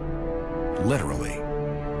mystery, literally.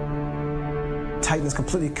 Titan's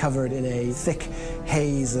completely covered in a thick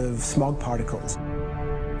haze of smog particles,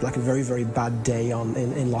 like a very, very bad day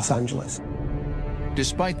in Los Angeles.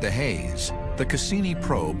 Despite the haze, the Cassini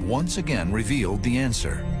probe once again revealed the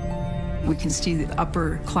answer. We can see the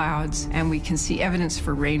upper clouds, and we can see evidence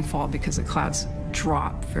for rainfall because the clouds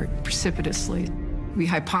drop very precipitously. We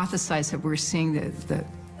hypothesize that we're seeing the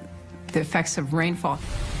effects of rainfall.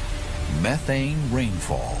 Methane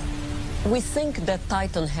rainfall. We think that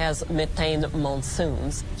Titan has methane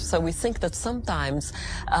monsoons, so we think that sometimes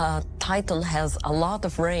Titan has a lot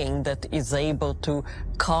of rain that is able to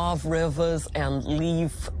carve rivers and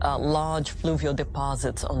leave large fluvial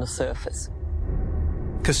deposits on the surface.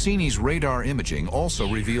 Cassini's radar imaging also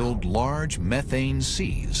revealed large methane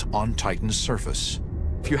seas on Titan's surface.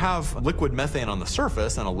 If you have liquid methane on the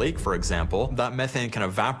surface, in a lake, for example, that methane can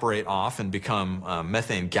evaporate off and become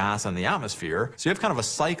methane gas in the atmosphere. So you have kind of a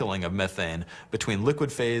cycling of methane between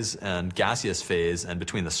liquid phase and gaseous phase and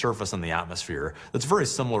between the surface and the atmosphere. That's very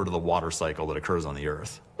similar to the water cycle that occurs on the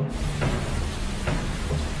Earth.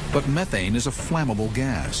 But methane is a flammable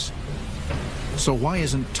gas. So why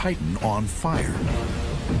isn't Titan on fire?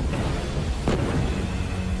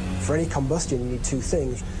 For any combustion, you need two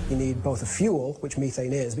things. You need both a fuel, which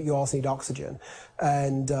methane is, but you also need oxygen.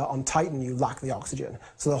 And on Titan, you lack the oxygen.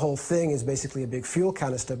 So the whole thing is basically a big fuel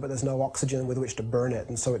canister, but there's no oxygen with which to burn it,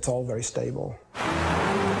 and so it's all very stable.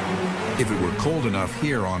 If it were cold enough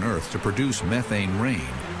here on Earth to produce methane rain,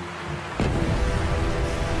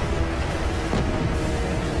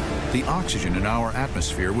 the oxygen in our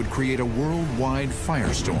atmosphere would create a worldwide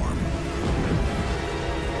firestorm.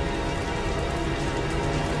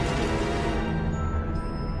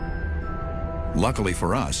 Luckily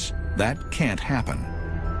for us, that can't happen.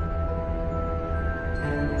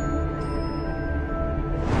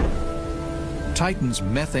 Titan's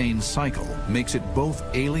methane cycle makes it both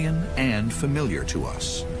alien and familiar to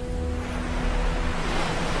us.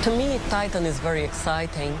 To me, Titan is very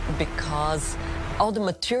exciting because all the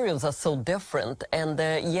materials are so different, and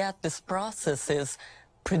yet these processes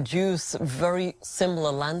produce very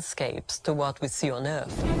similar landscapes to what we see on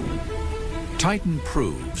Earth. Titan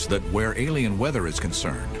proves that where alien weather is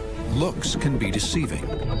concerned, looks can be deceiving.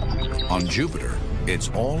 On Jupiter, it's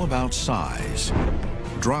all about size.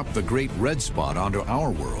 Drop the great red spot onto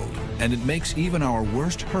our world, and it makes even our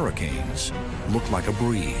worst hurricanes look like a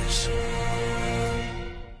breeze.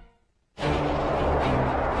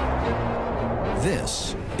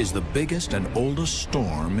 This is the biggest and oldest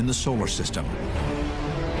storm in the solar system,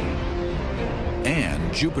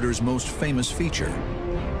 and Jupiter's most famous feature.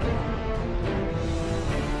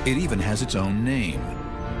 It even has its own name,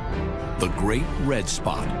 the Great Red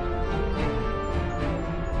Spot.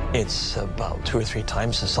 It's about 2 or 3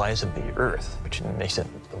 times the size of the Earth, which makes it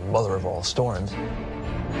the mother of all storms.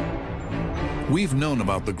 We've known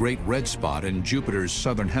about the Great Red Spot in Jupiter's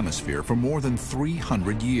southern hemisphere for more than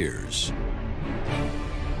 300 years.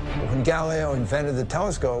 When Galileo invented the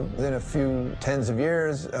telescope, within a few tens of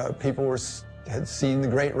years, people had seen the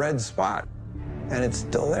Great Red Spot, and it's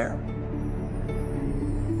still there.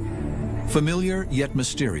 Familiar yet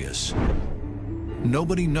mysterious.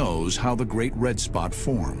 Nobody knows how the Great Red Spot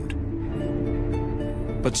formed.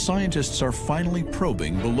 But scientists are finally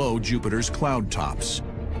probing below Jupiter's cloud tops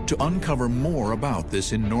to uncover more about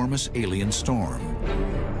this enormous alien storm.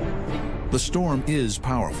 The storm is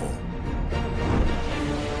powerful.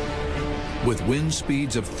 With wind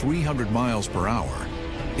speeds of 300 miles per hour,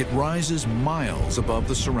 it rises miles above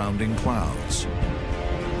the surrounding clouds.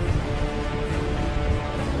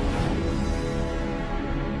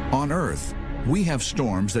 On Earth, we have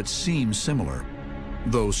storms that seem similar,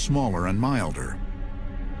 though smaller and milder.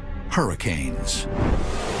 Hurricanes.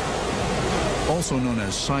 Also known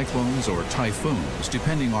as cyclones or typhoons,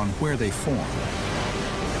 depending on where they form.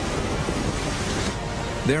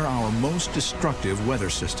 They're our most destructive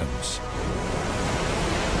weather systems.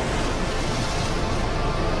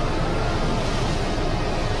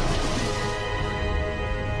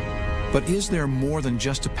 But is there more than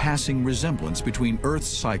just a passing resemblance between Earth's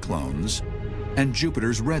cyclones and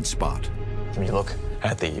Jupiter's red spot? When you look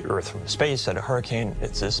at the Earth from space at a hurricane,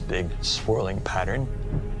 it's this big swirling pattern.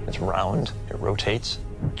 It's round, it rotates.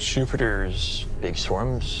 Jupiter's big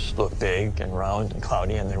storms look big and round and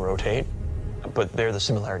cloudy and they rotate, but there the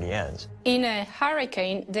similarity ends. In a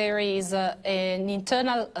hurricane, there is an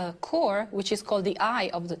internal core, which is called the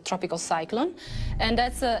eye of the tropical cyclone, and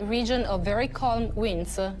that's a region of very calm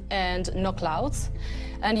winds and no clouds,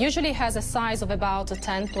 and usually has a size of about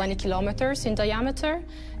 10-20 kilometers in diameter.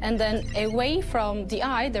 And then away from the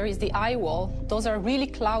eye, there is the eye wall. Those are really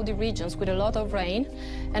cloudy regions with a lot of rain.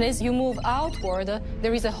 And as you move outward,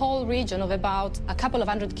 there is a whole region of about a couple of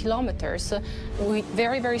 100 kilometers with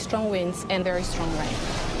very, very strong winds and very strong rain.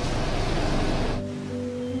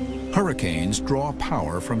 Hurricanes draw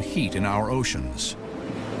power from heat in our oceans.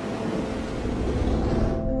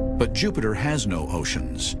 But Jupiter has no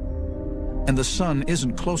oceans, and the sun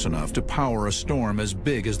isn't close enough to power a storm as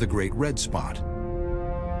big as the Great Red Spot.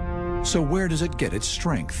 So where does it get its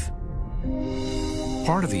strength?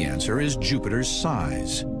 Part of the answer is Jupiter's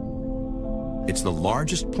size. It's the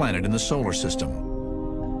largest planet in the solar system,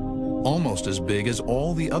 almost as big as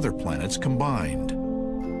all the other planets combined.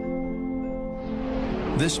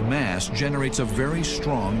 This mass generates a very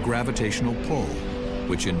strong gravitational pull,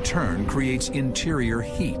 which in turn creates interior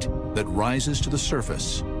heat that rises to the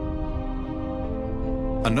surface.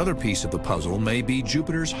 Another piece of the puzzle may be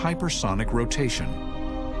Jupiter's hypersonic rotation.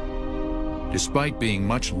 Despite being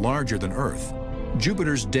much larger than Earth,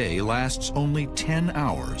 Jupiter's day lasts only 10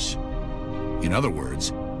 hours. In other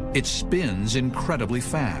words, it spins incredibly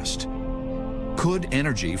fast. Could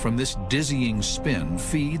energy from this dizzying spin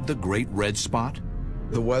feed the Great Red Spot?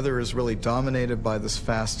 The weather is really dominated by this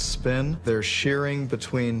fast spin. There's shearing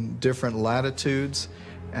between different latitudes,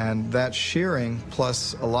 and that shearing,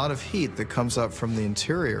 plus a lot of heat that comes up from the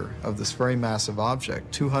interior of this very massive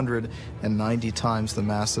object, 290 times the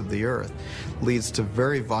mass of the Earth, leads to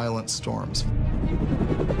very violent storms.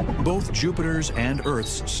 Both Jupiter's and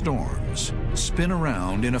Earth's storms spin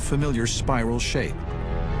around in a familiar spiral shape.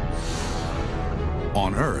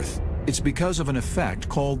 On Earth, it's because of an effect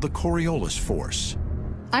called the Coriolis force.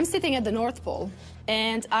 I'm sitting at the North Pole,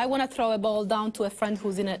 and I want to throw a ball down to a friend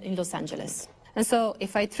who's in Los Angeles. And so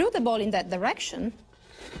if I threw the ball in that direction,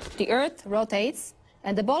 the Earth rotates,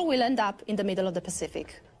 and the ball will end up in the middle of the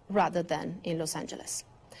Pacific rather than in Los Angeles.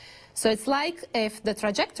 So it's like if the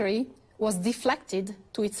trajectory was deflected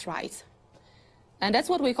to its right. And that's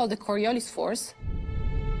what we call the Coriolis force.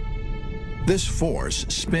 This force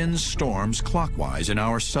spins storms clockwise in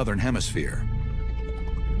our southern hemisphere.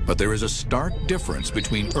 But there is a stark difference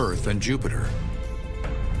between Earth and Jupiter.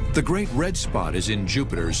 The Great Red Spot is in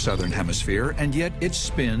Jupiter's southern hemisphere, and yet it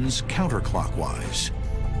spins counterclockwise.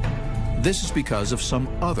 This is because of some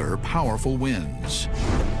other powerful winds.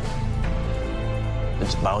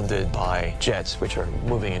 It's bounded by jets, which are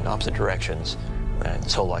moving in opposite directions. And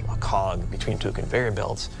so like a cog between two conveyor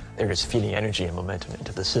belts, there is feeding energy and momentum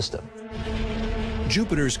into the system.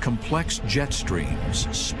 Jupiter's complex jet streams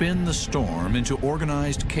spin the storm into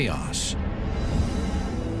organized chaos.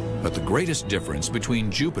 But the greatest difference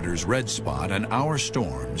between Jupiter's red spot and our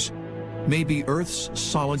storms may be Earth's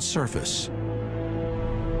solid surface.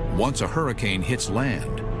 Once a hurricane hits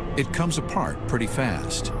land, it comes apart pretty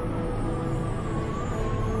fast.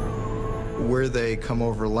 Where they come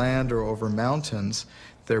over land or over mountains,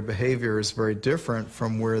 their behavior is very different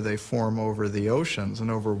from where they form over the oceans,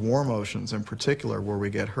 and over warm oceans in particular, where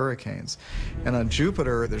we get hurricanes. And on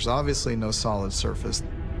Jupiter, there's obviously no solid surface.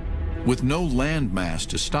 With no land mass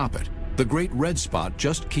to stop it, the Great Red Spot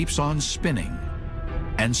just keeps on spinning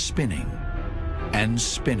and spinning and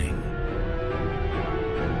spinning.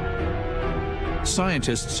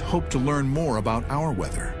 Scientists hope to learn more about our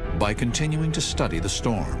weather by continuing to study the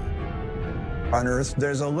storm. On Earth,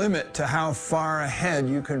 there's a limit to how far ahead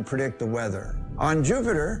you can predict the weather. On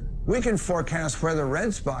Jupiter, we can forecast where the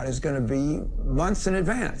red spot is going to be months in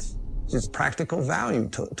advance. It's practical value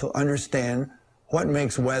to understand what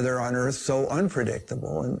makes weather on Earth so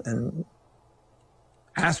unpredictable, and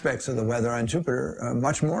aspects of the weather on Jupiter are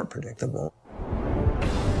much more predictable.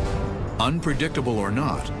 Unpredictable or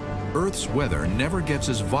not, Earth's weather never gets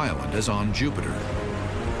as violent as on Jupiter.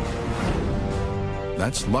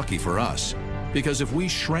 That's lucky for us, because if we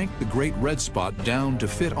shrank the Great Red Spot down to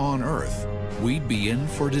fit on Earth, we'd be in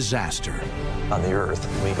for disaster. On the Earth,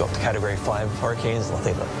 we go up to Category 5 hurricanes, let's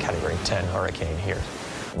think about Category 10 hurricane here.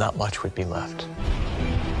 Not much would be left.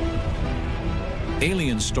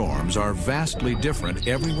 Alien storms are vastly different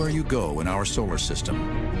everywhere you go in our solar system.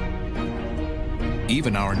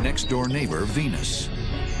 Even our next-door neighbor, Venus.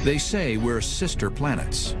 They say we're sister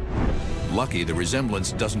planets. Lucky the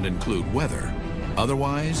resemblance doesn't include weather.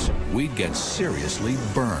 Otherwise, we'd get seriously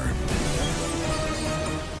burned.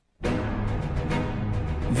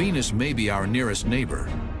 Venus may be our nearest neighbor,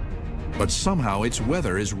 but somehow its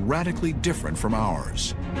weather is radically different from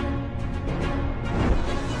ours.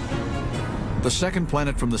 The second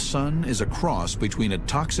planet from the Sun is a cross between a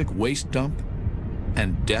toxic waste dump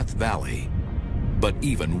and Death Valley, but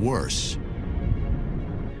even worse.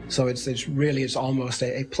 So it's almost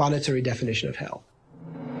a planetary definition of hell.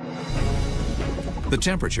 The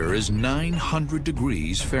temperature is 900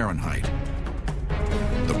 degrees Fahrenheit.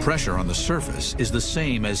 The pressure on the surface is the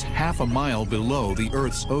same as half a mile below the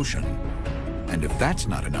Earth's ocean. And if that's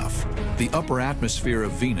not enough, the upper atmosphere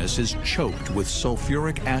of Venus is choked with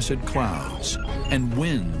sulfuric acid clouds and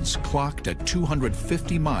winds clocked at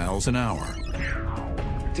 250 miles an hour.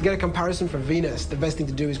 To get a comparison for Venus, the best thing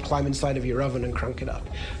to do is climb inside of your oven and crank it up.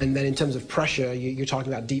 And then in terms of pressure, you're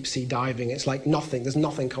talking about deep sea diving. It's like nothing. There's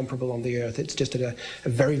nothing comparable on the Earth. It's just a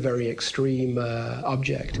very, very extreme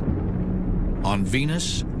object. On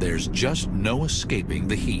Venus, there's just no escaping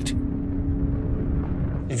the heat.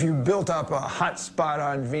 If you built up a hot spot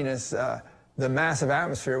on Venus, the massive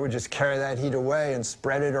atmosphere would just carry that heat away and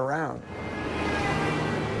spread it around.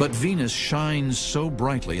 But Venus shines so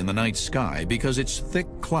brightly in the night sky because its thick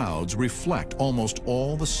clouds reflect almost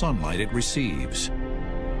all the sunlight it receives.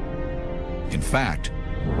 In fact,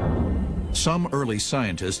 some early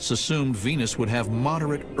scientists assumed Venus would have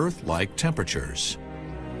moderate Earth-like temperatures.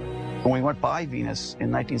 When we went by Venus in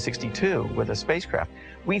 1962 with a spacecraft,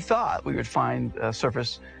 we thought we would find a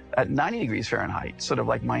surface at 90 degrees Fahrenheit, sort of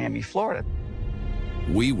like Miami, Florida.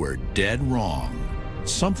 We were dead wrong.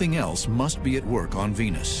 Something else must be at work on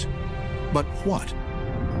Venus. But what?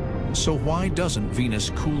 So why doesn't Venus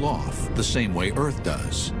cool off the same way Earth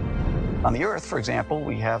does? On the Earth, for example,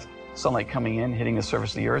 we have sunlight coming in, hitting the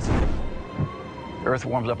surface of the Earth. Earth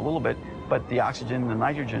warms up a little bit, but the oxygen and the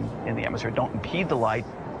nitrogen in the atmosphere don't impede the light,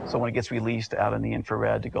 so when it gets released out in the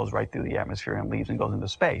infrared, it goes right through the atmosphere and leaves and goes into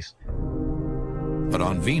space. But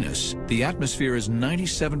on Venus, the atmosphere is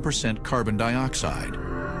 97% carbon dioxide,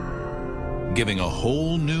 giving a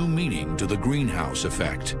whole new meaning to the greenhouse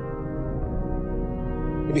effect.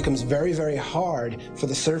 It becomes very, very hard for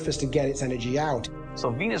the surface to get its energy out. So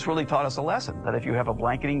Venus really taught us a lesson, that if you have a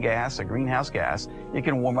blanketing gas, a greenhouse gas, it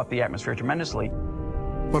can warm up the atmosphere tremendously.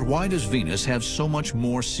 But why does Venus have so much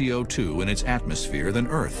more CO2 in its atmosphere than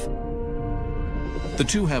Earth? The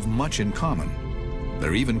two have much in common.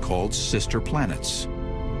 They're even called sister planets.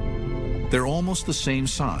 They're almost the same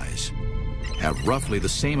size, have roughly the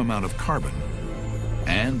same amount of carbon,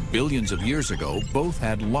 and billions of years ago, both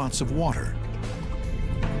had lots of water.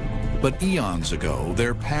 But eons ago,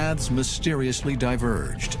 their paths mysteriously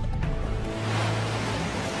diverged.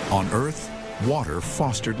 On Earth, water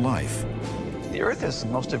fostered life. The Earth has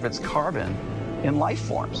most of its carbon in life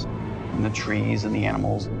forms, in the trees and the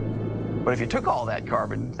animals. But if you took all that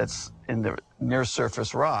carbon that's in the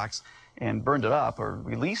near-surface rocks and burned it up or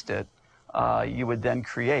released it, you would then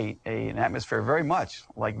create an atmosphere very much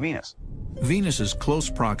like Venus. Venus's close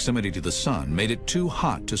proximity to the sun made it too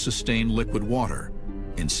hot to sustain liquid water.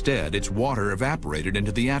 Instead, its water evaporated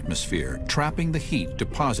into the atmosphere, trapping the heat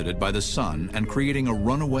deposited by the sun and creating a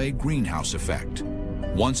runaway greenhouse effect.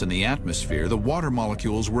 Once in the atmosphere, the water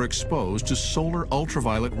molecules were exposed to solar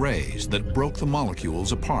ultraviolet rays that broke the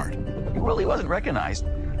molecules apart. It really wasn't recognized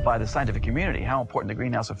by the scientific community how important the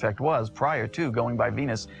greenhouse effect was prior to going by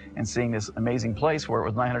Venus and seeing this amazing place where it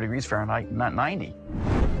was 900 degrees Fahrenheit, not 90.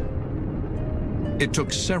 It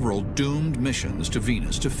took several doomed missions to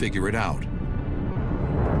Venus to figure it out.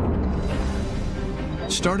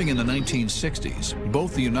 Starting in the 1960s,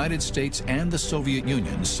 both the United States and the Soviet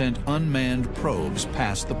Union sent unmanned probes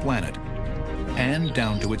past the planet and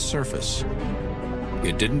down to its surface.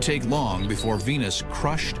 It didn't take long before Venus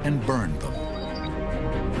crushed and burned them.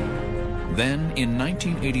 Then, in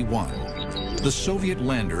 1981, the Soviet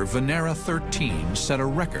lander Venera 13 set a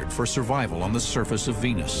record for survival on the surface of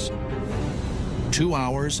Venus. 2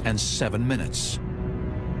 hours and 7 minutes.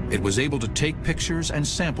 It was able to take pictures and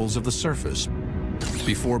samples of the surface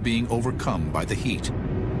before being overcome by the heat.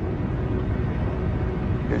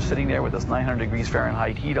 You're sitting there with this 900 degrees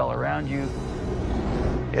Fahrenheit heat all around you.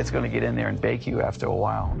 It's going to get in there and bake you after a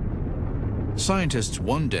while. Scientists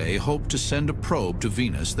one day hope to send a probe to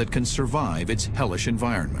Venus that can survive its hellish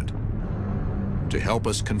environment, to help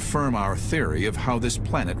us confirm our theory of how this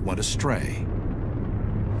planet went astray.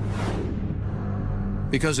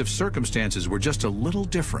 Because if circumstances were just a little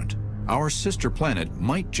different, our sister planet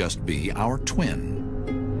might just be our twin.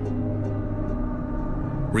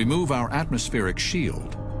 Remove our atmospheric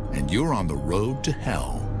shield, and you're on the road to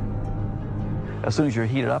hell. As soon as you're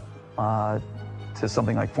heated up to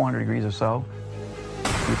something like 400 degrees or so,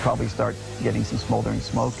 you'd probably start getting some smoldering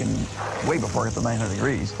smoke, and way before it hit the 900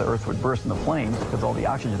 degrees, the Earth would burst into flames because of all the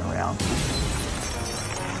oxygen around.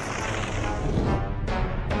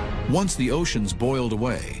 Once the oceans boiled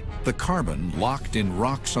away, the carbon locked in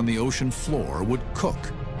rocks on the ocean floor would cook,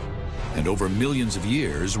 and over millions of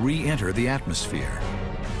years re-enter the atmosphere.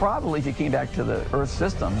 Probably if you came back to the Earth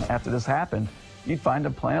system after this happened, you'd find a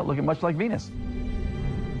planet looking much like Venus.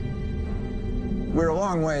 We're a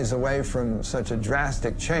long ways away from such a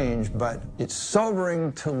drastic change, but it's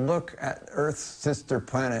sobering to look at Earth's sister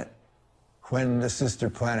planet when the sister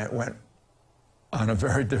planet went on a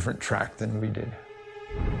very different track than we did.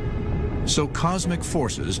 So cosmic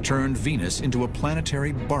forces turned Venus into a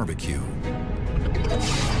planetary barbecue.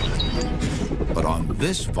 But on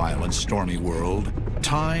this violent, stormy world,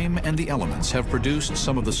 time and the elements have produced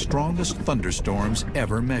some of the strongest thunderstorms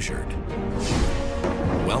ever measured.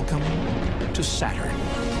 Welcome to Saturn.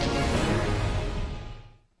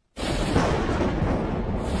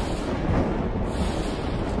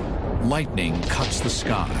 Lightning cuts the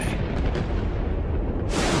sky.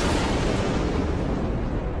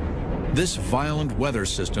 This violent weather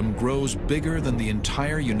system grows bigger than the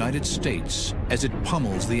entire United States as it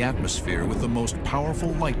pummels the atmosphere with the most powerful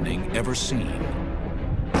lightning ever seen.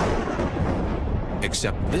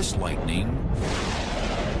 Except this lightning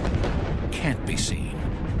can't be seen,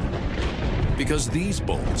 because these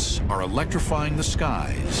bolts are electrifying the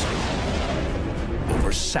skies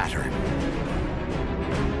over Saturn.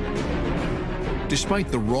 Despite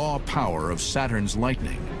the raw power of Saturn's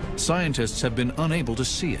lightning, scientists have been unable to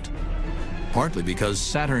see it, partly because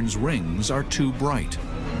Saturn's rings are too bright.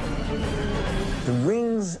 The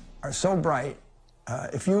rings are so bright,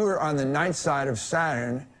 if you were on the night side of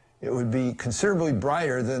Saturn, it would be considerably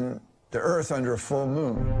brighter than the Earth under a full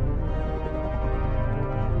moon.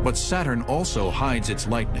 But Saturn also hides its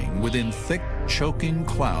lightning within thick, choking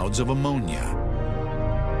clouds of ammonia.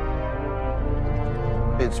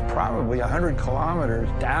 It's probably 100 kilometers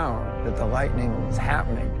down that the lightning is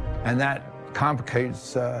happening, and that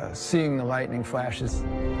complicates seeing the lightning flashes.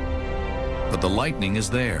 But the lightning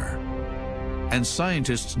is there, and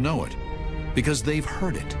scientists know it because they've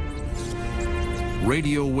heard it.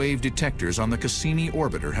 Radio wave detectors on the Cassini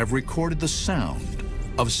orbiter have recorded the sound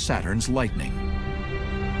of Saturn's lightning.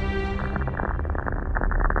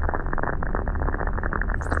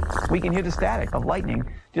 We can hear the static of lightning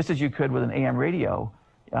just as you could with an AM radio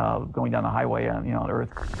going down the highway on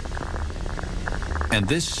Earth. And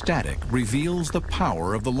this static reveals the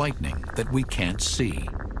power of the lightning that we can't see.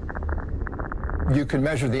 You can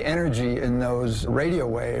measure the energy in those radio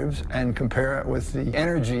waves and compare it with the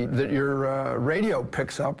energy that your radio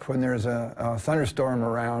picks up when there's a thunderstorm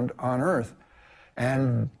around on Earth.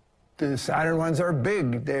 And the Saturn ones are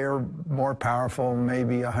big. They're more powerful,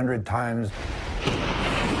 maybe 100 times.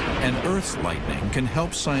 And Earth's lightning can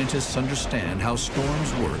help scientists understand how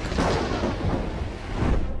storms work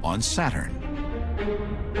on Saturn.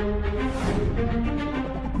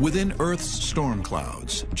 Within Earth's storm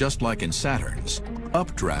clouds, just like in Saturn's,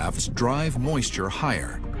 updrafts drive moisture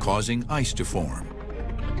higher, causing ice to form.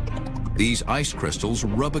 These ice crystals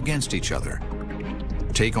rub against each other,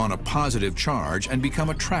 take on a positive charge, and become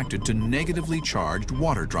attracted to negatively charged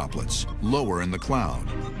water droplets lower in the cloud.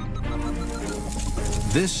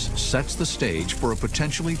 This sets the stage for a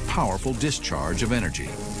potentially powerful discharge of energy.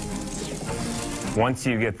 Once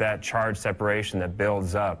you get that charge separation that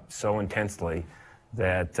builds up so intensely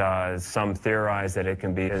that some theorize that it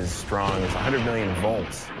can be as strong as 100 million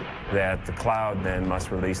volts, that the cloud then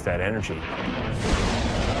must release that energy.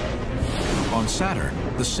 On Saturn,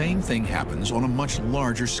 the same thing happens on a much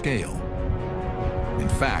larger scale. In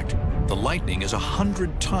fact, the lightning is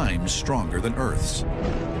 100 times stronger than Earth's.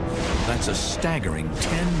 That's a staggering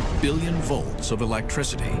 10 billion volts of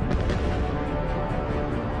electricity.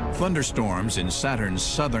 Thunderstorms in Saturn's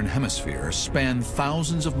southern hemisphere span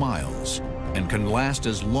thousands of miles and can last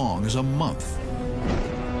as long as a month.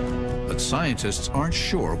 But scientists aren't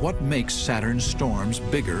sure what makes Saturn's storms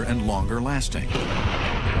bigger and longer lasting.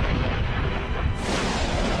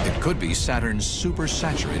 It could be Saturn's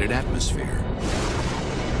supersaturated atmosphere.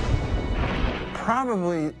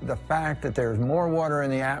 Probably the fact that there's more water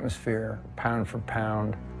in the atmosphere, pound for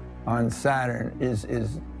pound, on Saturn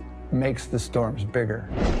makes the storms bigger.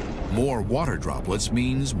 More water droplets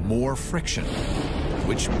means more friction,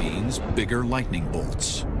 which means bigger lightning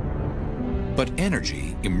bolts. But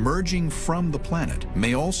energy emerging from the planet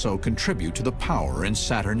may also contribute to the power in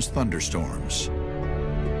Saturn's thunderstorms.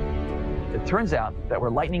 It turns out that where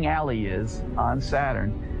Lightning Alley is on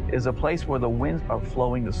Saturn is a place where the winds are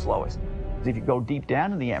flowing the slowest. If you go deep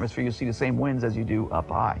down in the atmosphere, you'll see the same winds as you do up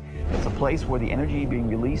high. It's a place where the energy being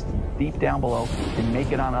released deep down below can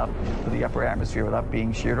make it on up to the upper atmosphere without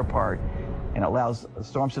being sheared apart, and allows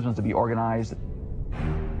storm systems to be organized.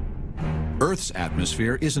 Earth's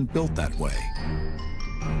atmosphere isn't built that way.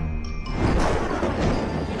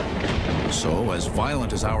 So, as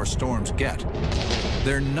violent as our storms get,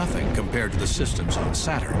 they're nothing compared to the systems on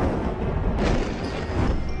Saturn.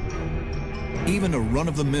 Even a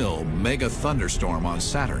run-of-the-mill mega thunderstorm on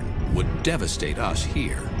Saturn would devastate us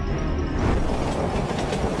here.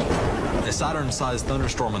 A Saturn-sized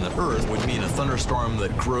thunderstorm on the Earth would mean a thunderstorm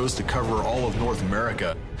that grows to cover all of North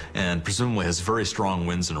America and presumably has very strong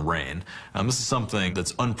winds and rain. This is something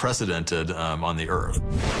that's unprecedented on the Earth.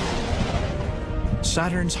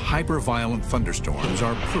 Saturn's hyper-violent thunderstorms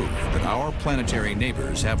are proof that our planetary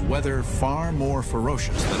neighbors have weather far more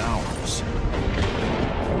ferocious than ours.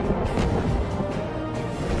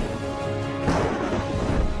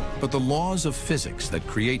 But the laws of physics that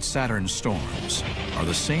create Saturn's storms are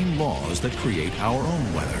the same laws that create our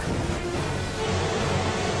own weather.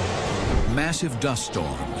 Massive dust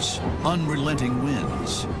storms, unrelenting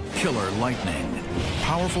winds, killer lightning,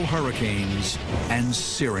 powerful hurricanes, and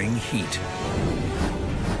searing heat.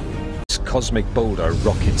 This cosmic boulder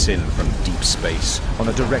rockets in from deep space on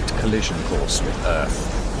a direct collision course with Earth.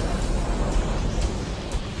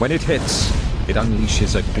 When it hits, it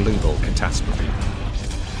unleashes a global catastrophe.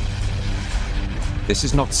 This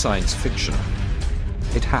is not science fiction.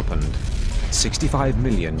 It happened 65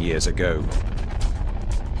 million years ago.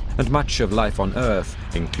 And much of life on Earth,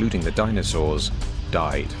 including the dinosaurs,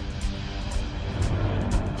 died.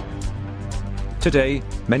 Today,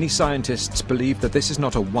 many scientists believe that this is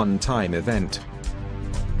not a one-time event.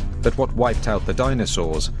 That what wiped out the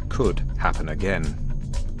dinosaurs could happen again.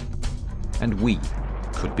 And we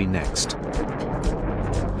could be next.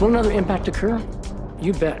 Will another impact occur?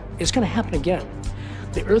 You bet. It's going to happen again.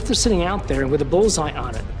 The Earth is sitting out there with a bullseye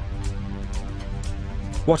on it.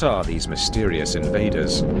 What are these mysterious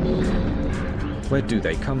invaders? Where do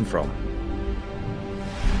they come from?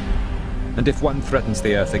 And if one threatens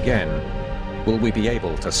the Earth again, will we be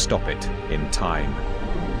able to stop it in time?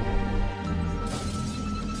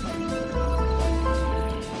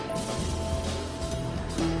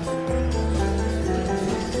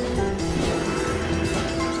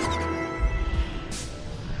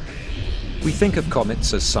 We think of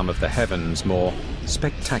comets as some of the heaven's more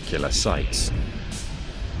spectacular sights.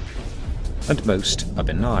 And most are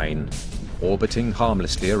benign, orbiting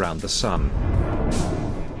harmlessly around the Sun.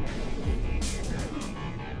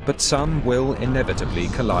 But some will inevitably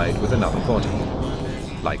collide with another body,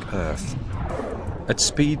 like Earth. At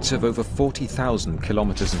speeds of over 40,000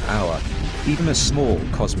 kilometers an hour, even a small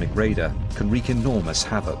cosmic raider can wreak enormous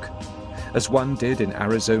havoc, as one did in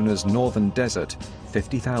Arizona's northern desert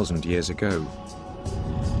 50,000 years ago.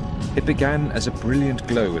 It began as a brilliant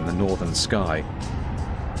glow in the northern sky.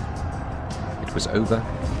 It was over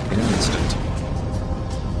in an instant.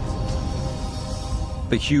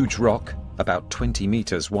 The huge rock, about 20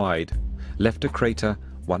 meters wide, left a crater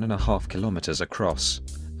 1.5 kilometers across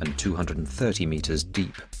and 230 meters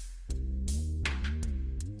deep.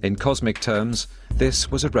 In cosmic terms, this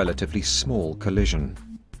was a relatively small collision.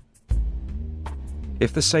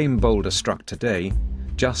 If the same boulder struck today,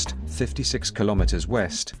 just 56 kilometers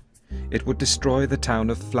west, it would destroy the town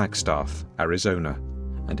of Flagstaff, Arizona,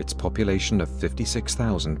 and its population of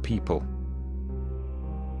 56,000 people.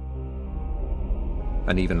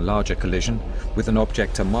 An even larger collision, with an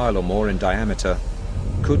object a mile or more in diameter,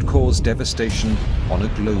 could cause devastation on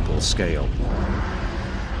a global scale.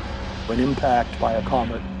 An impact by a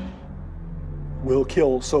comet will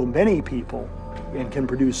kill so many people and can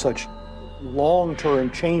produce such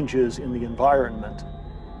long-term changes in the environment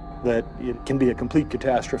that it can be a complete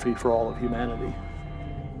catastrophe for all of humanity.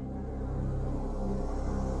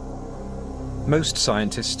 Most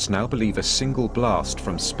scientists now believe a single blast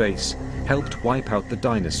from space helped wipe out the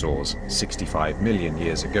dinosaurs 65 million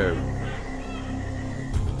years ago.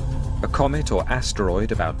 A comet or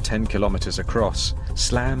asteroid about 10 kilometers across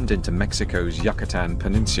slammed into Mexico's Yucatan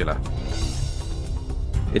Peninsula.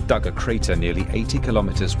 It dug a crater nearly 80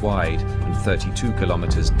 kilometers wide and 32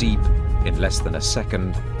 kilometers deep in less than a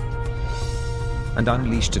second, and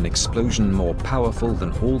unleashed an explosion more powerful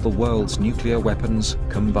than all the world's nuclear weapons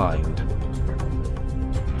combined.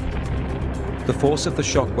 The force of the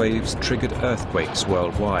shock waves triggered earthquakes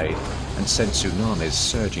worldwide and sent tsunamis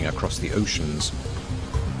surging across the oceans.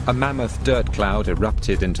 A mammoth dirt cloud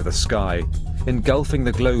erupted into the sky, engulfing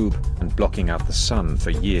the globe and blocking out the sun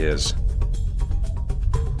for years.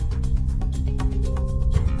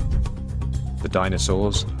 The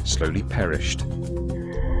dinosaurs slowly perished.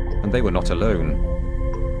 And they were not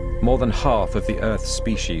alone. More than half of the Earth's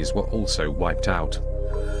species were also wiped out.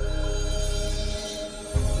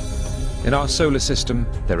 In our solar system,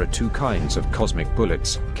 there are two kinds of cosmic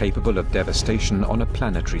bullets capable of devastation on a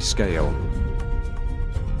planetary scale: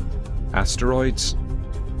 asteroids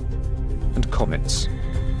and comets.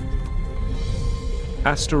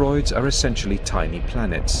 Asteroids are essentially tiny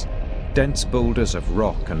planets, dense boulders of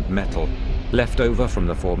rock and metal, left over from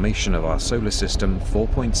the formation of our solar system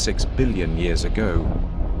 4.6 billion years ago.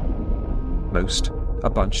 Most are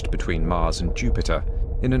bunched between Mars and Jupiter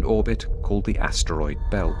in an orbit called the asteroid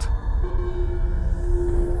belt.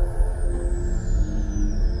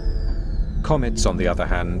 Comets, on the other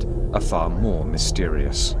hand, are far more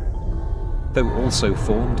mysterious. Though also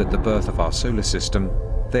formed at the birth of our solar system,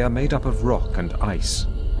 they are made up of rock and ice.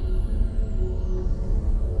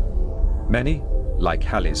 Many, like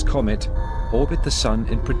Halley's Comet, orbit the Sun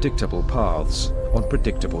in predictable paths, on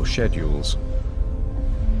predictable schedules.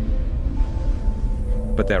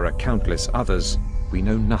 But there are countless others we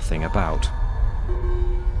know nothing about.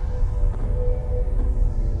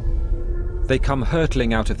 They come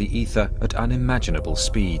hurtling out of the ether at unimaginable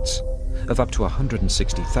speeds, of up to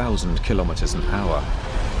 160,000 kilometers an hour.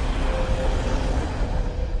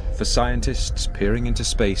 For scientists peering into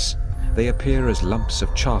space, they appear as lumps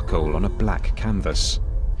of charcoal on a black canvas,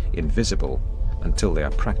 invisible until they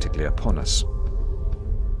are practically upon us.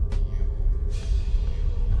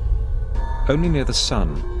 Only near the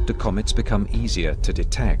Sun do comets become easier to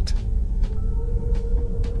detect.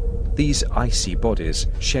 These icy bodies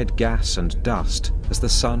shed gas and dust as the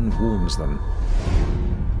Sun warms them.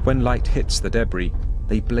 When light hits the debris,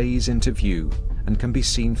 they blaze into view and can be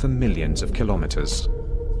seen for millions of kilometers.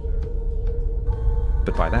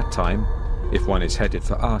 But by that time, if one is headed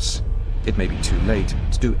for us, it may be too late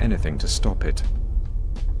to do anything to stop it.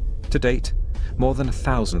 To date, more than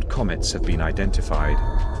 1,000 comets have been identified.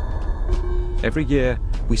 Every year,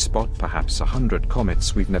 we spot perhaps 100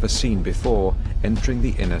 comets we've never seen before entering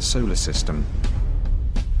the inner solar system.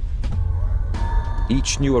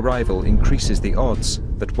 Each new arrival increases the odds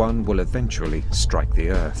that one will eventually strike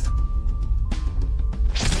the Earth.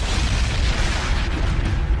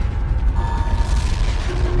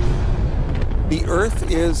 The Earth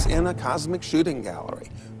is in a cosmic shooting gallery.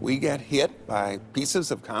 We get hit by pieces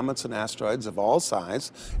of comets and asteroids of all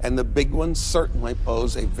size, and the big ones certainly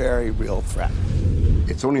pose a very real threat.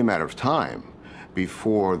 It's only a matter of time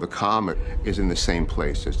before the comet is in the same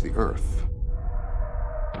place as the Earth.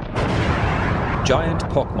 Giant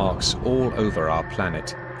pockmarks all over our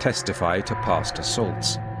planet testify to past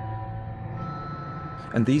assaults.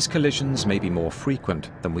 And these collisions may be more frequent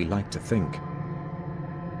than we like to think.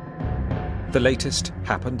 The latest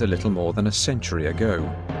happened a little more than a century ago.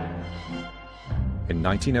 In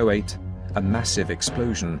 1908, a massive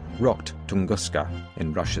explosion rocked Tunguska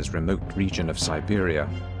in Russia's remote region of Siberia.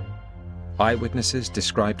 Eyewitnesses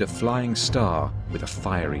described a flying star with a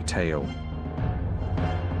fiery tail.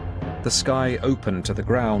 The sky opened to the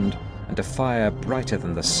ground, and a fire brighter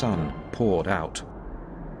than the sun poured out.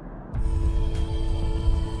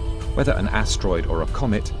 Whether an asteroid or a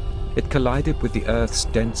comet, it collided with the Earth's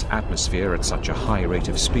dense atmosphere at such a high rate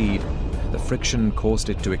of speed, the friction caused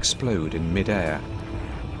it to explode in mid-air.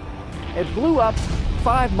 It blew up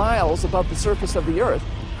 5 miles above the surface of the Earth,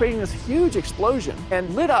 creating this huge explosion,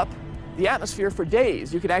 and lit up the atmosphere for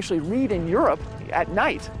days. You could actually read in Europe at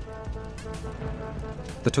night.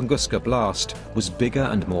 The Tunguska blast was bigger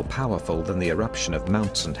and more powerful than the eruption of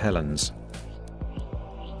Mount St. Helens.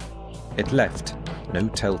 It left no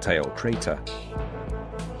telltale crater.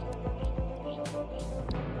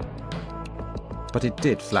 But it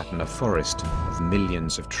did flatten a forest of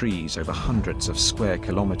millions of trees over hundreds of square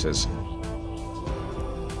kilometers.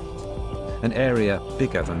 An area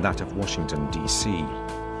bigger than that of Washington, D.C.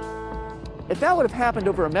 If that would have happened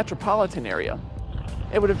over a metropolitan area,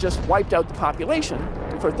 it would have just wiped out the population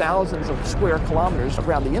for thousands of square kilometers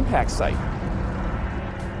around the impact site.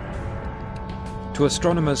 To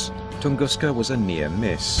astronomers, Tunguska was a near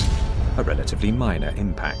miss, a relatively minor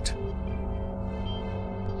impact.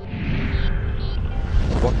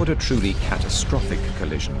 What would a truly catastrophic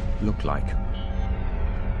collision look like?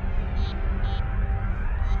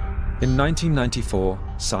 In 1994,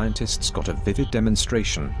 scientists got a vivid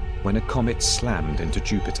demonstration when a comet slammed into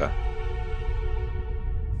Jupiter.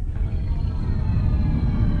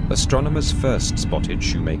 Astronomers first spotted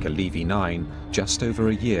Shoemaker-Levy 9 just over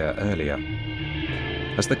a year earlier.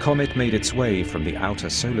 As the comet made its way from the outer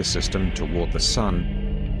solar system toward the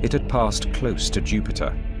Sun, it had passed close to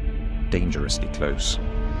Jupiter, dangerously close.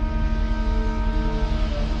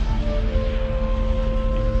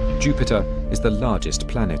 Jupiter is the largest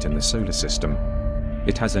planet in the solar system.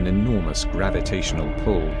 It has an enormous gravitational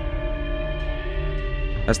pull.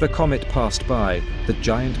 As the comet passed by, the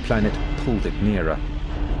giant planet pulled it nearer.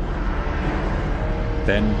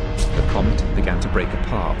 Then, the comet began to break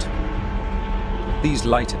apart. These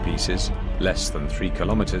lighter pieces, less than 3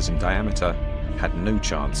 kilometers in diameter, had no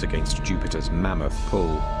chance against Jupiter's mammoth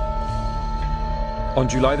pull. On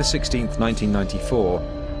July the 16th, 1994,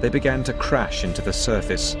 they began to crash into the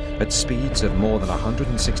surface at speeds of more than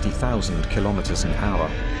 160,000 kilometers an hour.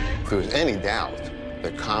 If there was any doubt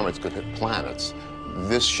that comets could hit planets,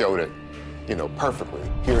 this showed it, perfectly.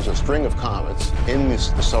 Here's a string of comets in the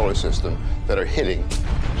solar system that are hitting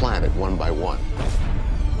the planet one by one.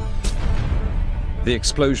 The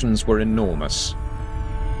explosions were enormous.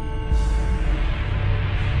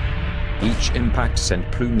 Each impact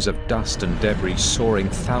sent plumes of dust and debris soaring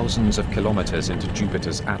thousands of kilometers into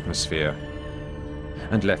Jupiter's atmosphere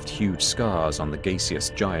and left huge scars on the gaseous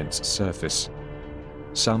giant's surface,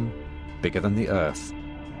 some bigger than the Earth.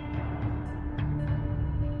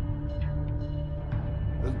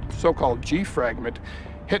 The so-called G fragment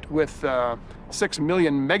hit with 6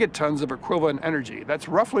 million megatons of equivalent energy. That's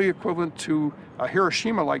roughly equivalent to a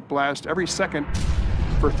Hiroshima-like blast every second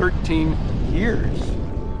for 13 years.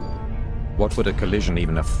 What would a collision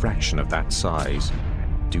even a fraction of that size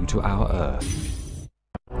do to our Earth?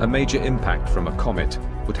 A major impact from a comet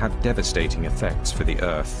would have devastating effects for the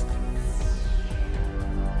Earth.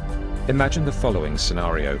 Imagine the following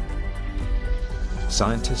scenario.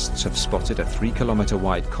 Scientists have spotted a 3-kilometer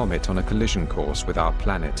wide comet on a collision course with our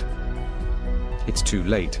planet. It's too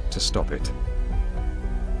late to stop it.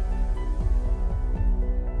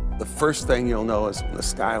 The first thing you'll know is when the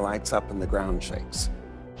sky lights up and the ground shakes.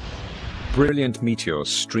 Brilliant meteors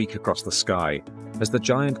streak across the sky as the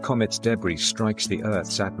giant comet's debris strikes the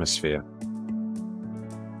Earth's atmosphere.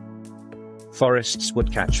 Forests would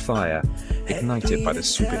catch fire, ignited by the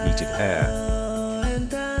superheated air.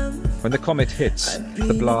 When the comet hits,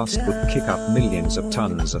 the blast would kick up millions of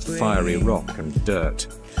tons of fiery rock and dirt.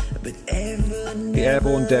 The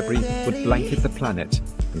airborne debris would blanket the planet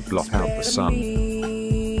and block out the sun.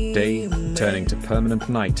 Day turning to permanent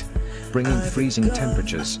night, bringing freezing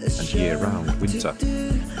temperatures and year-round winter.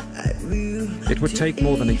 It would take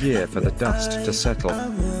more than a year for the dust to settle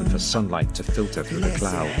and for sunlight to filter through the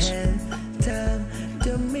clouds.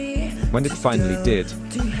 When it finally did,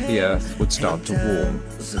 the Earth would start to warm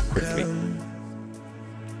quickly.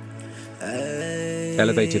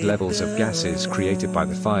 Elevated levels of gases created by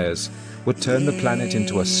the fires would turn the planet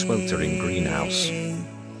into a sweltering greenhouse.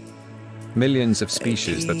 Millions of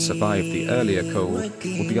species that survived the earlier cold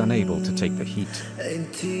would be unable to take the heat.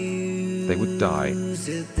 They would die.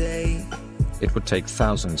 It would take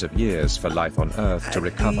thousands of years for life on Earth to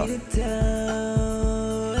recover.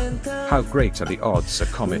 How great are the odds a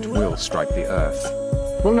comet will strike the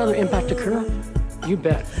Earth? Will another impact occur? You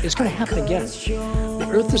bet. It's going to happen again. The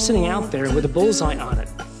Earth is sitting out there with a bullseye on it.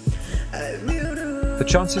 The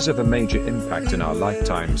chances of a major impact in our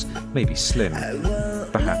lifetimes may be slim,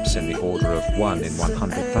 perhaps in the order of 1 in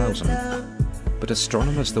 100,000. But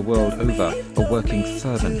astronomers the world over are working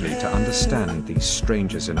fervently to understand these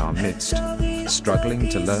strangers in our midst, struggling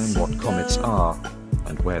to learn what comets are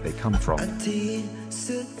and where they come from.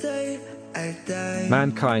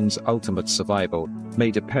 Mankind's ultimate survival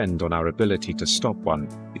may depend on our ability to stop one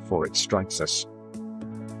before it strikes us.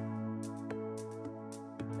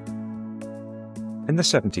 In the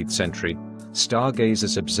 17th century,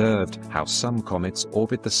 stargazers observed how some comets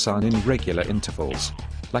orbit the Sun in regular intervals,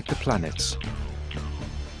 like the planets.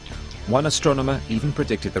 One astronomer even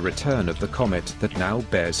predicted the return of the comet that now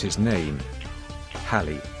bears his name,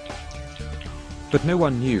 Halley. But no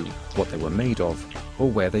one knew what they were made of or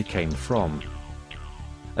where they came from.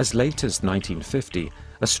 As late as 1950,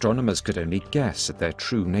 astronomers could only guess at their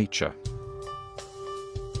true nature.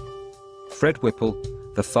 Fred Whipple,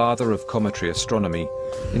 the father of cometary astronomy,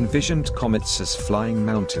 envisioned comets as flying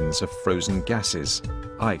mountains of frozen gases,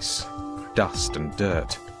 ice, dust and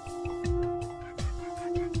dirt.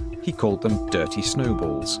 He called them dirty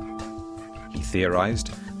snowballs. He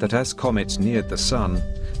theorized that as comets neared the Sun,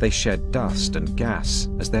 they shed dust and gas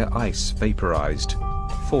as their ice vaporized,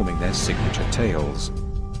 forming their signature tails.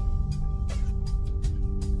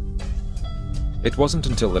 It wasn't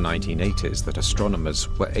until the 1980s that astronomers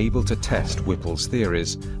were able to test Whipple's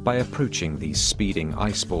theories by approaching these speeding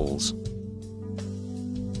ice balls.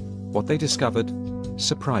 What they discovered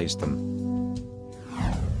surprised them.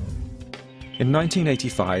 In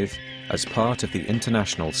 1985, as part of the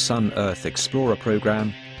International Sun-Earth Explorer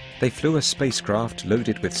program, they flew a spacecraft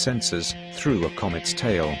loaded with sensors through a comet's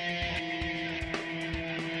tail.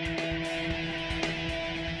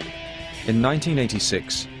 In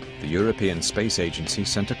 1986, the European Space Agency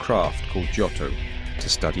sent a craft called Giotto to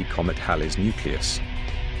study Comet Halley's nucleus.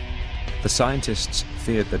 The scientists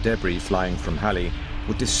feared the debris flying from Halley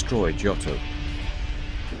would destroy Giotto.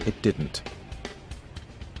 It didn't.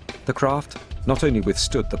 The craft not only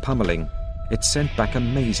withstood the pummeling, it sent back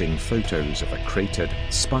amazing photos of a cratered,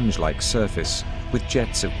 sponge-like surface with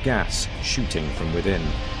jets of gas shooting from within.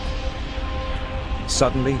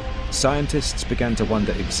 Suddenly, scientists began to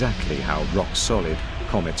wonder exactly how rock-solid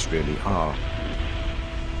comets really are.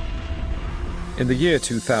 In the year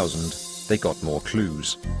 2000, they got more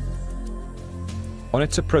clues. On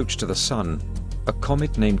its approach to the Sun, a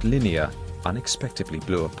comet named Linear unexpectedly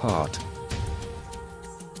blew apart.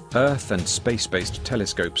 Earth and space-based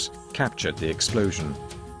telescopes captured the explosion,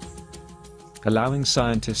 allowing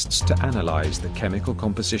scientists to analyze the chemical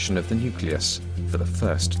composition of the nucleus for the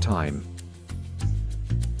first time.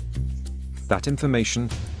 That information,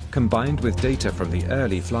 combined with data from the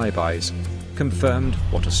early flybys, confirmed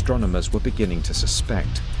what astronomers were beginning to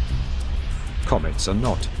suspect. Comets are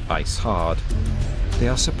not ice-hard. They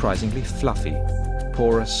are surprisingly fluffy,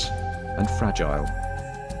 porous, and fragile.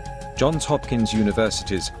 Johns Hopkins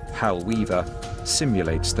University's Hal Weaver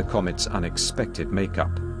simulates the comet's unexpected makeup.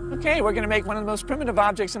 Okay, we're going to make one of the most primitive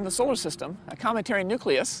objects in the solar system, a cometary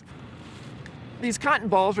nucleus. These cotton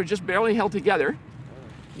balls are just barely held together.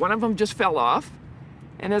 One of them just fell off.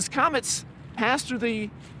 And as comets pass through the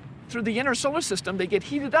inner solar system, they get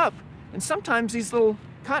heated up. And sometimes these little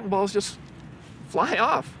cotton balls just fly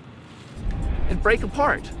off and break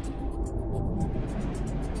apart.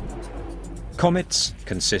 Comets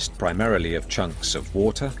consist primarily of chunks of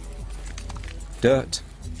water, dirt,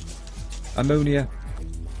 ammonia,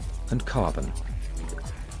 and carbon.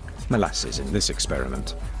 Molasses in this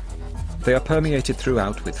experiment. They are permeated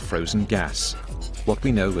throughout with frozen gas, what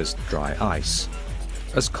we know as dry ice.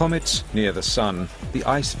 As comets near the Sun, the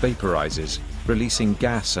ice vaporizes, releasing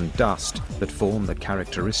gas and dust that form the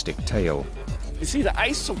characteristic tail. You see the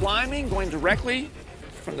ice subliming, going directly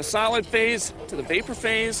from the solid phase to the vapor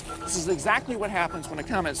phase. This is exactly what happens when a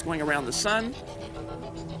comet is going around the Sun.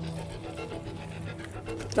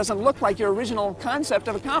 It doesn't look like your original concept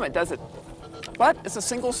of a comet, does it? But it's a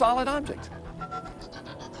single solid object.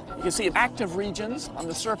 You can see active regions on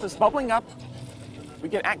the surface bubbling up. We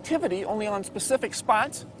get activity only on specific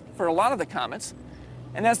spots for a lot of the comets.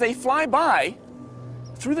 And as they fly by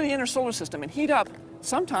through the inner solar system and heat up,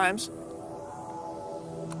 sometimes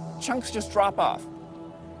chunks just drop off.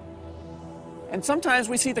 And sometimes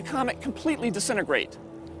we see the comet completely disintegrate.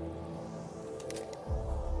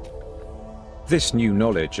 This new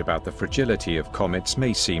knowledge about the fragility of comets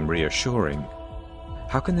may seem reassuring.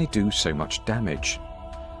 How can they do so much damage?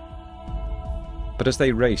 But as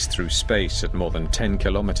they race through space at more than 10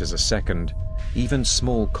 kilometers a second, even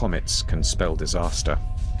small comets can spell disaster.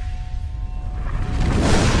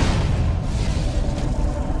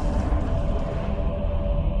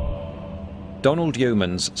 Donald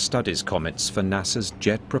Yeomans studies comets for NASA's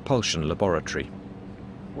Jet Propulsion Laboratory.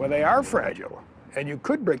 Well, they are fragile, and you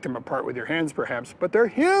could break them apart with your hands perhaps, but they're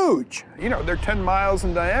huge. You know, they're 10 miles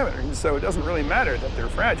in diameter, and so it doesn't really matter that they're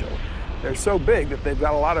fragile. They're so big that they've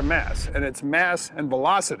got a lot of mass, and it's mass and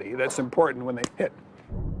velocity that's important when they hit.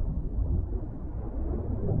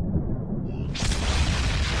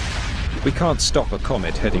 We can't stop a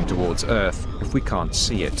comet heading towards Earth if we can't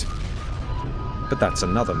see it. But that's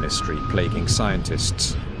another mystery plaguing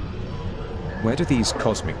scientists. Where do these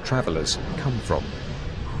cosmic travelers come from?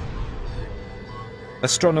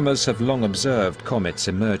 Astronomers have long observed comets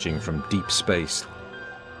emerging from deep space.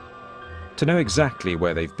 To know exactly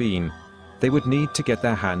where they've been, they would need to get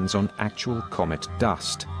their hands on actual comet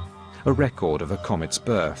dust, a record of a comet's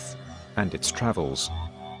birth and its travels.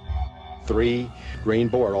 3, green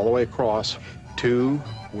board all the way across. 2,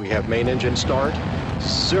 we have main engine start.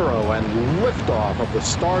 0, and liftoff of the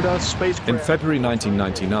Stardust spacecraft. In February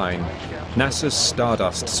 1999, NASA's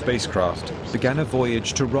Stardust spacecraft began a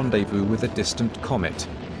voyage to rendezvous with a distant comet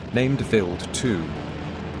named Wild 2.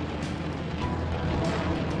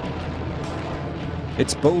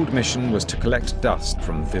 Its bold mission was to collect dust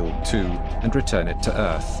from Wild 2 and return it to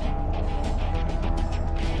Earth.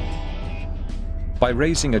 By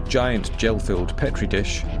raising a giant gel-filled Petri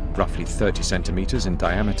dish, roughly 30 centimeters in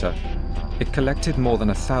diameter, it collected more than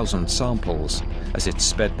 1,000 samples as it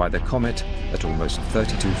sped by the comet at almost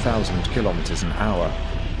 32,000 kilometers an hour.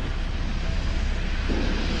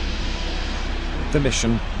 The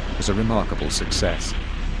mission was a remarkable success.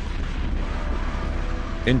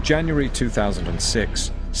 In January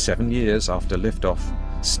 2006, 7 years after liftoff,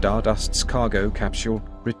 Stardust's cargo capsule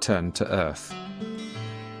returned to Earth.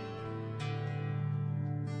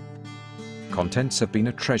 Contents have been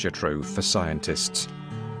a treasure trove for scientists.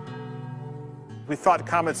 We thought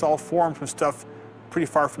comets all formed from stuff pretty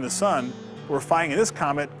far from the sun. We're finding in this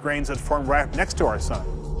comet grains that formed right next to our sun.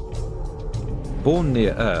 Born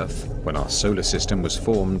near Earth, when our solar system was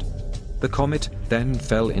formed, the comet then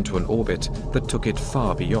fell into an orbit that took it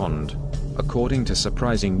far beyond, according to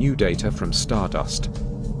surprising new data from Stardust,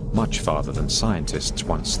 much farther than scientists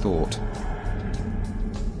once thought.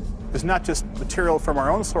 There's not just material from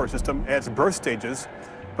our own solar system at its birth stages,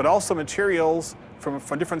 but also materials from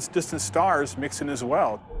different distant stars mixed in as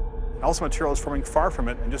well. Also materials forming far from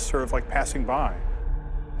it and just sort of like passing by.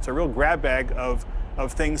 It's a real grab bag of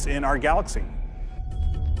things in our galaxy.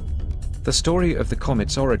 The story of the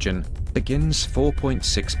comet's origin begins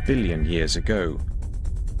 4.6 billion years ago.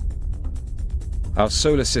 Our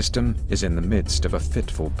solar system is in the midst of a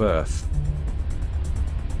fitful birth.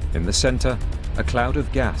 In the center, a cloud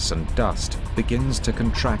of gas and dust begins to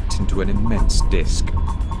contract into an immense disk.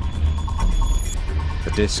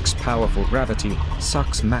 The disk's powerful gravity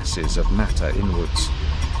sucks masses of matter inwards.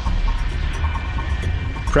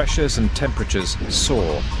 Pressures and temperatures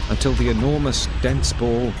soar until the enormous dense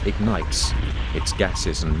ball ignites, its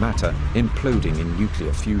gases and matter imploding in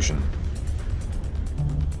nuclear fusion.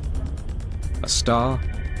 A star,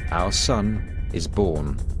 our sun, is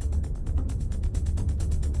born.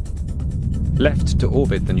 Left to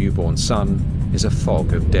orbit the newborn sun is a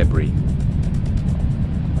fog of debris.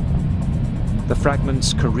 The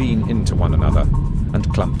fragments careen into one another and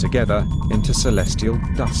clump together into celestial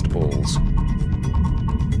dust balls.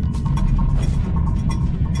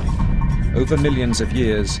 Over millions of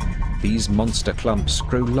years, these monster clumps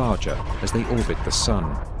grow larger as they orbit the sun,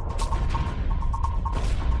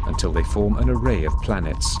 until they form an array of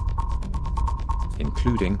planets,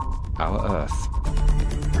 including our Earth.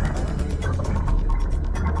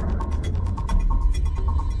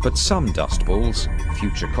 But some dust balls,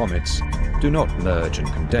 future comets, do not merge and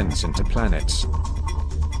condense into planets.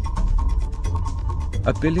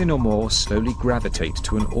 1 billion or more slowly gravitate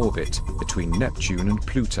to an orbit between Neptune and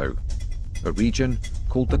Pluto, a region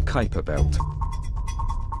called the Kuiper Belt.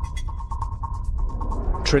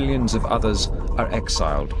 Trillions of others are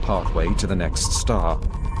exiled partway to the next star,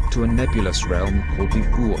 to a nebulous realm called the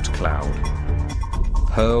Oort cloud.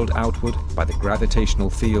 Hurled outward by the gravitational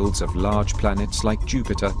fields of large planets like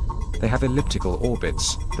Jupiter, they have elliptical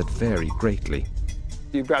orbits that vary greatly.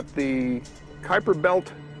 You've got the Kuiper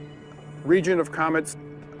Belt region of comets,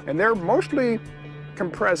 and they're mostly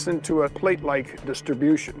compressed into a plate-like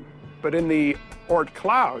distribution. But in the Oort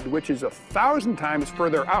cloud, which is 1,000 times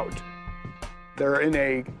further out, they're in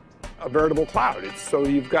a veritable cloud. So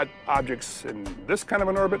you've got objects in this kind of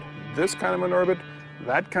an orbit, this kind of an orbit,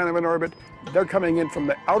 that kind of an orbit, they're coming in from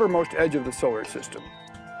the outermost edge of the solar system.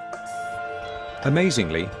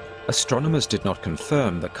 Amazingly, astronomers did not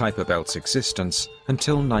confirm the Kuiper Belt's existence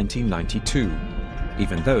until 1992,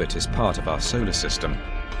 even though it is part of our solar system.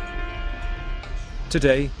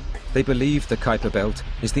 Today, they believe the Kuiper Belt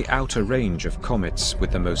is the outer range of comets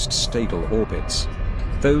with the most stable orbits,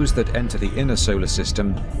 those that enter the inner solar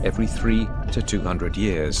system every 300 to 200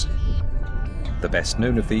 years. The best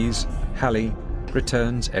known of these, Halley,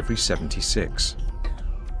 returns every 76.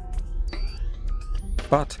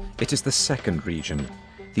 But it is the second region,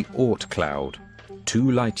 the Oort cloud,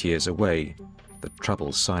 2 light-years away, that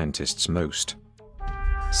troubles scientists most.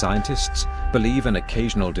 Scientists believe an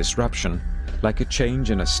occasional disruption, like a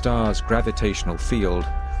change in a star's gravitational field,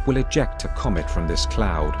 will eject a comet from this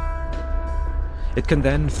cloud. It can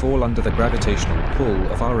then fall under the gravitational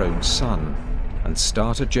pull of our own sun and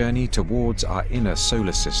start a journey towards our inner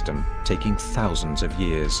solar system, taking thousands of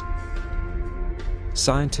years.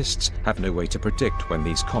 Scientists have no way to predict when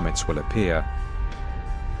these comets will appear,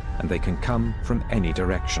 and they can come from any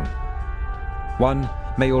direction. One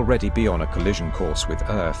may already be on a collision course with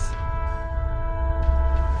Earth.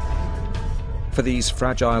 For these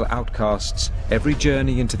fragile outcasts, every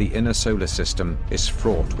journey into the inner solar system is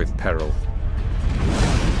fraught with peril.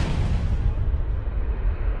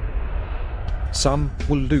 Some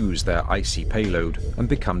will lose their icy payload and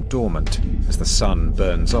become dormant as the sun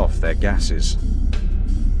burns off their gases.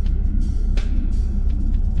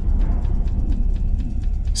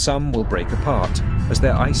 Some will break apart as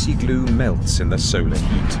their icy glue melts in the solar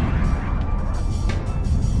heat.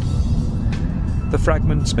 The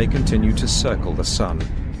fragments may continue to circle the sun,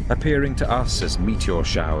 appearing to us as meteor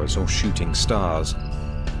showers or shooting stars.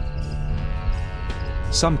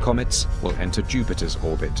 Some comets will enter Jupiter's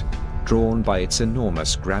orbit, drawn by its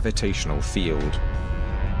enormous gravitational field.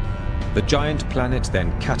 The giant planet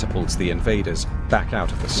then catapults the invaders back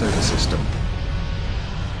out of the solar system.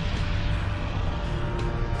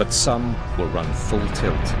 But some will run full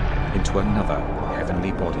tilt into another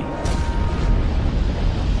heavenly body.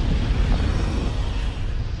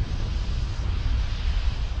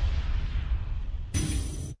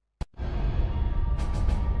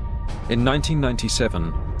 In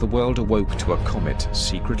 1997, the world awoke to a comet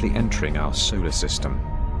secretly entering our solar system.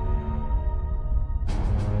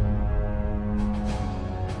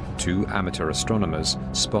 2 amateur astronomers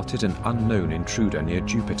spotted an unknown intruder near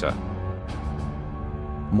Jupiter,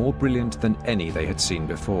 more brilliant than any they had seen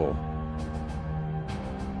before.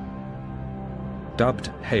 Dubbed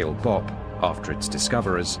Hale-Bopp after its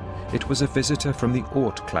discoverers, it was a visitor from the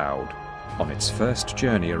Oort cloud on its first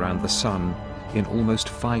journey around the Sun in almost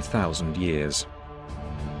 5,000 years.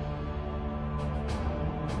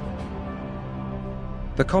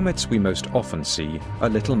 The comets we most often see are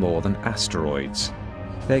little more than asteroids.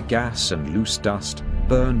 Their gas and loose dust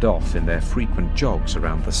burned off in their frequent jogs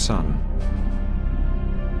around the Sun.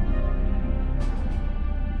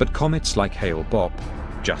 But comets like Hale-Bopp,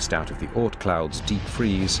 just out of the Oort cloud's deep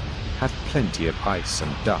freeze, have plenty of ice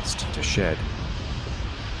and dust to shed.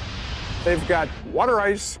 They've got water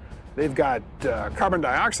ice, they've got carbon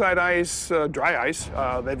dioxide ice, dry ice,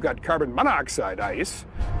 they've got carbon monoxide ice,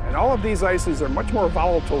 and all of these ices are much more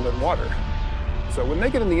volatile than water. So when they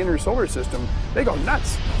get in the inner solar system, they go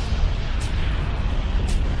nuts.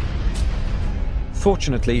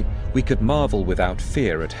 Fortunately, we could marvel without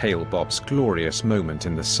fear at Hale-Bopp's glorious moment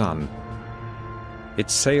in the Sun. It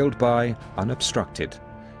sailed by unobstructed,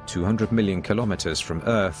 200 million kilometers from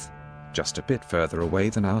Earth, just a bit further away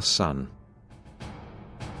than our Sun.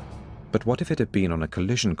 But what if it had been on a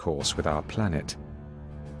collision course with our planet?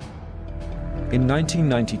 In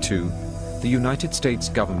 1992, the United States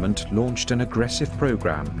government launched an aggressive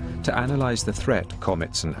program to analyze the threat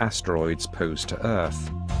comets and asteroids pose to Earth.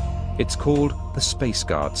 It's called the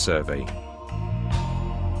SpaceGuard Survey.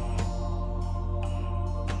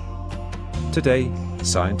 Today,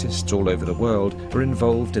 scientists all over the world are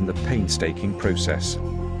involved in the painstaking process.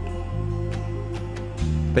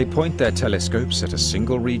 They point their telescopes at a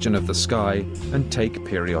single region of the sky and take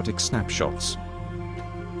periodic snapshots.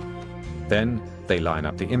 Then they line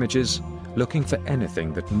up the images, looking for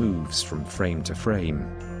anything that moves from frame to frame.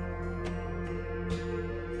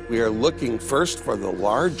 We are looking first for the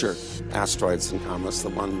larger asteroids and comets, the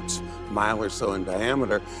ones a mile or so in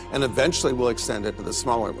diameter, and eventually we'll extend it to the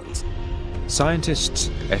smaller ones. Scientists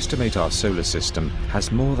estimate our solar system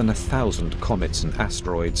has more than 1,000 comets and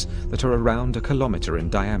asteroids that are around a kilometer in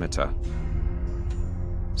diameter.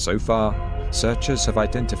 So far, searchers have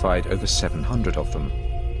identified over 700 of them.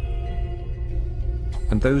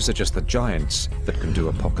 And those are just the giants that can do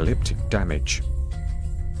apocalyptic damage.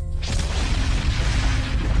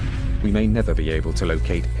 we may never be able to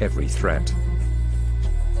locate every threat.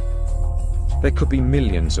 There could be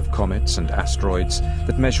millions of comets and asteroids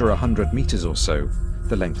that measure 100 meters or so,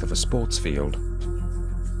 the length of a sports field.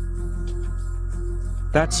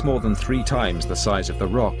 That's more than 3 times the size of the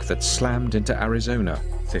rock that slammed into Arizona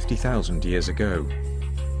 50,000 years ago.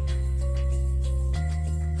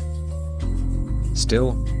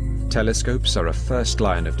 Still, telescopes are a first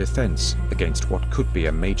line of defense against what could be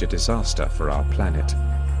a major disaster for our planet.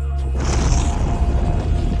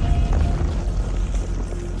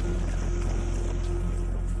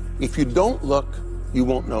 If you don't look, you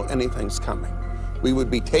won't know anything's coming. We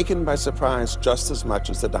would be taken by surprise just as much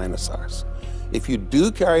as the dinosaurs. If you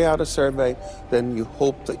do carry out a survey, then you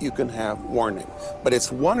hope that you can have warning. But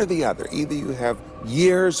it's one or the other. Either you have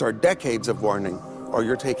years or decades of warning, or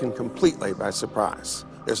you're taken completely by surprise.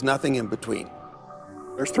 There's nothing in between.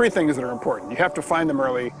 There's 3 things that are important. You have to find them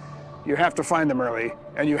early, you have to find them early,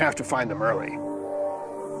 and you have to find them early.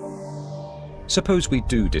 Suppose we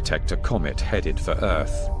do detect a comet headed for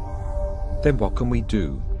Earth. Then what can we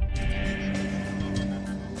do?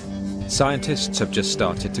 Scientists have just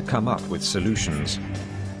started to come up with solutions.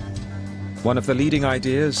 One of the leading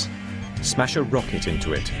ideas? Smash a rocket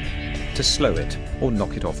into it, to slow it or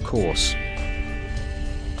knock it off course.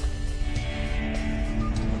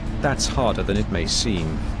 That's harder than it may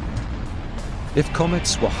seem. If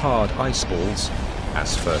comets were hard ice balls,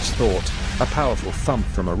 as first thought, a powerful thump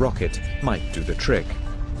from a rocket might do the trick.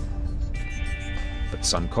 But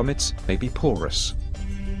some comets may be porous.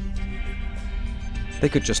 They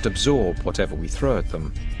could just absorb whatever we throw at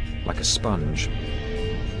them, like a sponge.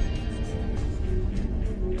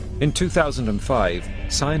 In 2005,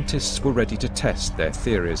 scientists were ready to test their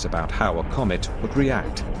theories about how a comet would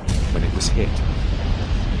react when it was hit.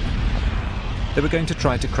 They were going to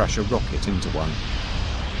try to crash a rocket into one.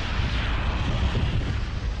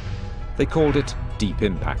 They called it Deep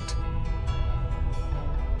Impact.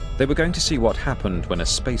 They were going to see what happened when a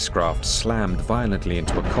spacecraft slammed violently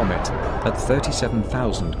into a comet at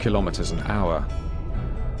 37,000 kilometers an hour.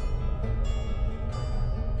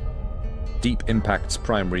 Deep Impact's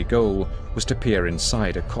primary goal was to peer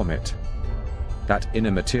inside a comet. That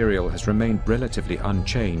inner material has remained relatively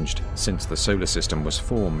unchanged since the solar system was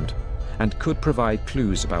formed, and could provide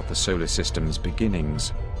clues about the solar system's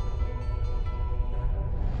beginnings.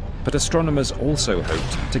 But astronomers also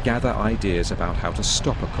hoped to gather ideas about how to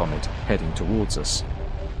stop a comet heading towards us.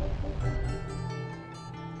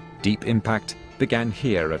 Deep Impact began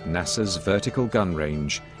here at NASA's Vertical Gun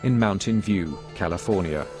Range in Mountain View,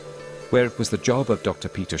 California, where it was the job of Dr.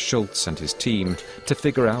 Peter Schultz and his team to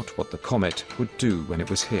figure out what the comet would do when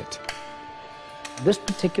it was hit. This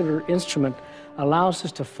particular instrument allows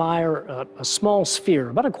us to fire a small sphere,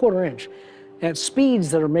 about 1/4 inch, at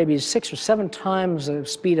speeds that are maybe 6 or 7 times the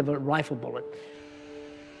speed of a rifle bullet.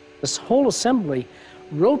 This whole assembly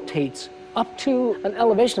rotates up to an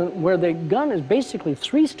elevation where the gun is basically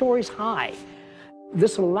 3 stories high.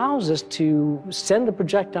 This allows us to send the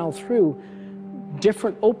projectile through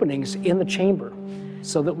different openings in the chamber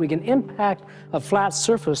so that we can impact a flat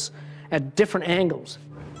surface at different angles.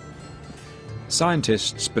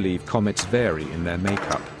 Scientists believe comets vary in their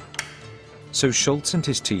makeup. So Schultz and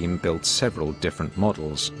his team built several different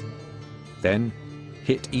models, then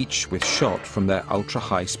hit each with shot from their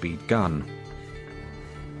ultra-high-speed gun.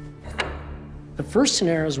 The first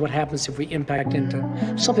scenario is what happens if we impact into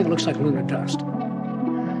something that looks like lunar dust.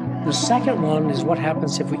 The second one is what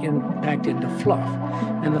happens if we impact into fluff.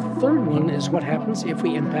 And the third one is what happens if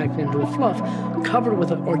we impact into a fluff covered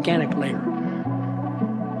with an organic layer.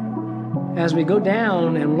 As we go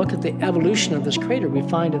down and look at the evolution of this crater, we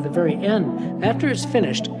find at the very end, after it's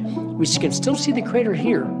finished, we can still see the crater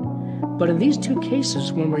here. But in these 2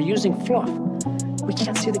 cases, when we're using fluff, we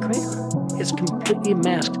can't see the crater. It's completely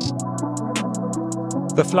masked.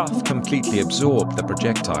 The fluff completely absorbed the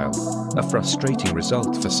projectile, a frustrating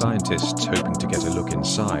result for scientists hoping to get a look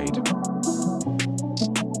inside.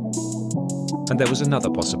 And there was another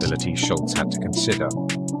possibility Schultz had to consider.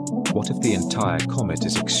 What if the entire comet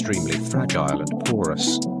is extremely fragile and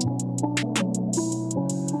porous?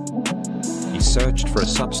 He searched for a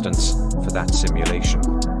substance for that simulation.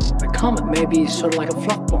 The comet may be sort of like a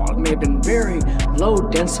fluff ball. It may have been very low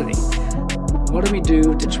density. What do we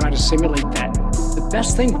do to try to simulate that? The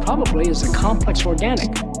best thing probably is a complex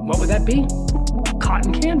organic. What would that be?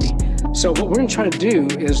 Cotton candy. So what we're going to try to do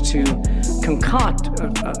is to concoct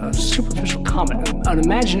a superficial comet, an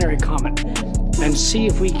imaginary comet, and see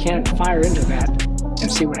if we can't fire into that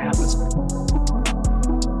and see what happens.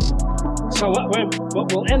 So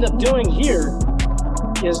what we'll end up doing here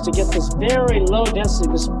is to get this very low density,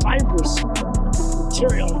 this fibrous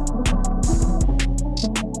material,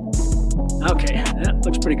 Okay, that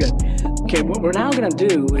looks pretty good. Okay, what we're now going to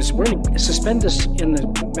do is we're going to suspend this in the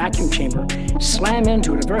vacuum chamber, slam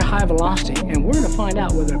into it at a very high velocity, and we're going to find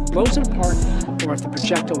out whether it blows it apart or if the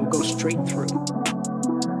projectile will go straight through.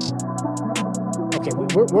 Okay,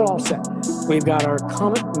 we're all set. We've got our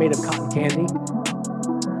comet made of cotton candy.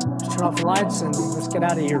 Let's turn off the lights and let's get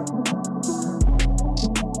out of here.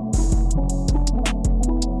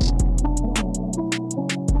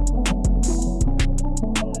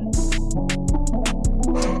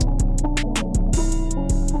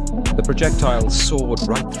 The projectile soared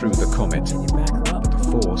right through the comet. The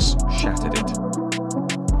force shattered it.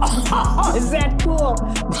 Oh, is that cool?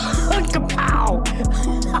 Kapow!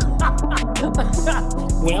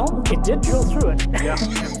 Well, it did drill through it. Yeah.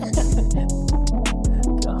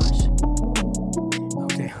 Gosh.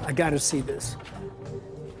 Okay, I gotta see this.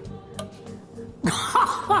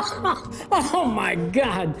 Oh my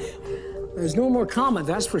God! There's no more comet,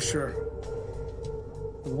 that's for sure.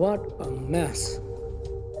 What a mess.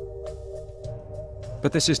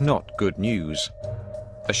 But this is not good news.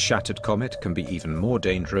 A shattered comet can be even more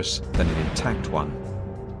dangerous than an intact one.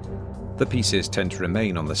 The pieces tend to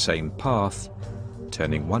remain on the same path,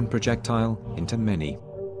 turning one projectile into many.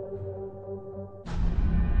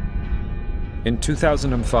 In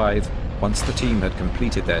 2005, once the team had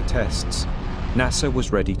completed their tests, NASA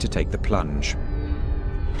was ready to take the plunge.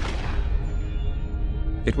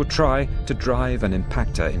 It would try to drive an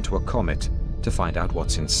impactor into a comet to find out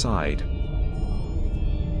what's inside.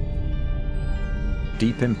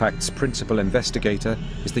 Deep Impact's principal investigator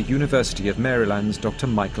is the University of Maryland's Dr.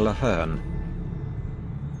 Michael Ahern.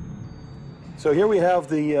 So here we have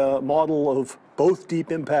the model of both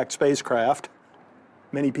Deep Impact spacecraft.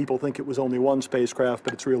 Many people think it was only one spacecraft,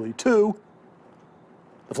 but it's really two.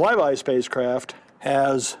 The flyby spacecraft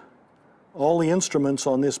has all the instruments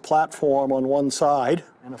on this platform on one side,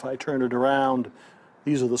 and if I turn it around,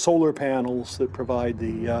 these are the solar panels that provide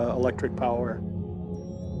the electric power.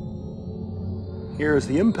 Here's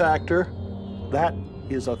the impactor. That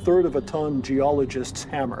is a 1/3 of a ton geologist's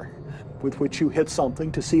hammer with which you hit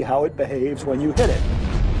something to see how it behaves when you hit it.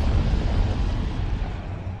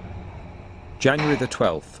 January the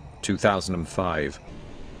 12th, 2005.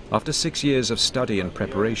 After 6 years of study and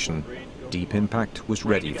preparation, Deep Impact was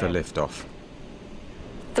ready for liftoff.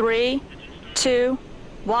 3, 2,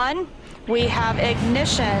 1. We have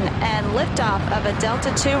ignition and liftoff of a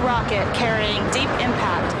Delta II rocket carrying Deep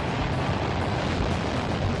Impact.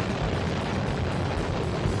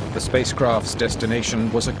 The spacecraft's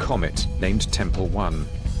destination was a comet named Tempel 1.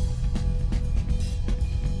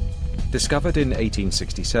 Discovered in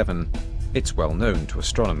 1867, it's well known to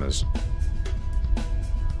astronomers.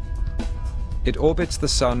 It orbits the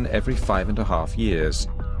Sun every 5.5 years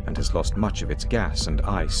and has lost much of its gas and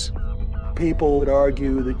ice. People would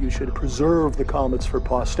argue that you should preserve the comets for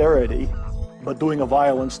posterity, but doing a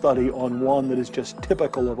violent study on one that is just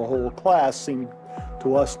typical of a whole class seemed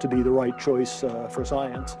to us to be the right choice for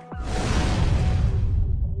science.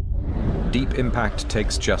 Deep Impact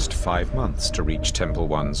takes just 5 months to reach Tempel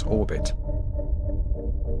 1's orbit.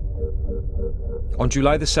 On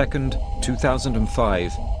July the 2nd,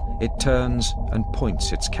 2005, it turns and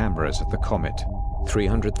points its cameras at the comet,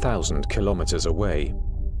 300,000 kilometers away.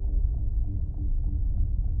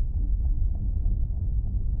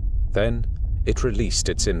 Then, it released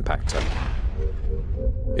its impactor.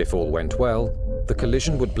 If all went well, the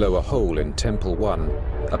collision would blow a hole in Tempel 1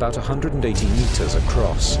 about 180 meters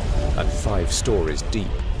across and 5 stories deep,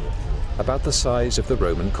 about the size of the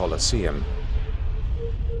Roman Colosseum.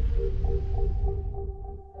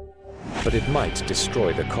 But it might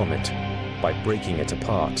destroy the comet by breaking it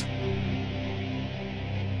apart.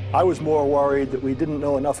 I was more worried that we didn't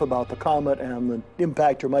know enough about the comet and the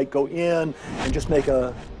impactor might go in and just make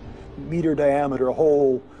a meter diameter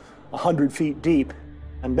hole 100 feet deep.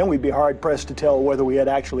 And then we'd be hard-pressed to tell whether we had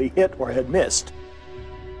actually hit or had missed.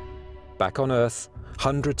 Back on Earth,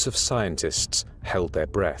 hundreds of scientists held their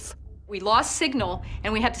breath. We lost signal,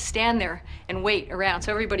 and we had to stand there and wait around.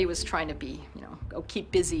 So everybody was trying to be, go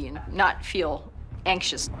keep busy and not feel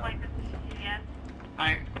anxious.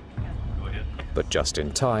 But just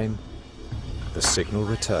in time, the signal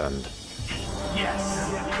returned.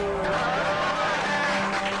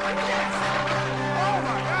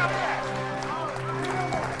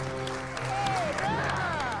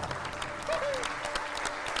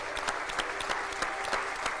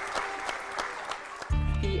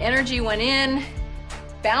 The energy went in,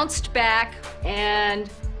 bounced back, and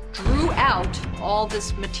drew out all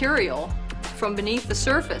this material from beneath the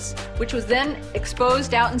surface, which was then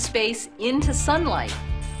exposed out in space into sunlight.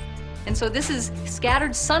 And so this is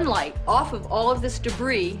scattered sunlight off of all of this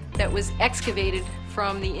debris that was excavated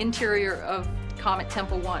from the interior of Comet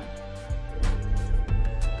Tempel 1.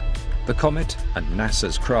 The comet and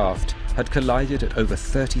NASA's craft had collided at over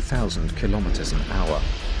 30,000 kilometers an hour.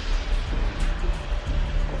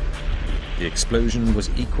 The explosion was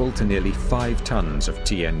equal to nearly 5 tons of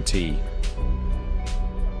TNT.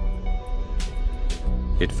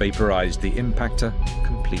 It vaporized the impactor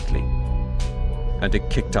completely, and it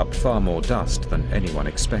kicked up far more dust than anyone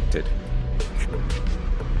expected.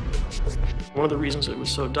 One of the reasons it was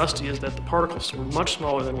so dusty is that the particles were much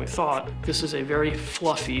smaller than we thought. This is a very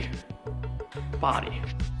fluffy body.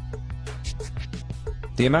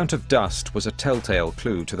 The amount of dust was a telltale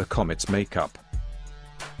clue to the comet's makeup.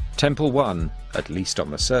 Tempel 1, at least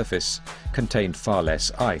on the surface, contained far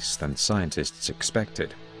less ice than scientists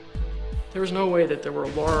expected. There was no way that there were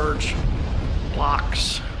large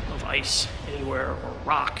blocks of ice anywhere or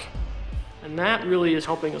rock. And that really is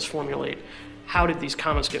helping us formulate how did these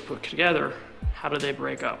comets get put together? How did they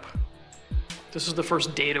break up? This is the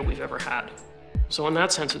first data we've ever had. So in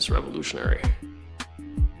that sense, it's revolutionary.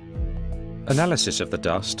 Analysis of the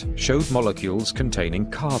dust showed molecules containing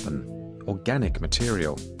carbon, organic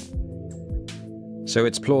material. So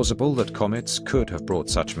it's plausible that comets could have brought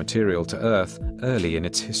such material to Earth early in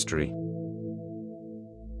its history.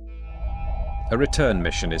 A return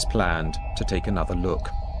mission is planned to take another look.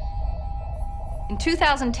 In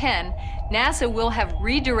 2010, NASA will have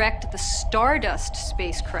redirected the Stardust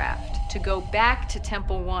spacecraft to go back to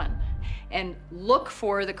Tempel 1 and look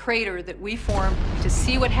for the crater that we formed to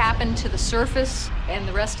see what happened to the surface and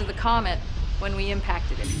the rest of the comet when we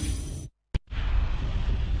impacted it.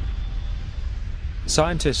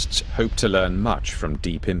 Scientists hope to learn much from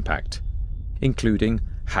Deep Impact, including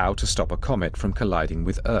how to stop a comet from colliding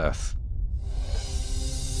with Earth.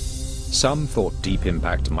 Some thought Deep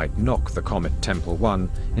Impact might knock the comet Tempel 1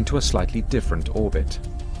 into a slightly different orbit.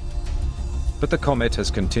 But the comet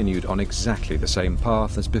has continued on exactly the same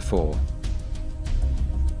path as before.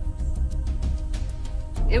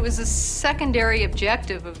 It was a secondary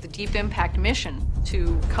objective of the Deep Impact mission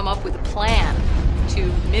to come up with a plan to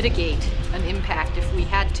mitigate an impact if we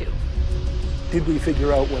had to. Did we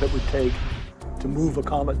figure out what it would take to move a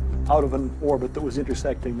comet out of an orbit that was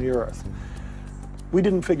intersecting the Earth? We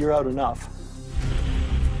didn't figure out enough.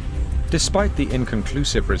 Despite the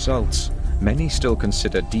inconclusive results, many still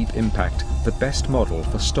consider Deep Impact the best model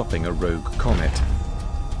for stopping a rogue comet.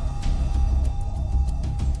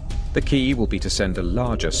 The key will be to send a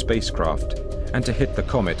larger spacecraft and to hit the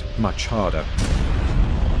comet much harder.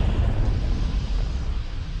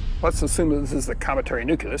 Let's assume that this is the cometary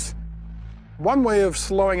nucleus. One way of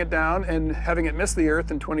slowing it down and having it miss the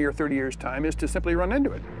Earth in 20 or 30 years' time is to simply run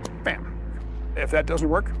into it. Bam. If that doesn't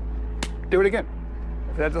work, do it again.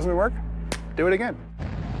 If that doesn't work, do it again.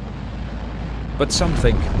 But some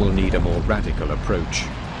think we'll need a more radical approach.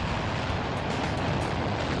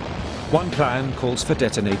 One plan calls for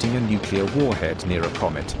detonating a nuclear warhead near a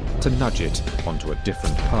comet to nudge it onto a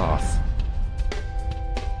different path.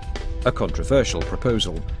 A controversial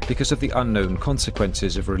proposal because of the unknown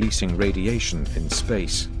consequences of releasing radiation in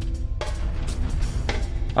space.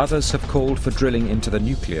 Others have called for drilling into the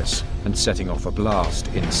nucleus and setting off a blast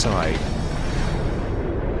inside.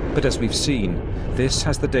 But as we've seen, this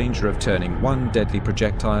has the danger of turning one deadly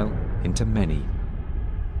projectile into many.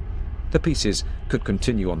 The pieces could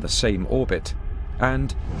continue on the same orbit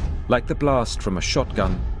and, like the blast from a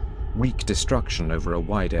shotgun, wreak destruction over a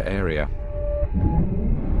wider area.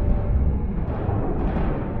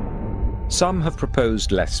 Some have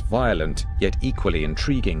proposed less violent, yet equally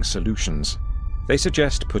intriguing solutions. They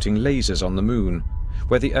suggest putting lasers on the moon,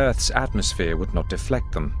 where the Earth's atmosphere would not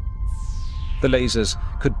deflect them. The lasers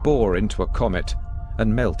could bore into a comet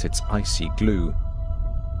and melt its icy glue.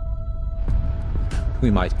 We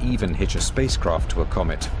might even hitch a spacecraft to a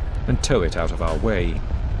comet and tow it out of our way.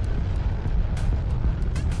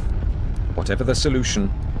 Whatever the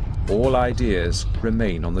solution, all ideas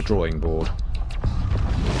remain on the drawing board.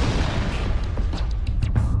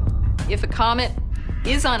 If a comet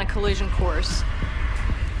is on a collision course,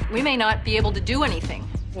 we may not be able to do anything.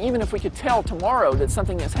 Even if we could tell tomorrow that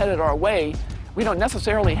something is headed our way, we don't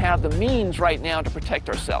necessarily have the means right now to protect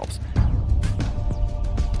ourselves.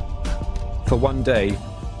 For one day,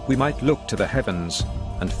 we might look to the heavens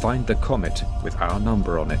and find the comet with our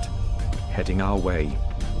number on it, heading our way.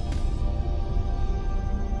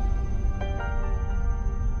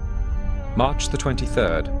 March the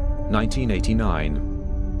 23rd, 1989.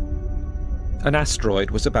 An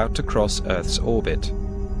asteroid was about to cross Earth's orbit.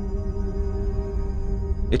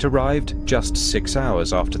 It arrived just 6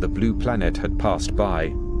 hours after the blue planet had passed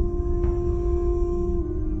by,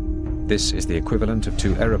 This is the equivalent of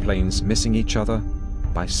two aeroplanes missing each other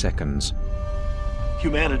by seconds.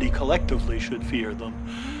 Humanity collectively should fear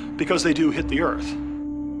them because they do hit the Earth.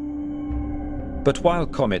 But while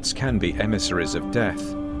comets can be emissaries of death,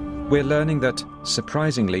 we're learning that,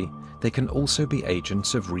 surprisingly, they can also be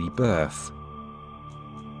agents of rebirth.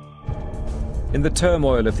 In the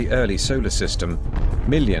turmoil of the early solar system,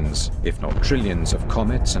 millions, if not trillions, of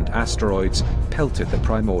comets and asteroids pelted the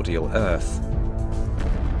primordial Earth.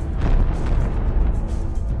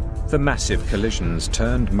 The massive collisions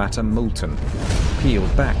turned matter molten,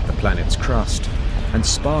 peeled back the planet's crust, and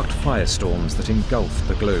sparked firestorms that engulfed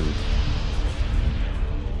the globe.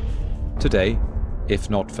 Today, if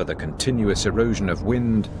not for the continuous erosion of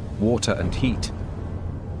wind, water and heat,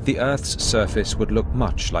 the Earth's surface would look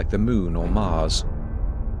much like the Moon or Mars.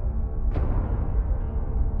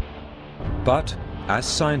 But, as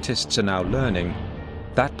scientists are now learning,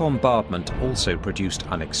 that bombardment also produced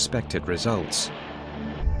unexpected results.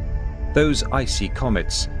 Those icy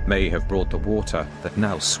comets may have brought the water that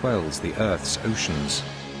now swells the Earth's oceans.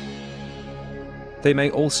 They may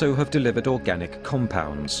also have delivered organic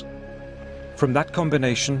compounds. From that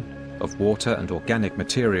combination of water and organic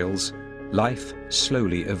materials, life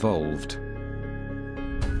slowly evolved.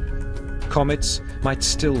 Comets might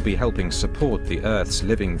still be helping support the Earth's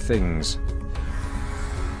living things.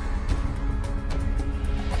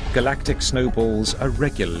 Galactic snowballs are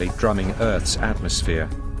regularly drumming Earth's atmosphere,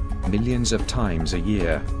 millions of times a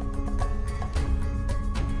year.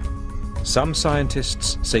 Some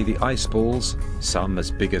scientists say the ice balls, some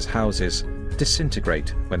as big as houses,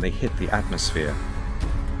 disintegrate when they hit the atmosphere.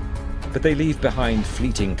 But they leave behind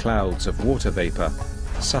fleeting clouds of water vapor,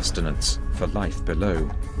 sustenance for life below.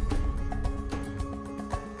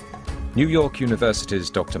 New York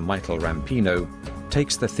University's Dr. Michael Rampino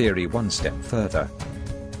takes the theory one step further.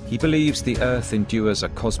 He believes the Earth endures a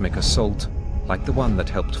cosmic assault like the one that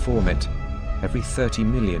helped form it, every 30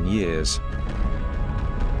 million years.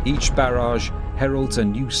 Each barrage heralds a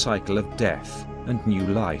new cycle of death and new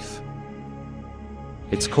life.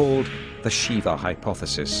 It's called the Shiva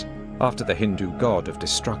hypothesis, after the Hindu god of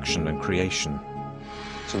destruction and creation.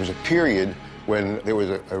 So there was a period when there was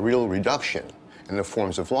a real reduction in the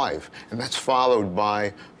forms of life, and that's followed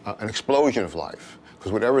by an explosion of life,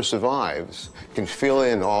 because whatever survives can fill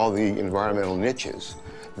in all the environmental niches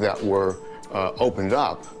that were opened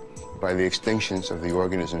up by the extinctions of the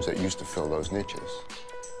organisms that used to fill those niches.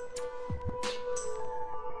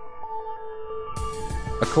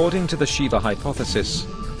 According to the Shiva hypothesis,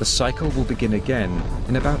 the cycle will begin again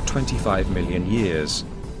in about 25 million years,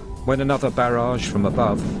 when another barrage from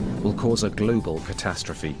above will cause a global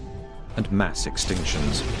catastrophe and mass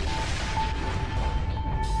extinctions.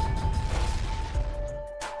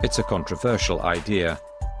 It's a controversial idea.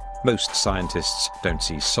 Most scientists don't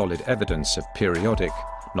see solid evidence of periodic,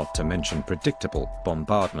 not to mention predictable,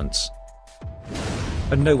 bombardments.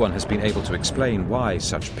 And no one has been able to explain why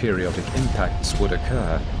such periodic impacts would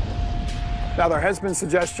occur. Now, there has been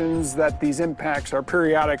suggestions that these impacts are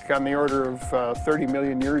periodic on the order of 30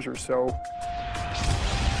 million years or so.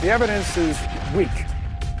 The evidence is weak.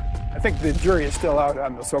 I think the jury is still out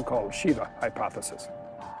on the so-called Shiva hypothesis.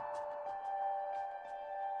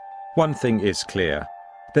 One thing is clear.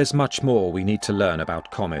 There's much more we need to learn about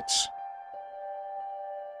comets.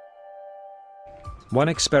 One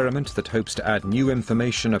experiment that hopes to add new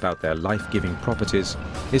information about their life-giving properties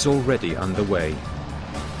is already underway.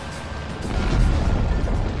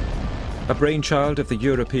 A brainchild of the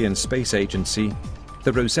European Space Agency,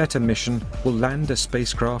 the Rosetta mission will land a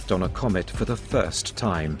spacecraft on a comet for the first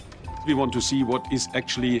time. We want to see what is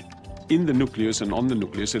actually in the nucleus and on the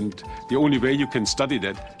nucleus, and the only way you can study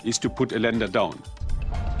that is to put a lander down.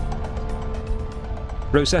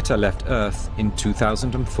 Rosetta left Earth in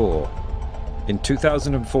 2004. In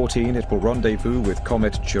 2014, it will rendezvous with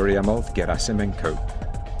comet Churyumov-Gerasimenko.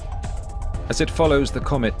 As it follows the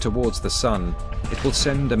comet towards the Sun, it will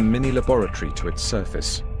send a mini laboratory to its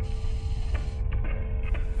surface.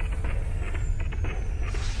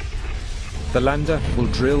 The lander will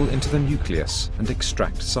drill into the nucleus and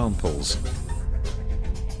extract samples.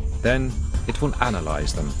 Then it will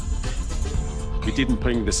analyze them. We didn't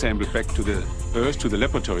bring the sample back to the Earth, to the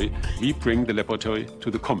laboratory. We bring the laboratory to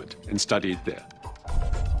the comet and study it there.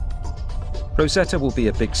 Rosetta will be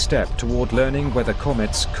a big step toward learning whether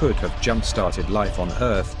comets could have jump-started life on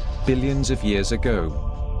Earth billions of years ago.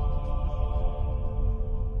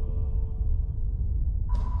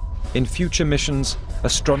 In future missions,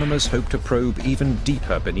 astronomers hope to probe even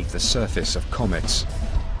deeper beneath the surface of comets.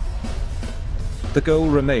 The goal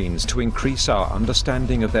remains to increase our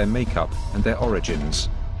understanding of their makeup and their origins.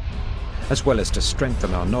 as well as to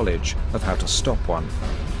strengthen our knowledge of how to stop one.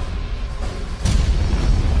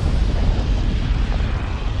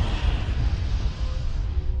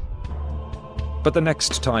 But the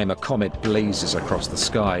next time a comet blazes across the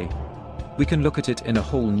sky, we can look at it in a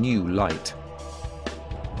whole new light.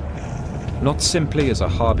 Not simply as a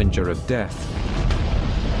harbinger of death,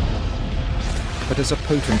 but as a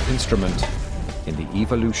potent instrument in the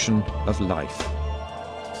evolution of life.